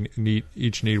knows we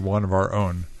each need one of our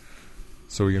own.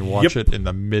 So we can watch it in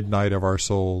the midnight of our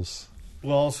souls.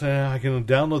 Well, I can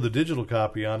download the digital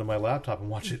copy onto my laptop and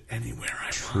watch it anywhere I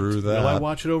want. True that. Will I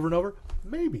watch it over and over?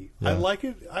 Maybe. Yeah. I like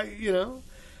it.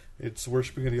 It's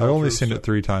worshiping of the I've altar only of seen it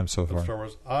 3 times so far. Star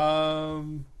Wars. How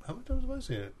many times have I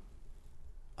seen it?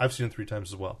 I've seen it 3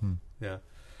 times as well. Yeah.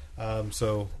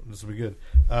 So this will be good.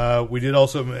 We did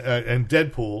also, and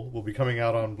Deadpool will be coming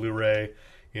out on Blu-ray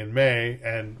in May,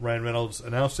 and Ryan Reynolds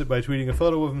announced it by tweeting a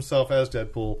photo of himself as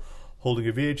Deadpool holding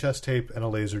a VHS tape and a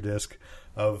laser disc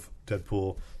of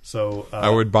Deadpool. So I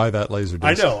would buy that laser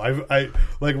disc. I know. I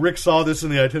like Rick saw this in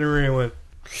the itinerary and went,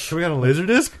 "Can we have a laser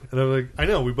disc?" And I was like, "I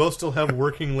know. We both still have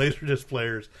working laser disc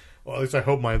players. Well, at least I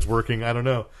hope mine's working. I don't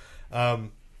know."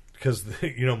 Because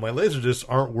my laser discs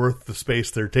aren't worth the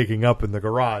space they're taking up in the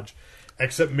garage,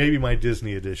 except maybe my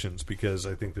Disney editions, because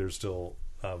I think there's still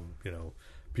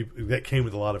people that came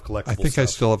with a lot of collectible I think stuff. I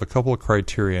still have a couple of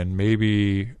Criterion,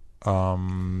 maybe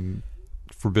Forbidden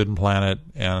Planet,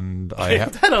 and I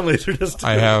have that on Laserdisc too.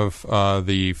 I have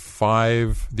the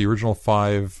original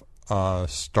 5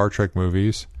 Star Trek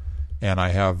movies, and I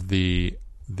have the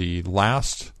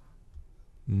last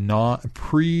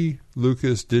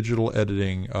pre-Lucas digital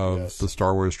editing of the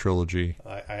Star Wars trilogy.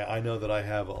 I know that I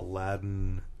have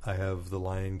Aladdin, I have The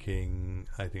Lion King,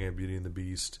 I think I have Beauty and the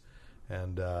Beast,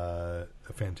 and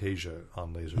Fantasia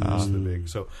on Laserdisc, the big.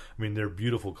 So, I mean, they're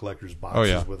beautiful collector's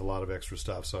boxes with a lot of extra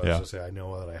stuff. So I was going to say, I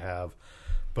know that I have,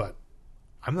 but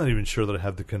I'm not even sure that I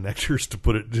have the connectors to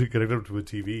connect it to a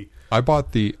TV. I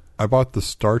bought the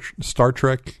Star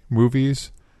Trek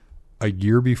movies a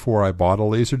year before I bought a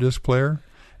Laserdisc player,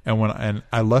 and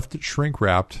I left it shrink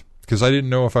wrapped because I didn't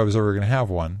know if I was ever going to have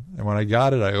one. And when I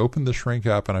got it, I opened the shrink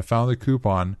wrap and I found the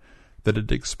coupon that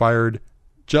had expired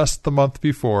just the month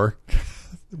before.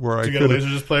 Where I get a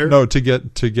Laserdisc player? No, to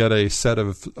get a set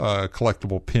of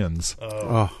collectible pins.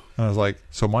 And I was like,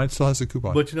 so mine still has a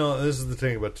coupon. But this is the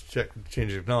thing about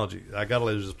changing technology. I got a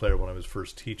Laserdisc player when I was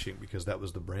first teaching because that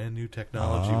was the brand new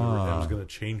technology that was going to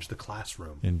change the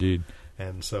classroom. Indeed.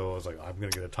 And so I was like, I'm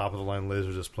going to get a top of the line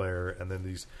Laserdisc player, and then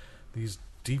these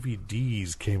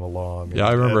DVDs came along. Yeah,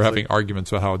 I remember having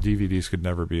arguments about how DVDs could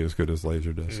never be as good as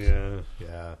Laserdiscs.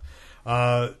 Yeah.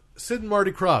 Sid and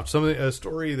Marty Krofft, a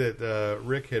story that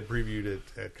Rick had previewed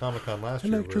at Comic-Con last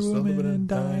year. Electra Woman and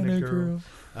Dinah Girl.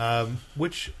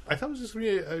 Which I thought was just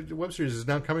going to be a web series. Is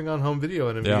now coming on home video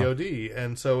and in VOD.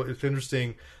 And so it's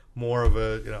interesting, more of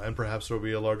a, and perhaps there will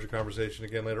be a larger conversation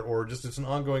again later, or just it's an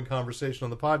ongoing conversation on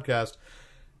the podcast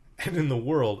and in the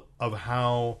world of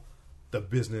how the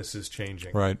business is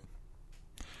changing. Right.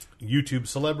 YouTube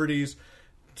celebrities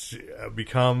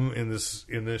become in this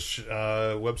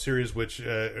web series,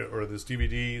 or this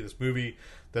DVD, this movie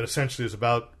that essentially is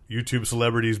about YouTube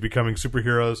celebrities becoming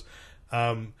superheroes.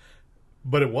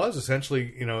 But it was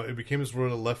essentially, it became this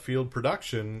sort of left field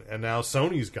production, and now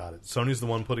Sony's got it. Sony's the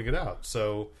one putting it out.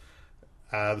 So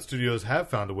the studios have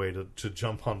found a way to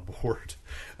jump on board.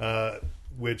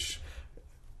 which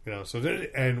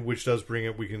which does bring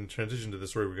it. We can transition to the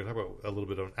story. We're going to talk about a little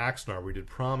bit on Axanar. We did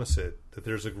promise it that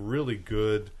there's a really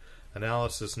good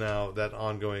analysis now. That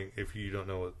ongoing. If you don't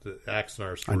know what the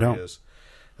Axanar story is,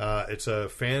 it's a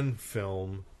fan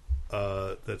film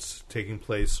that's taking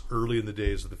place early in the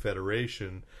days of the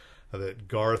Federation. That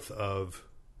Garth of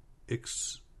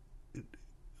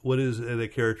what is the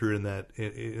character in that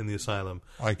in the asylum?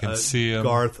 I can see him.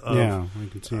 Garth of I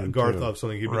can see him Garth too. of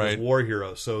something. He becomes a war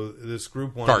hero. So this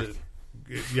group wanted,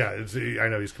 I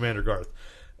know he's Commander Garth,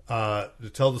 to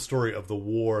tell the story of the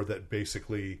war that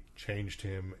basically changed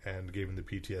him and gave him the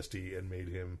PTSD and made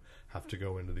him have to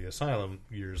go into the asylum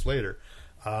years later.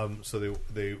 So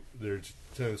they're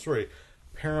telling the story.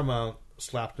 Paramount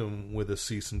slapped them with a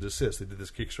cease and desist. They did this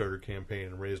Kickstarter campaign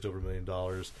and raised over $1 million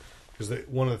because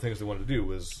one of the things they wanted to do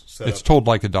was set It's up. told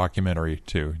like a documentary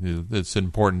too. It's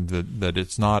important that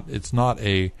it's not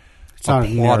a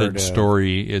plotted narrative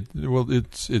story.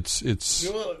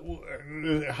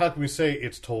 How can we say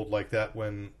it's told like that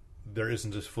when there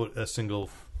isn't a single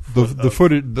the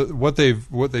footage? What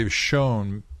they've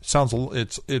shown sounds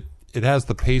it has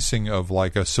the pacing of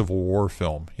like a Civil War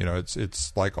film. You know,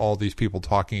 it's like all these people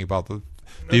talking about the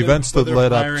events that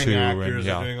led up to, actors,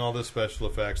 they're doing all the special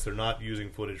effects. They're not using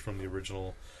footage from the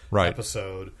original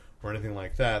episode or anything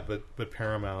like that. But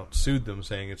Paramount sued them,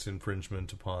 saying it's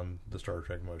infringement upon the Star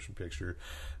Trek motion picture.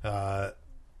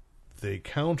 They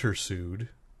countersued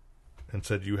and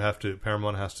said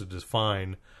Paramount has to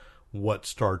define what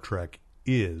Star Trek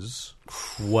is,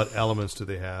 what elements do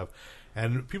they have.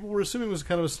 And people were assuming it was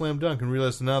kind of a slam dunk and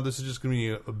realized now this is just going to be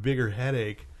a bigger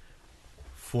headache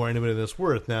for anybody that's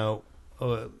worth. Now,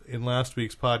 in last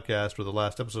week's podcast, or the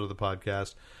last episode of the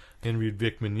podcast, I interviewed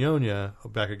Vic Mignogna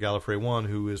back at Gallifrey 1,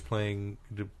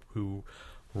 who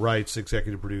writes,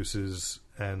 executive produces,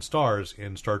 and stars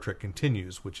in Star Trek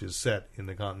Continues, which is set in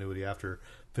the continuity after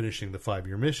finishing the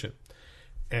 5-year mission.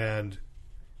 And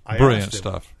I brilliant asked him,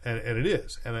 stuff, and it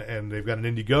is, and they've got an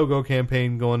Indiegogo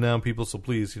campaign going now, people. So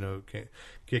please,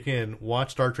 kick in,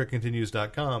 watch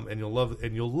StarTrekContinues.com, and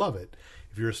you'll love it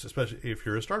especially if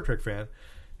you're a Star Trek fan.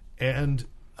 And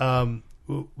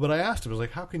what I asked him was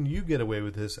like, how can you get away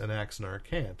with this and Axanar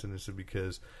can't? And he said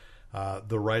because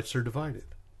the rights are divided.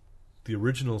 The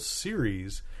original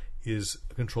series is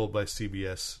controlled by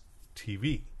CBS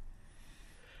TV,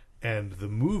 and the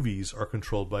movies are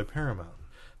controlled by Paramount.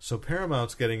 So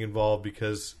Paramount's getting involved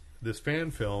because this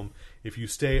fan film, if you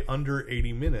stay under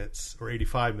 80 minutes, or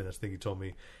 85 minutes, I think he told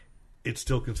me, it's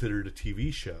still considered a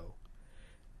TV show.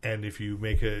 And if you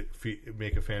make a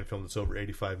fan film that's over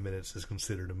 85 minutes, it's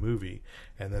considered a movie.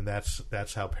 And then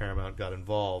that's how Paramount got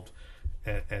involved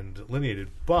and delineated.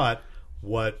 But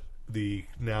what the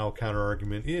now counter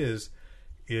argument is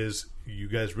you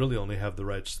guys really only have the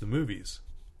rights to the movies.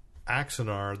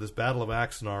 Axanar, this Battle of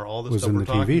Axanar, all this stuff we're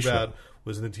talking about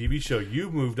was in the TV show.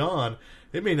 You've moved on.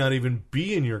 It may not even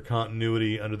be in your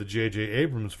continuity under the J.J.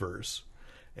 Abrams verse.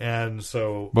 And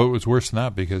so, but it was worse than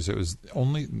that because it was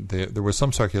only there was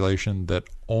some speculation that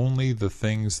only the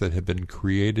things that had been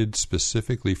created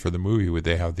specifically for the movie would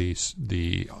they have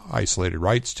the isolated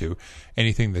rights to.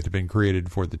 Anything that had been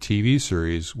created for the TV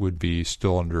series would be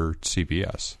still under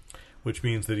CBS. Which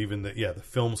means that even the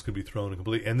films could be thrown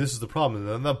completely. And this is the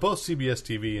problem. Now, both CBS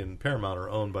TV and Paramount are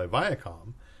owned by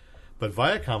Viacom, but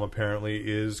Viacom apparently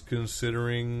is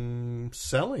considering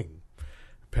selling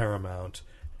Paramount.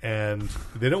 And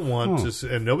they don't want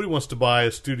to, and nobody wants to buy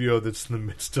a studio that's in the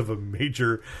midst of a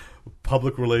major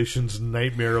public relations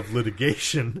nightmare of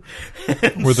litigation.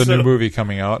 With a new movie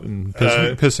coming out and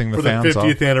pissing the fans off. For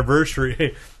the 50th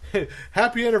anniversary. Hey,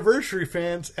 happy anniversary,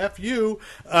 fans. F you.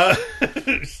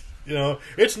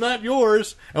 It's not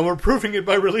yours, and we're proving it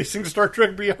by releasing Star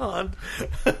Trek Beyond,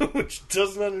 which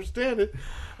doesn't understand it.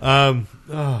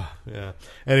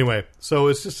 Anyway, so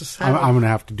it's just a sad... I'm going to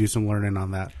have to do some learning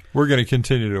on that. We're going to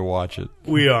continue to watch it.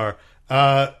 We are.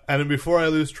 And before I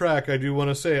lose track, I do want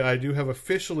to say I do have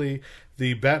officially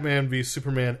the Batman v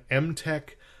Superman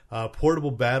M-Tech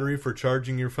portable battery for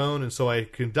charging your phone, and so I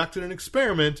conducted an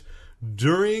experiment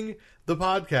during the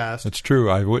podcast. It's true.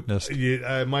 I witnessed.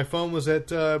 My phone was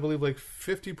at, I believe, like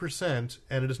 50%,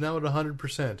 and it is now at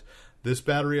 100%. This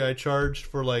battery I charged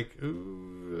for like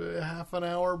half an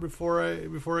hour before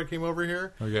I came over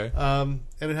here. Okay. And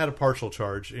it had a partial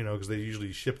charge, because they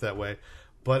usually ship that way.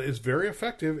 But it's very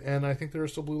effective, and I think there are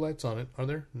still blue lights on it. Are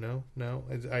there? No.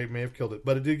 I may have killed it,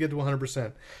 but it did get to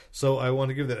 100%. So I want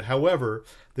to give that. However,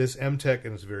 this M-Tech,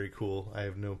 and it's very cool. I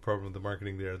have no problem with the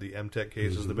marketing there. The M-Tech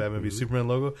case is the Batman v Superman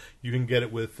logo. You can get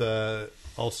it with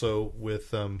also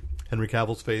with Henry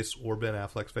Cavill's face or Ben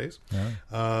Affleck's face.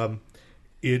 Yeah.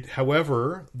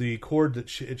 However, the cord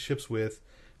that it ships with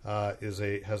has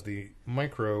the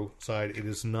micro side. It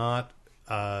is not.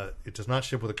 It does not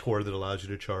ship with a cord that allows you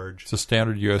to charge. It's a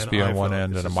standard USB on one iPhone.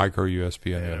 end and a micro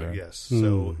USB on the other. Yes,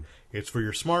 so it's for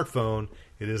your smartphone.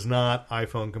 It is not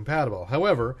iPhone compatible.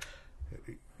 However,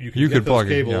 you can get those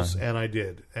cables, and I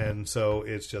did, and so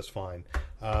it's just fine.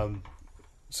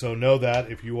 So know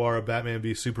that if you are a Batman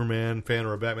v Superman fan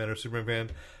or a Batman or Superman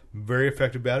fan, very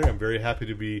effective battery. I'm very happy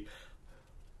to be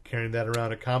carrying that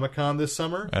around at Comic-Con this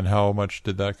summer. And how much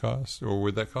did that cost, or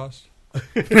would that cost?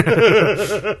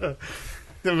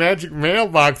 The magic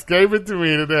mailbox gave it to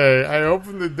me today. I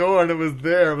opened the door and it was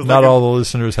there. It was Not all the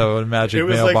listeners have a magic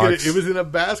mailbox. It was in a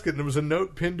basket and there was a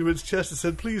note pinned to its chest that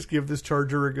said, "Please give this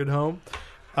charger a good home."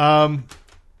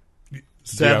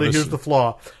 Sadly, here's the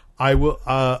flaw. I will.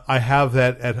 I have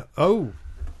that at. Oh,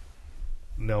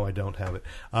 no, I don't have it.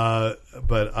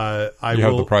 But I you will.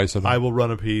 Have the price of them. I will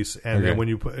run a piece, and then when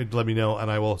you let me know,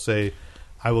 and I will say,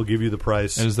 I will give you the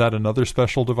price. And is that another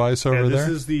special device over there? This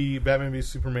is the Batman v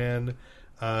Superman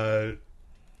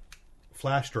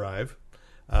flash drive.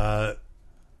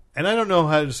 And I don't know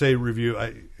how to say review.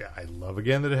 I love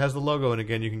again that it has the logo, and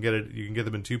again you can get it. You can get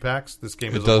them in 2 packs. This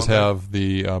game does have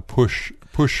the push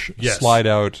slide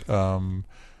out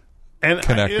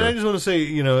connector. I just want to say,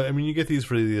 you get these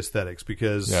for the aesthetics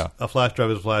because a flash drive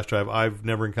is a flash drive. I've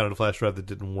never encountered a flash drive that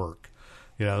didn't work.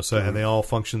 And they all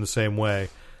function the same way.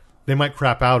 They might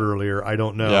crap out earlier. I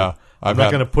don't know. Yeah, I'm not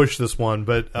going to push this one,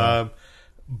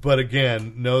 but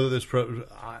again, know that this.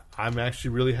 I'm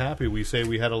actually really happy. We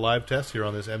had a live test here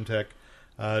on this MTech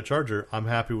charger. I'm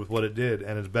happy with what it did,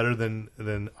 and it's better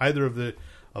than either of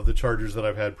the chargers that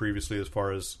I've had previously as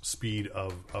far as speed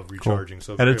of recharging.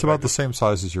 Cool. So and it's about the same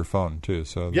size as your phone too.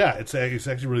 So yeah, it's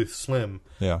actually really slim.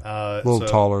 Yeah, a little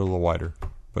taller, a little wider,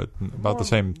 but about the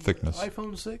same thickness.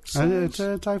 iPhone 6. It's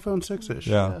iPhone 6-ish.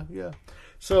 Yeah.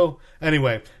 So,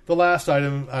 anyway, the last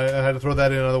item, I had to throw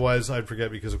that in, otherwise I'd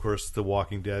forget because, of course, The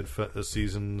Walking Dead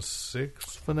Season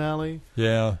 6 finale.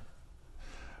 Yeah.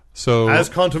 So as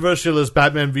controversial as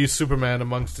Batman v Superman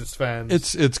amongst its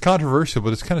fans. It's controversial,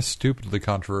 but it's kind of stupidly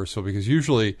controversial because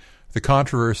usually the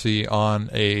controversy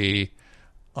on a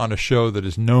show that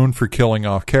is known for killing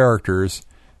off characters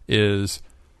is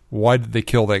why did they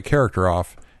kill that character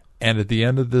off? And at the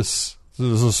end of this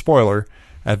is a spoiler.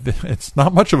 It's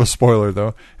not much of a spoiler,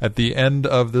 though. At the end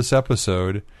of this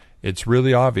episode, it's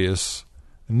really obvious.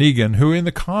 Negan, who in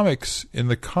the comics,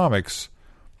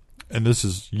 and this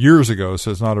is years ago, so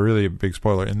it's not really a big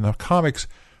spoiler. In the comics,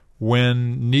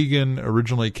 when Negan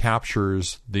originally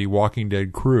captures the Walking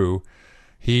Dead crew,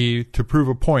 he, to prove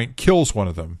a point, kills one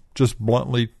of them. Just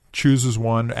bluntly chooses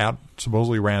one at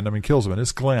supposedly random and kills him. And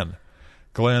it's Glenn.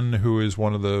 Glenn, who is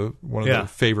one of the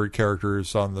favorite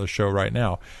characters on the show right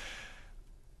now.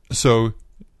 So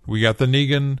we got the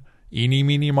Negan eeny,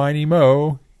 meeny, miny,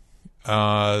 mo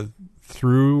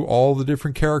through all the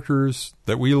different characters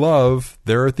that we love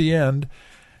there at the end,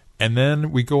 and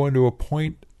then we go into a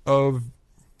point of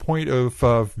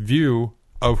view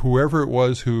of whoever it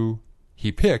was who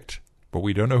he picked, but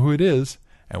we don't know who it is,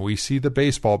 and we see the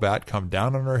baseball bat come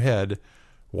down on our head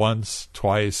once,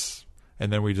 twice,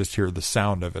 and then we just hear the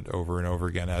sound of it over and over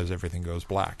again as everything goes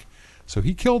black. So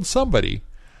he killed somebody.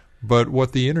 But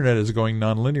what the internet is going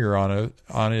nonlinear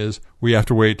on is we have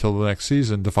to wait till the next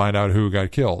season to find out who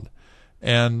got killed.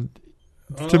 And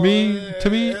to me,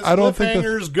 I don't think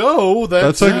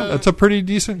that's a pretty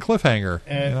decent cliffhanger.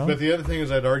 But the other thing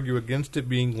is, I'd argue against it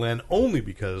being Glenn only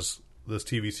because this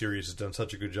TV series has done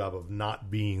such a good job of not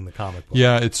being the comic book.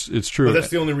 Yeah, it's true. But that's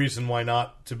the only reason why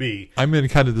not to be. I'm in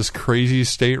kind of this crazy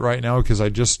state right now because I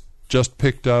just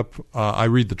picked up, I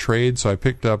read the trade, so I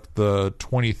picked up the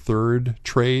 23rd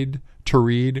trade to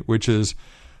read, which is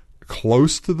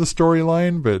close to the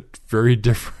storyline, but very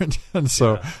different. And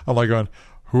so I'm like going,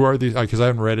 who are these? Because I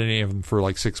haven't read any of them for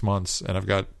like 6 months, and I've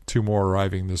got 2 more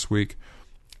arriving this week.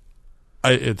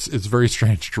 It's very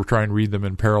strange to try and read them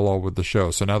in parallel with the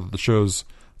show. So now that the show's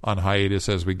on hiatus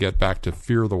as we get back to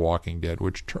Fear the Walking Dead,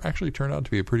 which actually turned out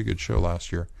to be a pretty good show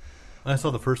last year. I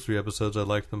saw the first 3 episodes. I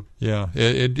liked them. Yeah,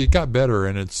 it got better,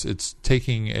 and it's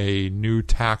taking a new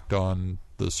tact on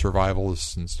the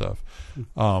survivalists and stuff.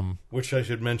 Which I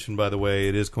should mention, by the way,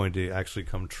 it is going to actually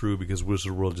come true because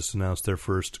Wizard World just announced their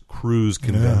first cruise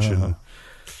convention. Yeah.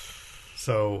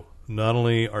 So not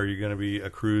only are you going to be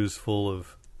a cruise full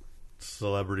of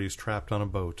celebrities trapped on a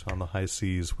boat on the high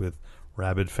seas with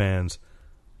rabid fans,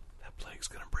 that plague's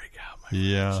going to break out. My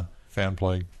friends. Fan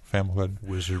plague. Family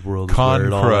Wizard World Con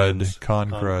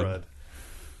crud.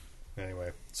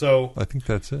 Anyway, so I think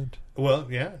that's it. Well,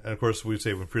 yeah, and of course we'd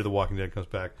say when Fear the Walking Dead comes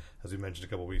back, as we mentioned a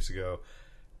couple weeks ago,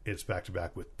 it's back to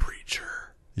back with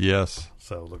Preacher. Yes.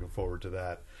 So looking forward to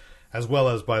that. As well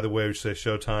as, by the way, we should say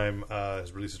Showtime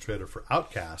has released a trailer for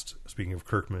Outcast. Speaking of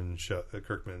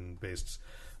Kirkman-based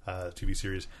TV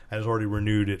series, and has already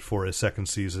renewed it for a second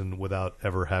season without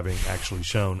ever having actually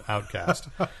shown Outcast.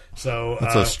 So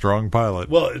that's a strong pilot.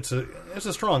 Well, it's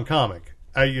a strong comic.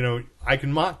 I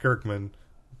can mock Kirkman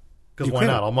because why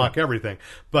not? I'll mock everything,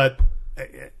 but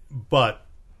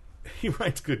he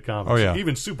writes good comics. Oh yeah,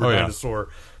 even Super Dinosaur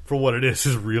for what it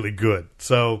is really good.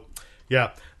 So.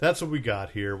 Yeah, that's what we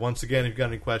got here. Once again, if you've got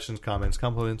any questions, comments,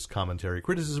 compliments, commentary,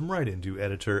 criticism, write into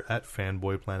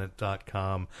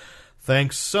editor@fanboyplanet.com.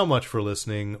 Thanks so much for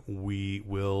listening. We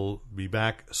will be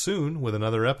back soon with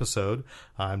another episode.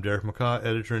 I'm Derek McCaw,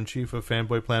 editor-in-chief of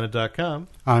fanboyplanet.com.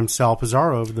 I'm Sal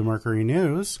Pizarro of the Mercury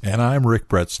News. And I'm Rick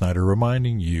Brett Snyder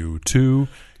reminding you to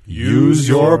use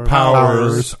your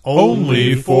powers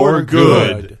only for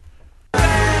good.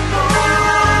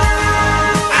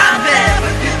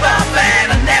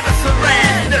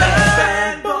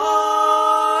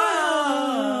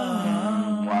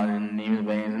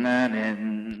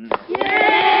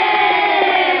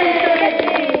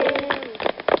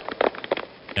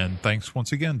 And thanks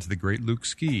once again to the great Luke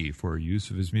Ski for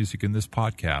use of his music in this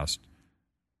podcast.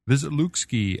 Visit Luke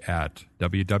Ski at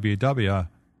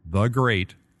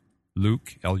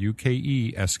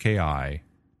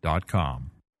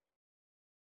www.thegreatlukeski.com.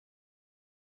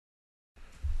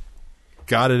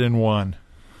 Got it in one.